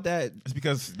salty about that, It's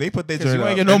because they put their 'Cause joint you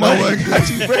ain't up. get no And money. one got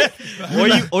you,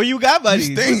 bro. or you got money.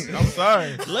 You stink. I'm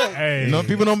sorry. Look, Hey, You know,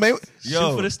 people don't make. shoot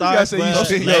for the you stars, gotta say you bruh.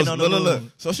 stink. Land Yo, on the look.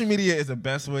 moon. Social media is the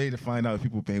best way to find out if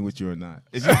people paying with you or not.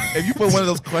 If you put one of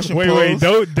those question Wait, polls,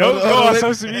 don't go on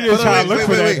social media trying to look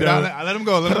for that. Nah, Though. let him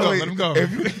go. Let him go.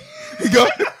 If you go,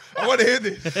 I want to hear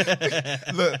this.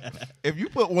 Look, if you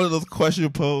put one of those question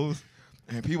polls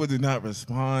and people do not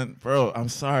respond, bro, I'm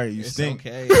sorry, you It's stink.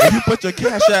 okay. If you put your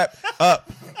Cash App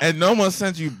up and no one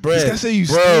sent you bread, gotta say you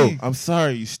bro, stink. I'm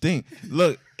sorry, you stink.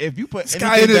 Look, if you put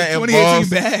Sky anything in the that 2018 involves,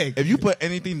 bag. if you put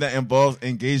anything that involves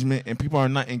engagement and people are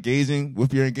not engaging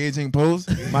with your engaging post,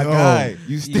 my Yo, guy,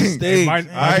 you stink. It might-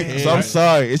 All right, it so I'm might-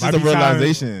 sorry. It's might just a be time-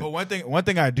 realization. But one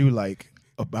thing I do like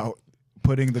about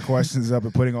putting the questions up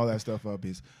and putting all that stuff up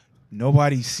is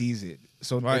nobody sees it.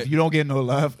 So Right. if you don't get no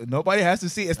love, nobody has to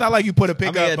see it. It's not like you put a pic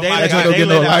I mean, up. a but day my later, joint don't get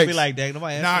no I'll be likes. like, dang,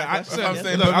 nobody Nah, answered that I'm question.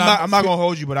 saying, Look, look, I'm not gonna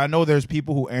hold you, but I know there's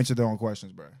people who answer their own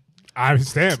questions, bro. I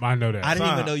understand. I know that. I didn't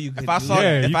Son, even know you could if I do saw, that.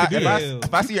 Yeah, if, you I, could do if, I, that.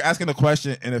 if I see you asking a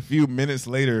question and a few minutes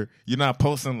later you're not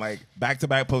posting like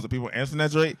back-to-back posts of people answering that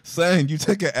straight, son, you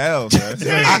took an L, man.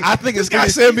 I think it's Guy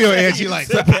pretty, sent me on Angie like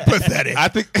pathetic. I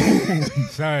think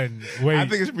Son, wait. I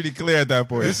think it's pretty clear at that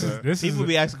point. this is son. this is People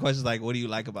be asking questions like, "What do you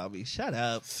like about me?" Shut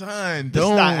up. Son, This is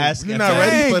don't. not asking You're not for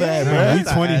ready that. for that, Man, bro. we That's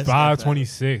not 25, asking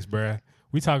 26, bruh.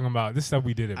 We talking about this stuff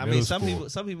we did in I middle mean, school.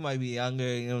 some people might be younger.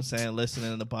 You know what I'm saying?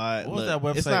 Listening to the pod. What was Look, that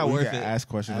website? It's not where you worth could it. Ask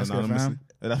questions Ask anonymously. FM?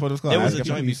 That's what it's called. There was Ask a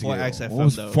joint FM. before XFM What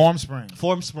was though. Form Spring?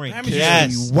 Form Spring. That means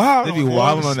Yes. Wow. They be Form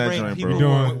wilding on that Spring, joint, people bro.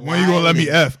 Doing- When you gonna let me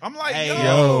F? I'm like, Hey,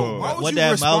 yo, why would what you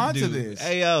that respond mouth to do? this?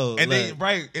 Hey yo, And they look.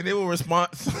 right, and they will respond.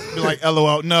 Be like,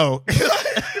 LOL, no.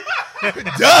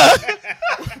 Duh.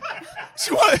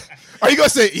 She want- Are you gonna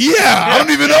say, yeah? I don't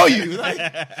even know you. Like,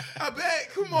 I bet.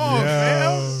 Come on,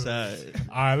 man. Son,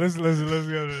 All right, let's go to the next one. Let's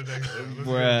go to the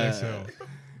next Bruh. show.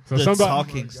 So The somebody,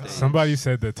 talking stage. somebody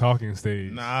said the talking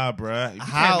stage. Nah, bruh. You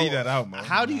how can't leave that out, man.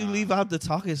 How do you leave out the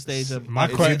talking stage? Of My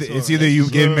It's question- either, it's either you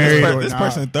get Look, married or This not.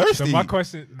 person thirsty. So my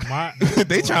question, my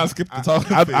They trying to skip the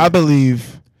talking. I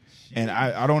believe, and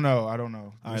I don't know. I don't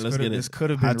know. All right, let's get it. This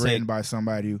could have been Hot written take. by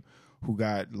somebody who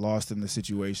got lost in the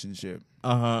situationship.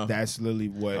 Uh-huh. That's literally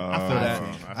what I feel that.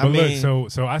 I but mean-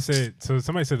 look, so I said, so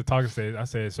somebody said the talking stage. I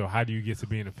said, so how do you get to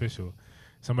being official?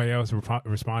 Somebody else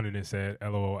responded and said,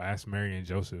 "LOL, ask Mary and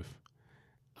Joseph."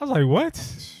 I was like, what?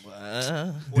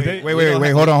 Wait, We don't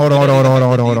have hold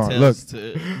on. Look, details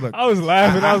to- look. I was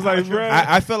laughing. I was like, bro.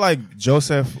 I feel like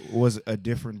Joseph was a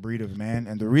different breed of man,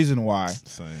 and the reason why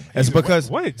Same. is because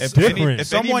what? If Different. any- if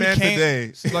someone man came,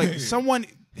 today, like someone,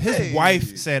 his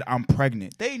wife said, "I'm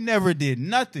pregnant." They never did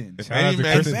nothing. If Shout out any to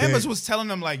man Chris And today, Bama's was telling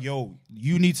them like, "Yo,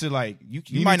 you need to like, you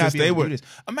You might need to not be stay able to do with- this."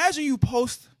 Imagine you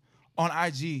post on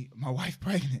IG, "My wife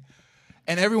pregnant,"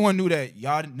 and everyone knew that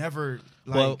y'all never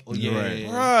like. Well, yeah, Right. yeah,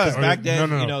 Bruh. yeah. 'Cause back then,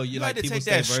 No. you know, you you had like to people take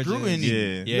stay that virgins. scrutiny. Yeah. You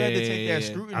had to Yeah, take yeah, that yeah.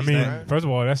 scrutiny. I mean, bruh. first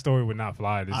of all, that story would not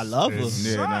fly. I love this- us.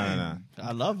 yeah, nah.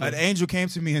 I love An it. angel came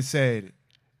to me and said,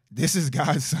 this is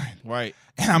God's son. Right.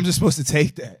 And I'm just supposed to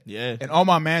take that. Yeah. And all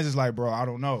my mans is like, bro, I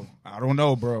don't know,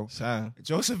 bro. Son.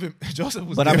 Joseph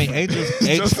was But I different. mean,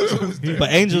 angels He- but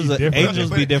angels he's different. angels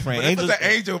be different. But Angels if it's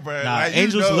an angel, bro. Nah, like,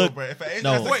 angels you know, look- bro. If an angel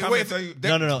no. has to Wait, come wait, and tell you,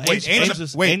 No.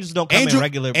 Wait, Angels don't come in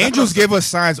regular. Angels give us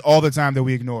signs all the time that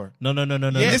we ignore. No. Yeah, no.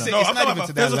 it's no, not I'm even talking to about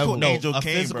that physical level. No, angel a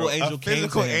came, physical bro. angel A came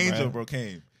physical to him, angel, bro.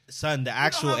 came. Son, the You know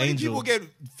actual how many angel. people get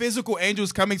physical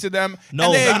angels coming to them No,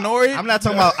 and they ignore it? I'm not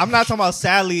talking about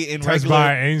Sally in Touched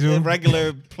by an angel. in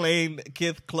regular plain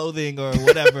kith clothing or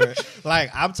whatever. Like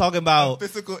I'm talking about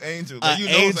Physical angel. an You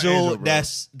know it's an angel bro.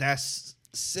 that's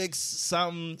 6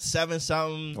 something, 7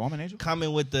 something, Oh, I'm an angel?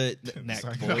 coming with the neck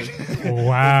Sorry. boy.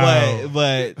 Wow.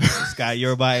 But Scott,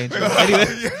 you're by angel.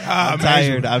 Anyway,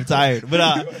 I'm tired.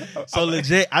 But so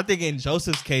legit, I think in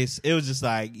Joseph's case, it was just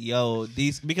like, yo,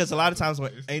 these because a lot of times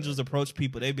when angels approach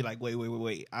people, they'd be like, wait,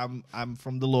 I'm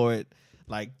from the Lord.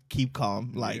 Like, keep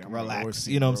calm, like, I'm relax.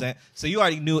 OC, You know what I'm bro. saying? So you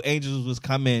already knew angels was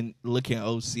coming looking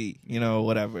OC, you know,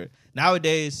 whatever.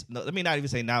 Nowadays, no, let me not even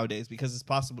say nowadays because it's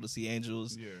possible to see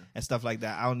angels and stuff like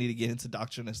that. I don't need to get into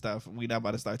doctrine and stuff. We're not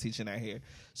about to start teaching that here.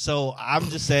 So I'm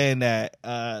just saying that,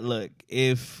 look,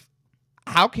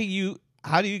 how do you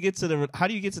get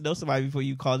to know somebody before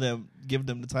you give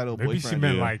them the title of Maybe boyfriend? she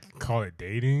meant like call it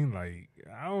dating. Like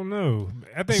I don't know.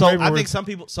 I think So maybe I we're- think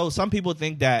some people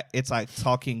think that it's like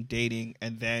talking, dating,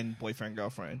 and then boyfriend,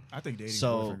 girlfriend. I think dating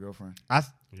So- boyfriend, girlfriend. I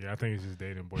think it's just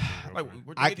dating boyfriend. Like, girlfriend.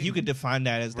 we're I dating. you could define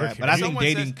that as We're that, but I think Someone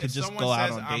dating says- could if just someone go out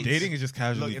says on I'm dates. Dating is just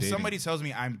casually Look, if dating. somebody tells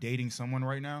me I'm dating someone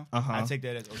right now, Uh-huh. I take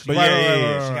that as But she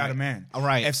got a man. All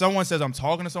right. If someone says I'm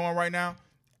talking to someone right now,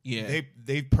 Yeah,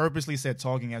 they purposely said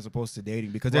talking as opposed to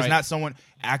dating because there's Right. not someone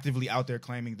actively out there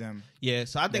claiming them. yeah.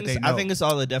 So I think they I know. think it's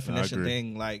all a definition agree.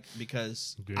 thing, like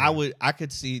because Yeah. I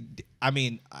could see. I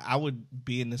mean, I would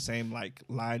be in the same like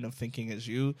line of thinking as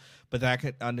you, but then I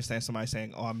could understand somebody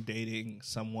saying, "Oh, I'm dating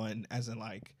someone," as in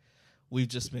like we've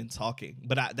just been talking.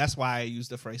 But that's why I use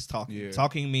the phrase talking. Yeah.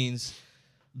 Talking means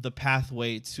the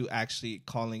pathway to actually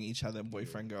calling each other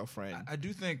boyfriend, girlfriend. I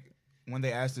do think when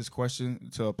they asked this question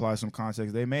to apply some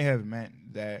context, they may have meant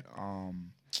that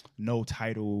no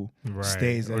title Right.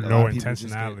 stays that Or a no lot of people just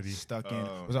get intentionality. stuck in.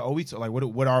 It was like, oh,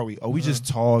 what are we? Oh, we just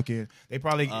talking. They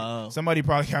probably somebody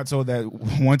probably got told that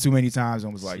one too many times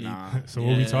and was like, See. nah. So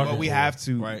what we Yeah. talking? But we for? have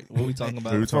to Right. What we talking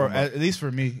about? For, at least for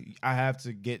me, I have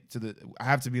to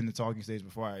be in the talking stage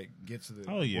before I get to the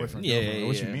Oh, yeah. boyfriend. Yeah, girlfriend.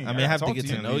 What you yeah. mean? I mean, I have to talk get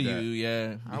to you. know need you. that.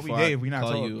 Yeah. How we before date I if we not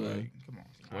call talking? you Like, come on.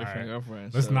 boyfriend, All right.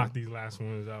 girlfriend. Let's so- knock these last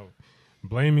ones out.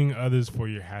 Blaming others for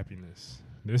your happiness.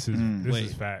 This is Wait,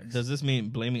 facts. does this mean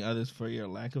blaming others for your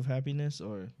lack of happiness,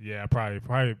 or Yeah, probably.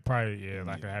 Yeah,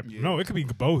 like a happy. Yeah. No, it could be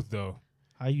both though.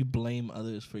 how you blame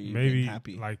others for you Maybe being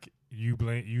happy? like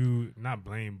not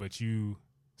blame, but you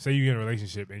say you get in a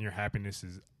relationship and your happiness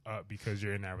is up because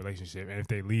you're in that relationship, and if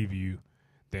they leave you,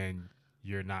 then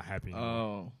you're not happy anymore.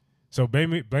 Oh, So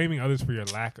blaming others for your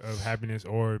lack of happiness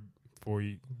or for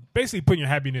you, basically putting your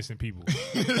happiness in people.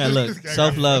 and look,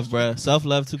 self love, bro. Self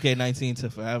love, 2K19 to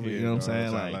forever. you know what I'm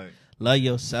saying? Like, love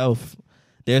yourself.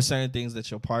 There's certain things that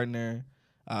your partner,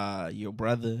 your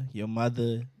brother, your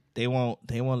mother, they won't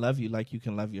love you like you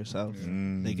can love yourself.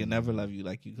 They can never love you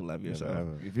like you can love yourself.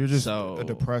 If you're just So- a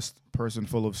depressed person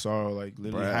full of sorrow, like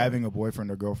literally Bruh. having a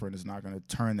boyfriend or girlfriend is not going to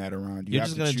turn that around. You're have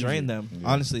just to gonna choose drain it. them. Yeah.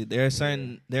 Honestly, there are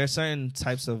certain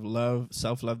types of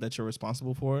self love that you're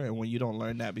responsible for, and when you don't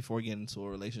learn that before getting into a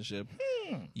relationship,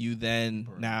 you then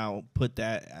now put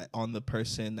that on the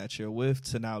person that you're with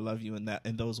to now love you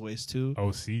in those ways too.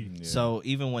 OC. So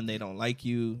even when they don't like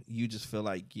you, you just feel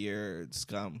like you're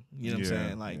scum. You know what I'm Yeah.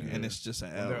 saying? Like, and it's just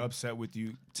an When they're L. upset with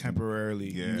you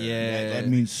temporarily. Yeah. Yeah. That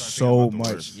means Start so thinking about the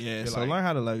much. words. Yeah. You're So like- learn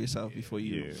how to love yourself before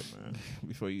you Yeah,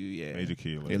 man. Major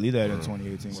key. They leave that in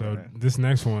 2018. So bro. this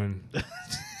next one,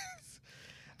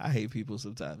 I hate people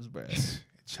sometimes, bro.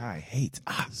 Chai hates.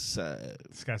 So,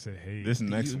 this guy said, "Hey, This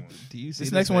next one. do you see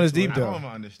This next one is deep, I though. don't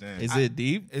understand. Is it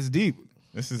deep? It's deep.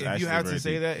 This is If actually you have very to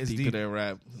say deep. that, it's Deeper deep. than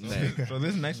rap. So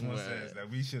this next one Right. says that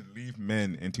we should leave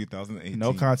men in 2018.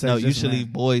 No context. No, you just should man.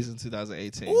 leave boys in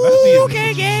 2018. Ooh,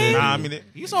 okay, gang. Nah, I mean,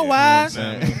 You so wise.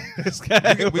 Nah, This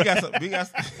guy- we got some. We got.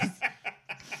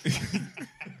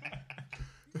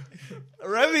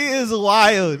 Remy is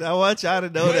wild. I want y'all to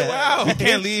know that. Wow. We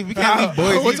can't leave. We can't leave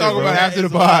boys. We'll either, talk bro. about it after the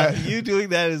It's wild. pod. You doing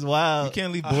that is You wild.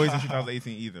 can't leave boys in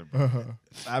 2018 either. Bro.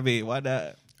 I mean, why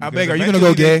not? I Because beg, are you gonna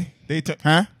go eventually gay? They turn.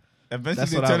 Huh? Eventually,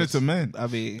 That's they what I turn was- into men. I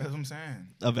mean, That's what I'm saying.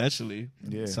 eventually.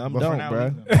 Yeah. Some But for don't, now,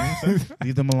 bro.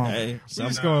 Leave them alone. Hey, some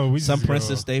just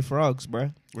princes stay frogs,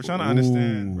 bro. We're trying to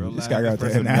understand. Ooh, Bro. this guy got the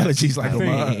Person- analogies like I a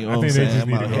think- mug. You know I what think I'm they just saying?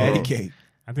 need to I'm go. out Patty here. cake.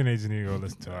 I think they just need to go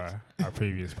listen to our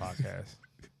previous podcast.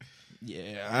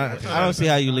 Yeah, I don't see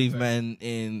how you leave men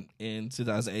in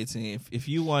 2018. If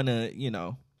you want to,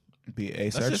 Be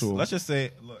asexual. Let's just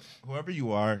say, look, whoever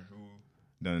you are who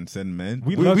done send men,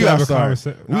 We love to have are a sorry.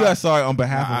 conversation. We are sorry on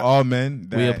behalf of all men.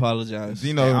 That, we apologize.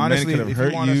 You know, And honestly, men could have if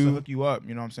hurt you want us to you. hook you up,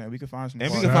 you know what I'm saying? We could find some. And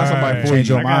we partners. can find somebody for Change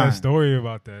you. your I got a mind. story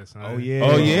about that, son. Oh yeah.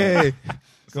 Oh yeah.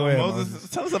 So ahead, Moses,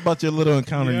 tell us about your little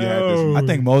encounter you had this Yo. week. I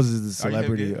think Moses is the Are you hip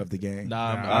celebrity yet? of the gang.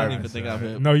 Nah, Nah, I don't even son. think I'm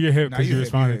hip. No, you're hip Now because you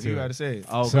responded you to got it. to say it.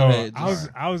 Oh, So go ahead.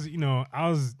 I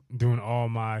was doing all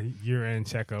my year-end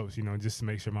checkups, just to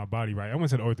make sure my body right. I went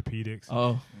to the orthopedics.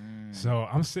 Oh, So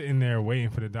I'm sitting there waiting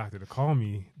for the doctor to call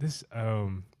me. This I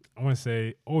want to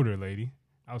say older lady.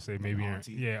 I would say maybe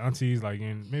Auntie. auntie's like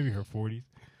in maybe her 40s.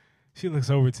 She looks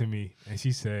over to me and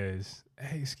she says,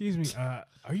 "Hey, excuse me,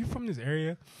 are you from this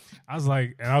area?" I was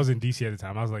like, and I was in DC at the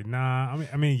time. I was like, "Nah,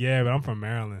 I mean, yeah, but I'm from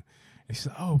Maryland." And she's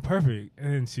like, "Oh, perfect."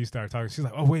 And then she started talking. She's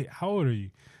like, "Oh, wait, how old are you?"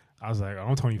 I was like,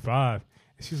 "I'm 25."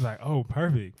 And she was like, "Oh,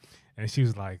 perfect." And she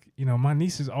was like, my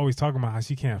niece is always talking about how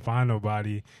she can't find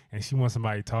nobody and she wants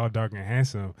somebody tall, dark, and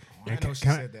handsome. I And know she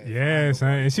said that. Yeah, son.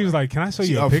 And she was like, "Can I show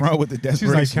She you a up picture?" front with the She was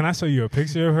like, desperation. "Can I show you a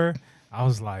picture of her?" I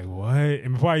was like, "What?"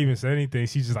 And before I even said anything,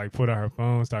 she just like put out her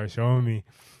phone, started showing me.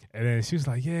 And then she was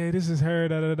like, "Yeah, this is her,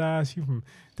 da da da. She from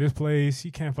this place. She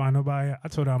can't find nobody." I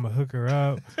told her I'm gonna hook her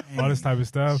up, all this type of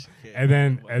stuff. And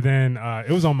then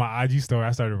it was on my IG story.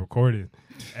 I started recording.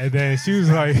 And then she was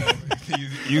like,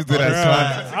 You did that Bruh,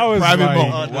 slide. I was Private like,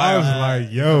 moment. I was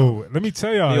like, "Yo, let me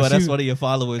tell y'all." yo, she- that's one of your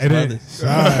followers, and then, brother.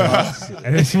 son,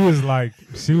 and then she was like,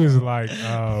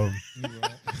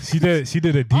 she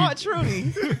did a deep. Oh,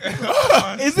 Trudy,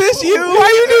 is this you? Why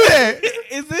you do that?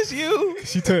 Is this you?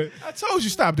 She took I told you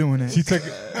stop doing that.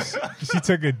 she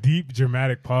took a deep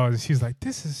dramatic pause and she's like,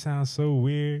 sounds so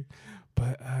weird,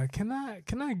 but can I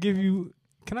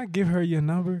give her your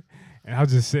number? And I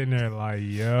was just sitting there like,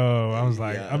 yo, I was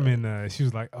like, Yeah. I'm in she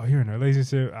was like, "Oh, you're in a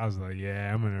relationship?" I was like,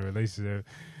 "Yeah, I'm in a relationship,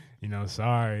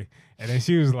 sorry." And then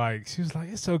she was like,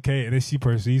 "It's okay." And then she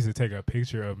proceeds to take a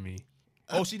picture of me.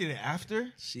 Oh, she did it after?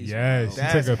 She's Yeah, wild. she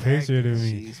That's took a picture of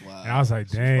me. She's wild. And I was like,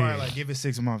 "Dang." Probably like give it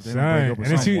 6 months. They Son. don't break up or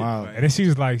And then something she, wild. and then she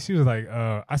was like,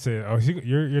 I said, "Oh,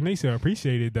 your niece will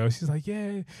appreciate it though." She's like,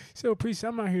 "Yeah, she'll appreciate.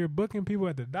 I'm out here booking people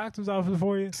at the doctor's office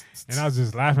for you." And I was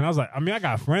just laughing. I was like, "I mean, I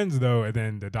got friends though." And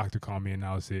then the doctor called me, and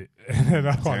that was it. And then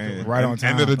I walked Dang. away. Right on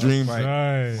time. End of the dream. Son.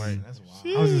 That's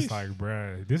wild. I was just like,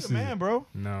 "Bruh, this is Man, bro.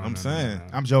 no." I'm no, saying. no.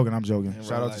 I'm joking. In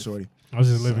Shout real out life. to Shorty. I was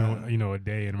just living, a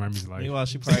day in Remy's life. Meanwhile,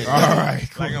 she probably. All right.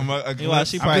 Cool. Like a Meanwhile,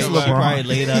 she I'm probably, just she LeBron. probably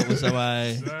laid up with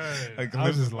somebody. Son, A I glimpse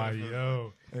was just of like, life.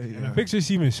 yo. Hey, And the yeah. pictures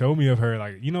she even showed me of her,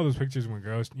 like, those pictures when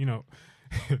girls,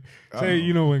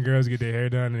 say, when girls get their hair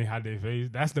done and they hide their face.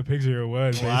 That's the picture it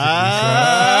was. Basically.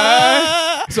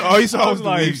 Wow. So all you saw I was was the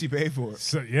like- leave she paid for it.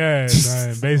 So yeah,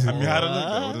 son, basically. I mean, how'd it look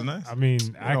though? Was it nice? I mean,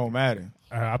 It don't matter.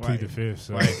 I plead the fifth.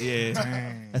 So, Yeah,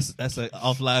 Dang. that's an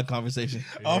offline conversation.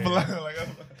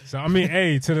 so I mean,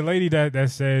 hey, to the lady that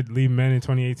said leave men in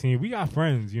 2018, we got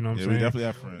friends. You know what I'm Yeah, saying? we definitely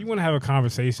have friends. You want to have a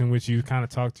conversation with you, kind of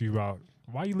talk to you about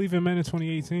why you leaving men in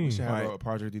 2018. We should have Right. a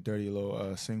Project D30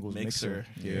 little singles mixer.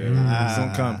 Mixer. Yeah.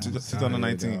 Soon come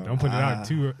 2019 Don't put it out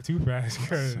too fast,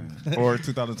 cause or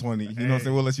 2020. You know what I'm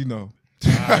saying? We'll let you know.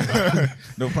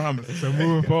 No promise. so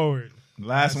moving forward.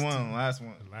 Last one. Last,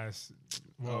 Is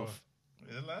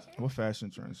it last one? What fashion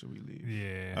trend should we leave?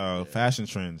 yeah. Fashion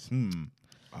trends.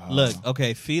 Look,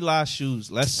 okay, Fila shoes.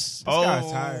 Let's.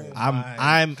 guy's tired.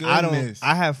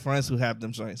 I have friends who have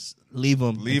them joints. Leave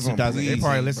them. Leave 'em, please. They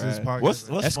probably listen to this bruh. podcast. What's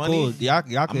That's funny? cool. Y'all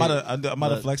I'm could, about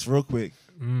to flex real quick,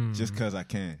 Mm. just because I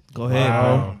can. go ahead,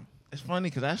 Wow. bro. It's funny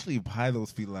because I actually buy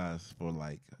those felines for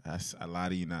like a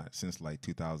lot of you not since like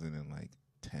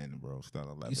 2010, bro.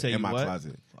 2011. You say in you my what?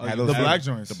 closet. Oh, I had you those the black felines.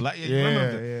 joints. The black. Yeah, you Yeah,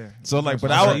 remember them? yeah. So like, but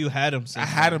So I was. you had them. I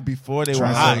had them before they were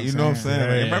That's hot. what You I'm know what I'm saying.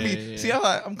 saying? Yeah, Like, Remy, yeah, yeah. see,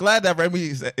 I'm glad that Remy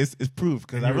is proof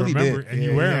because And I you really remember, did. and you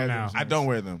Yeah, wear yeah, them now. yeah. I don't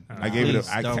wear them. I gave Please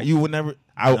it. don't. You would never.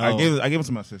 I No. gave them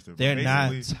to my sister. They're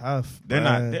not Basically, tough. They're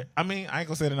bruh. not. I mean, I ain't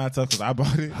gonna say they're not tough because I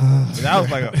bought it. But that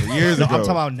was like years No, ago. I'm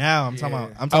talking about now. I'm talking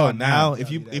about now. now. If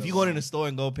you go to the store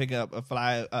and go pick up a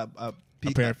pair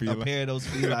a for your pair of those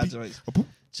Fila joints, A poop.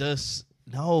 just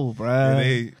no, Yeah,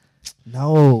 bruh.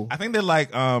 No. I think they're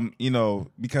like,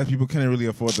 because people couldn't really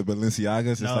afford the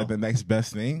Balenciagas. It's No. like the next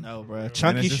best thing. No, bro. And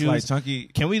Chunky it's just shoes. like chunky.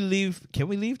 Can we leave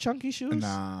chunky shoes?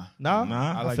 Nah. No?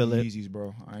 Nah. I like feel the it. Yeezys,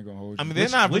 bro. I ain't gonna hold you. I mean, they're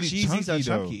not Which really Yeezys chunky are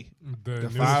though. chunky? The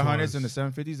newest 500s ones. and the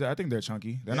 750s, I think they're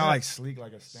chunky. They're not like sleek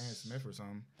like a Stan Smith or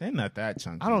something. They're not that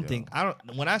chunky. I don't yo. think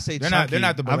when I say They're chunky,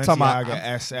 not the I'm talking about. Balenciaga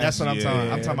SS. That's what I'm Yeah, talking about.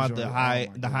 yeah, I'm talking about the joint. high, Oh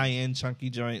my the God. high end chunky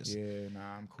joints. Yeah, nah,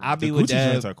 I'm cool. I be The with Gucci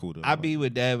Dev. joints are cool, though. I be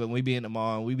with Dev, and we be in the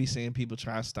mall, and we be seeing people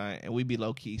try to stunt, and we be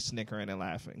low key snickering and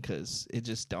laughing because it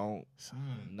just don't.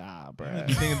 Nah, bruh.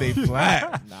 You thinking they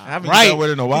flat? Nah. I haven't Right. used that word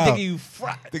in a while. You thinking you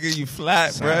fry? Thinking you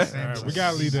flat, bruh. Alright, we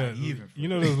gotta leave the. Even You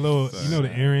know those little. You know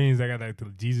the earrings that got like the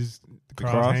Jesus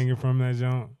cross cross? hanging from that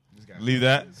joint. Leave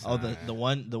that. Oh, the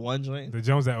one joint. The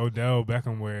joints that Odell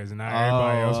Beckham wears, and not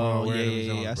everybody else want to wear them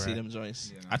joints. I see bruh. them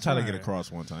joints. I tried to get a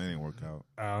cross one time. It didn't work out.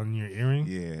 On your earring.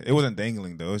 Yeah, it wasn't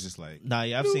dangling though. It was just like Nah,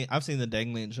 yeah, I've seen the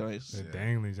dangling joints. The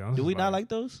dangly joints. Do we is not like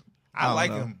those? I don't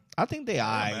like know. them. I think they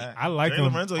alright. I like Jay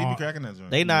them. Lorenzo, he be cracking that joint.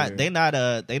 They not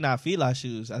Yeah. they not fila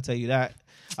shoes. I will tell you that.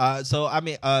 So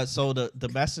the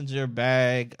messenger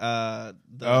bag, the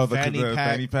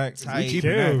fanny pack, We type.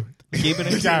 keeping that. Keeping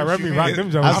it. You got Remy rock them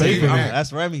I joints. see keeping it. that.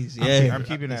 That's Remy's. Yeah, I'm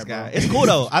keeping This that, guy. bro. It's cool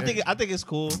though. I think it's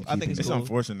cool. I think it's It's cool.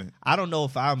 unfortunate. I don't know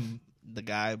if I'm the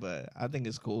guy, but I think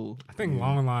it's cool. I think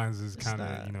long lines is kind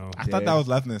not. of I thought that was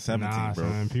left in 17, nah, bro.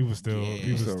 son. People still. Yeah.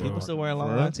 People People still wearing long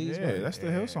For line real? tees. Yeah, that's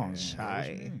the Hill song.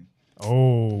 Chai.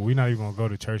 Oh, we not even gonna go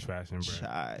to church fashion, bro.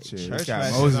 Chai. Shit, Church this guy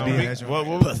fashion. Moses on be me. in that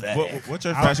joint. What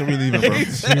church fashion we leaving, bro?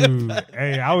 Shoot.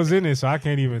 Hey, I was in it, so I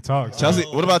can't even talk. Chelsea.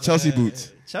 What about Chelsea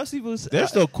boots? Chelsea boots. They're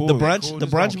still cool. The They're brunch, Cool, the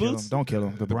just brunch don't kill boots. him. Don't kill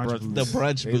him. The brunch brunch- boots. The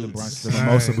brunch They the boots. brunch. The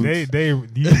mimosa boots. They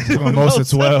The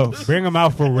mimosa 12. bring them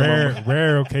out for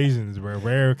rare occasions, bro.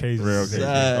 Rare occasions. Rare occasions.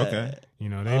 Okay. You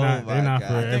know, Oh they're my not God.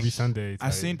 for I every think- Sunday. I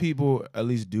seen people, at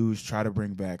least dudes, try to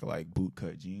bring back like boot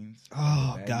cut jeans.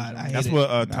 Oh Baggy God, I jeans. hate That's it. what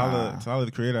Nah. Tyler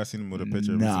the Creator. I seen him with a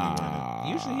picture. Of him wearing it.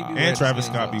 Nah. Usually he be And wearing Travis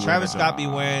the Scott jeans. be Travis wearing Scott be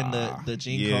wearing the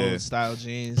jean Yeah. code style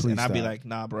jeans, Please and I'd be stop. like,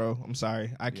 nah, bro, I'm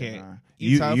sorry, I can't. Nah.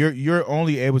 You tough? You're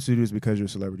only able to do this because you're a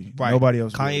celebrity. Right. Nobody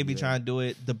else. Kanye will be do trying to do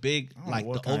it. The big, I don't like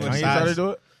know the what Kanye- Kanye tried to oversized. do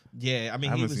it. Yeah, I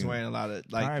mean, I he haven't was seen wearing a lot of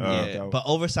like, Kanye yeah, be dope. but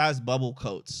oversized bubble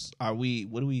coats. What do we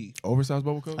that. Oversized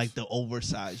bubble coats. like the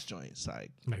oversized joints,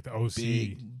 like like the OC.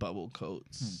 big bubble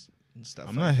coats and stuff.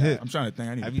 I'm like not that. hit. I'm trying to think.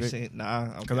 I need Have to you pick. seen?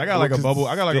 Nah, Because I got like a bubble.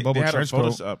 I got like a bubble they had trench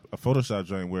coat. a Photoshop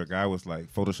joint where a guy was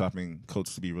like photoshopping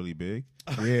coats to be really big.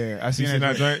 Yeah, I You seen seen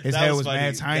that joint? His That head was was funny.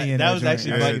 mad tiny. That- in that was joint.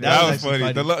 actually Yeah. funny. That was actually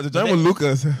funny. funny. The joint with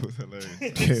Lucas was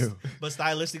hilarious. Ew. But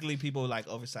stylistically, people like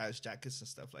oversized jackets and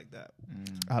stuff like that.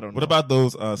 I don't know. What about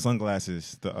those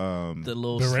sunglasses? The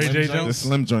little The Ray slim J joints? the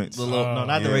slim joints. The little, no,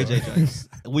 not the yeah. Ray J joints.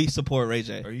 We support Ray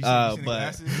J. Are you But seeing the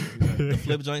glasses? the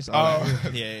flip joints. Oh. all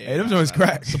that. Yeah. Hey, them joints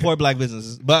crack. Support black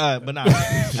businesses, but nah.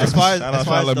 As far Shout out as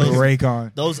Charlotte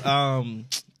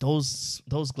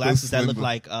those glasses that slim look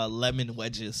ones. like lemon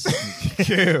wedges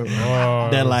Kill. Oh,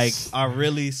 that like are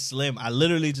really slim. I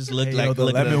literally just look Hey, like yo, the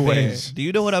look at a lemon pair. wedge. Do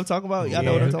you know what I'm talking about? Y'all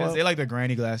know what I'm talking They about? like the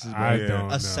granny glasses, bro. I Yeah. don't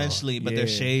know. Essentially, but they're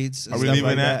Yeah. shades. And Are we stuff leaving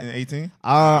like that in 18?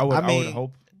 I would mean,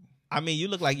 hope. I mean, you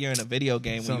look like you're in a video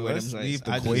game when you wear them let's joints. leave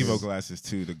the I Quavo just- glasses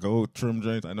too. The gold trim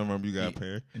joints. I don't remember you got a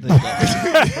pair.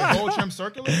 the- Gold trim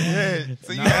circular? Yeah.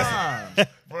 So you have, Nah.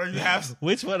 bro, you have.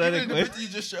 Which one are they? The picture you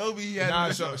just showed me. He had Nah,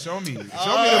 the- show me. Show me them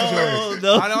Oh, joints.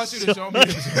 no. I want you to show me them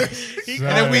joints. Son.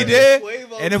 And if we did,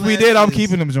 Quavo I'm glasses.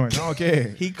 keeping them joints. I don't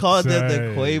care. He called them the Say.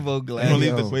 Quavo I'm gonna glasses.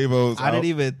 leave the Quavos. I didn't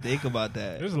even think about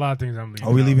that. There's a lot of things I'm leaving.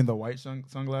 Are we out. leaving the white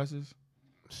sunglasses?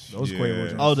 Those Yeah. Quavo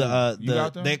joints. Oh, the You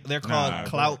got them? they're called Nah,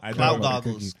 clout I don't clout got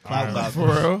the goggles. cookies. Clout Alright. goggles.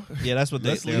 For real? Yeah, that's what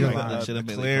Let's they're leave like. the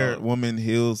Legitimately clear called. woman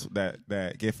heels that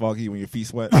get foggy when your feet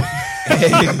sweat.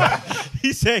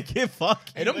 He said, "Get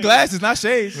fucked." Hey, them glasses, not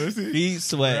shades. Feet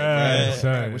sweat. Yeah, bruh.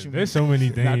 son. What you There's so many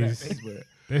Not that things. face, but-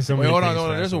 There's so Wait, many hold things. on.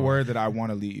 There's a fast word that I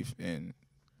want to leave in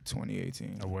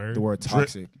 2018. A word? The word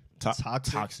toxic. Toxic.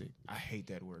 Toxic. I hate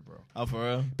that word, bro. Oh, for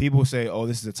real. People say, "Oh,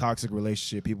 this is a toxic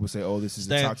relationship." People say, "Oh, this is a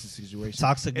Stand- toxic situation."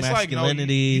 Toxic It's like, no,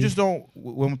 masculinity. you just don't.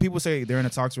 When people say they're in a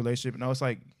toxic relationship, no, it's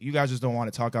like you guys just don't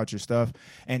want to talk out your stuff.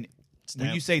 And when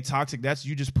Stamp. you say toxic, that's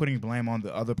you just putting blame on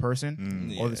the other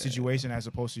person or Yeah. the situation as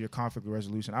opposed to your conflict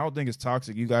resolution. I don't think it's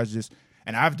toxic. You guys just,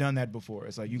 and I've done that before.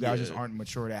 It's like you guys just aren't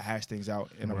mature to hash things out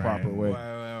in a Right. proper way.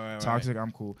 Right. Toxic,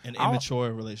 I'm cool. An I don't-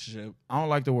 immature relationship. I don't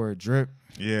like the word drip.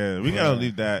 Yeah, we gotta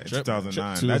leave that in Drip-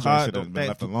 2009. too That hot, joint should have don't been back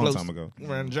left a too long close. time ago.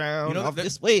 Run down You know, off there-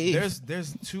 this way.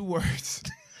 There's two words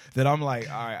that I'm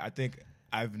like, all right, I think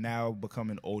I've now become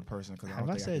an old person because I Have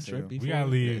don't I think I said can say drip them. before? We gotta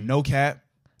leave. No cap.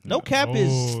 No cap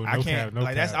is. Oh, I no can't. cap, no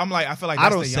like that's. cap. I'm like. I feel like I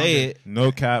that's don't the say younger- it.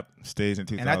 No cap stays in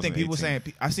 2018. And I think people saying.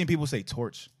 I've seen people say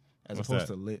torch as What's opposed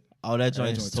that? to lit. Oh, that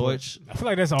joint joint is torch. I feel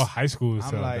like that's all high school I'm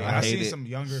stuff. like. dog. I hate see it. some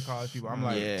younger college people. I'm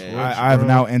like. Yeah. I've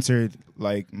now entered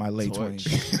like my late Torch.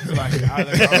 20s.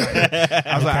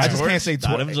 I was like, I just can't say Nah,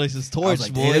 torch. them joints is I was torch,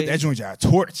 like, boy. "Damn, that joint got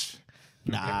torch.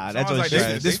 Nah, So that's I was what like,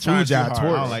 trash. this They trying food job too hard. I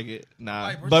torch. don't like it. Nah,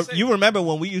 Like, where'd but you say- you remember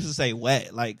when we used to say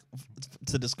wet, like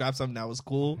to describe something that was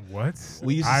cool? What?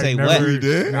 We used to I say never, wet. We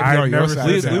did? I Maybe on your never side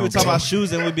said of that. We would talk bro. about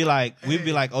shoes and we'd be like,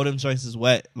 oh, them joints is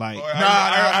wet. Like, Nah,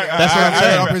 That's what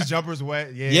I'm saying. His jumper's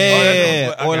wet. Yeah,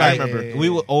 yeah. Or I like, remember.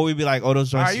 we'd be like, oh,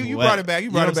 those joints Alright, is you wet. brought it back. You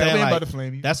brought know it what I'm back. We saying? ain't about Like, to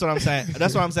flame you. That's what I'm saying.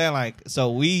 That's what I'm saying. Like,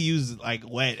 so we use like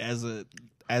wet as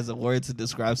a word to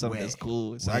describe something Wet. that's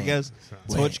cool. So I Wet. guess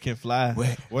Wet. torch can fly.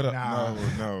 What up? Nah.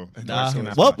 No. Nah. Torch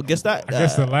cannot Well, fly. guess that. I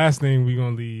guess the last thing we're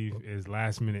gonna leave is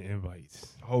last minute invites.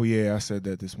 Oh yeah, I said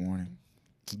that this morning.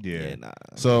 Yeah. nah.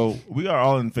 So we are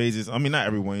all in phases. I mean, not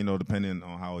everyone, depending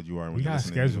on how old you are. when We you're got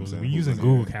listening, you know what I'm schedules. saying? We using Yeah.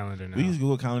 Google Calendar now. We use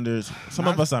Google calendars. Some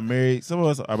of us are married. Some of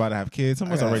us are about to have kids. Some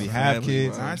of us I got already have family,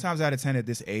 kids. bro. 9 times out of 10 at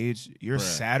this age, your Bruh.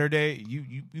 Saturday, you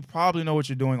probably know what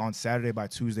you're doing on Saturday by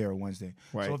Tuesday or Wednesday.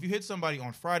 Right. So if you hit somebody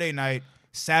on Friday night,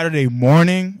 Saturday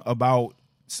morning about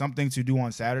something to do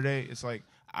on Saturday, it's like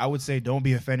I would say don't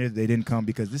be offended if they didn't come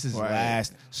because this is Right.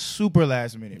 super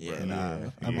last minute, bro. Yeah, nah.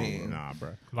 I mean, nah,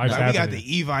 bro. Life's Like, we got happening.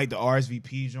 the Evite, the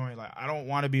RSVP joint. Like, I don't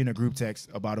want to be in a group text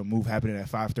about a move happening at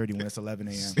 5:30 when it's 11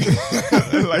 a.m.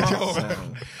 Bro,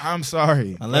 I'm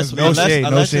sorry. Unless no shade,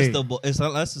 no shade.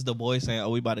 Unless it's the boy saying, "Oh,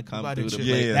 we about to come About to through the chill.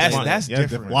 play. Yeah, that's fine. that's Yeah,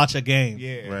 different. different. watch a game,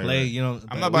 Yeah. Right. play." You know,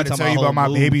 I'm not about to tell you whole about my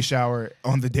move. baby shower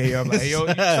on the day of. Like, hey, yo,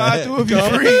 you try to if you're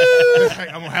free.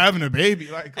 Like, I'm having a baby.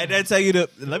 Like, And then tell you to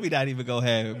let me not even go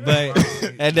ahead, but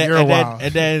and then You're and then, wild.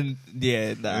 and then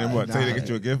yeah, nah, And what? Tell you to nah. get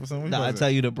you a gift or something? nah, I What was tell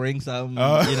it? you to bring something,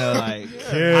 Oh. you know, like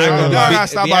Yeah. Y'all gotta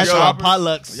stop by shoppers.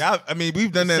 potlucks. Yeah, I mean,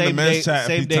 we've done that in the Same men's day- chat a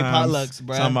same few day times. potlucks,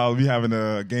 bruh. Talking about we having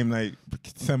a game night,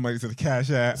 send money to the cash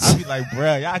app. I be like,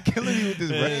 bruh, y'all killing me with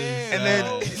this, bruh. Yeah. And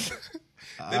then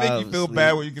they make you feel Honestly.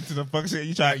 bad when you get to the function and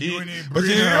you try to eat. ain't even But you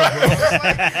breathing,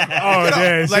 Oh,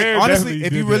 yeah. Like, Sarah honestly, definitely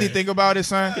if you did really that. think about it,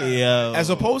 son, Yo. as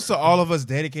opposed to all of us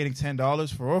dedicating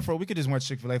 $10 for real, we could just went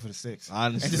Chick-fil-A for the $6.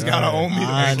 Honestly. And just got our own meal.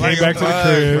 Honestly. Came back to the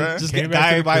crib. bruh. just Came get back to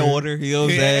the everybody crib. order. You know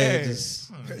what I'm saying?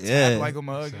 Just yeah. Like a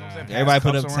mug. You know what I'm saying? Pass Everybody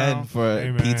put cups up 10 around. for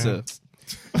Hey, man. pizza.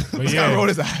 But This guy yeah, rolled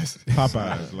his eyes.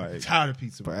 Popeyes, like. Tired of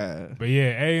pizza, bro. Bruh. but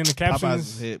yeah, hey, in the Popeyes is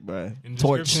captions, hit, bruh. in the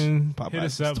Torch. description, Popeyes hit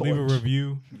us is up, leave a torch.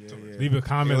 review, Yeah. leave a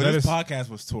comment, Yo, let this us. podcast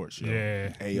was torch. Yo.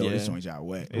 Yeah, Hey, yo, Yeah. this joint y'all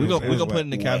wet. It We was- gonna it was put in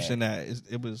the wet. caption that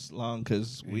it was long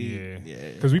because yeah, yeah.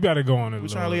 because we about to go on a We're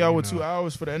little, trying to leave out with you 2 know.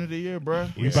 hours for the end of the year, bro.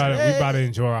 We about to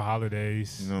enjoy our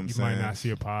holidays. You know what I'm might saying? not see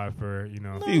a pod for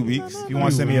A few weeks. If you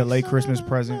want to send me a late Christmas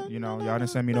present, y'all didn't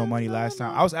send me no money last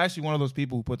time. I was actually one of those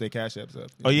people who put their cash apps up.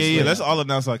 Oh yeah. Let's all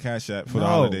announce our cash app for the No.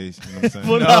 holidays. You know what I'm saying?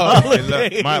 For the Hey,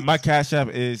 holidays. look, my cash app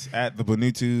is at the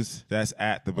Benutus. That's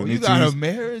at the Oh, you got a Benutus.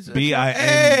 marriage? BIN.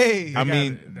 Hey! I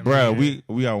mean, got- bro, yeah.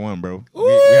 we are one, bro. Ooh,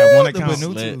 we have one the account.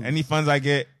 Benutus. Any funds I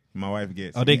get, my wife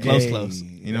gets. Oh, they close, Hey. close.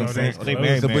 You know what I'm Oh, saying? they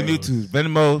close. The Married. Benutus,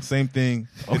 Venmo, same thing.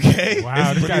 Okay.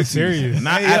 Wow, this guy's serious.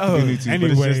 Not Hey, at the yo. Benutus, but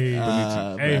Anyway, it's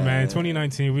just Hey man, man.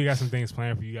 2019, we got some things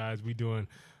planned for you guys. We doing,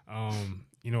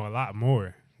 a lot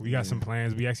more. We got some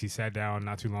plans. We actually sat down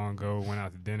not too long ago, went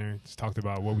out to dinner, just talked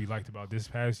about what we liked about this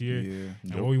past year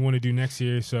and what we want to do next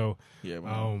year. So, Yeah,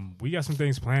 man. we got some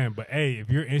things planned. But hey, if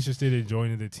you're interested in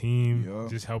joining the team, Yeah.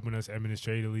 just helping us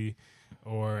administratively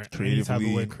or any type of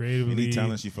creatively, way, creatively, any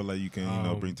talents you feel like you can,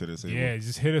 bring to the table. yeah,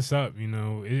 just hit us up. We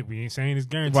ain't saying it's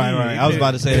guaranteed. Right. I was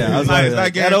about to say that. I was It's not- like, it's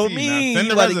not that don't guaranteed now. mean Send the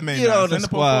you about to resume get now. on the Send the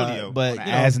squad, portfolio. but On an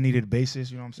you know, as needed basis,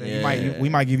 you know what I'm saying? Yeah. We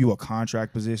might give you a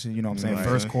contract position, you know what I'm saying? Right.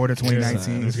 First quarter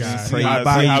 2019. This guy. See how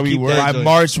By we work. by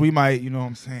March, we might, you know what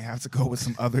I'm saying, have to go with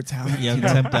some other talent. young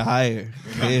temp to hire.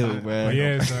 Ew, bro. But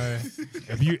yeah,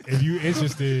 if you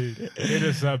interested, hit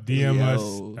us up, DM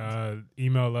Yo. us,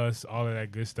 email us, all of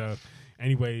that good stuff.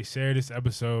 Anyway, share this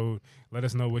episode. Let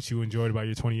us know what you enjoyed about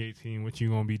your 2018, what you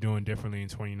gonna be doing differently in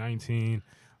 2019,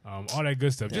 all that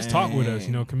good stuff. Just talk with us,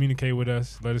 communicate with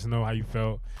us. Let us know how you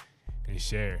felt and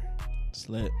share.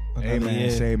 Slit. Hey, Another man,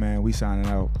 year. say, man, we signing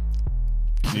out.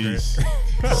 Jeez.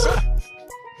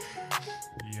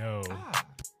 Yo.